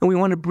chesed. And we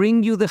want to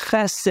bring you the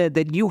chesed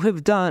that you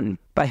have done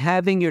by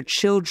having your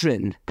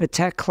children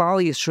protect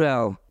Klal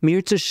Yisrael.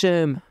 Mir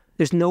Tashem,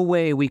 there's no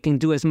way we can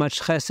do as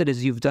much chesed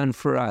as you've done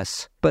for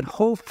us. But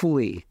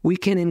hopefully, we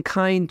can in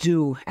kind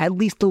do at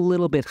least a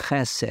little bit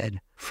chesed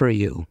for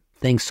you.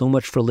 Thanks so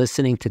much for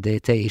listening to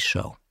today's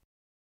show.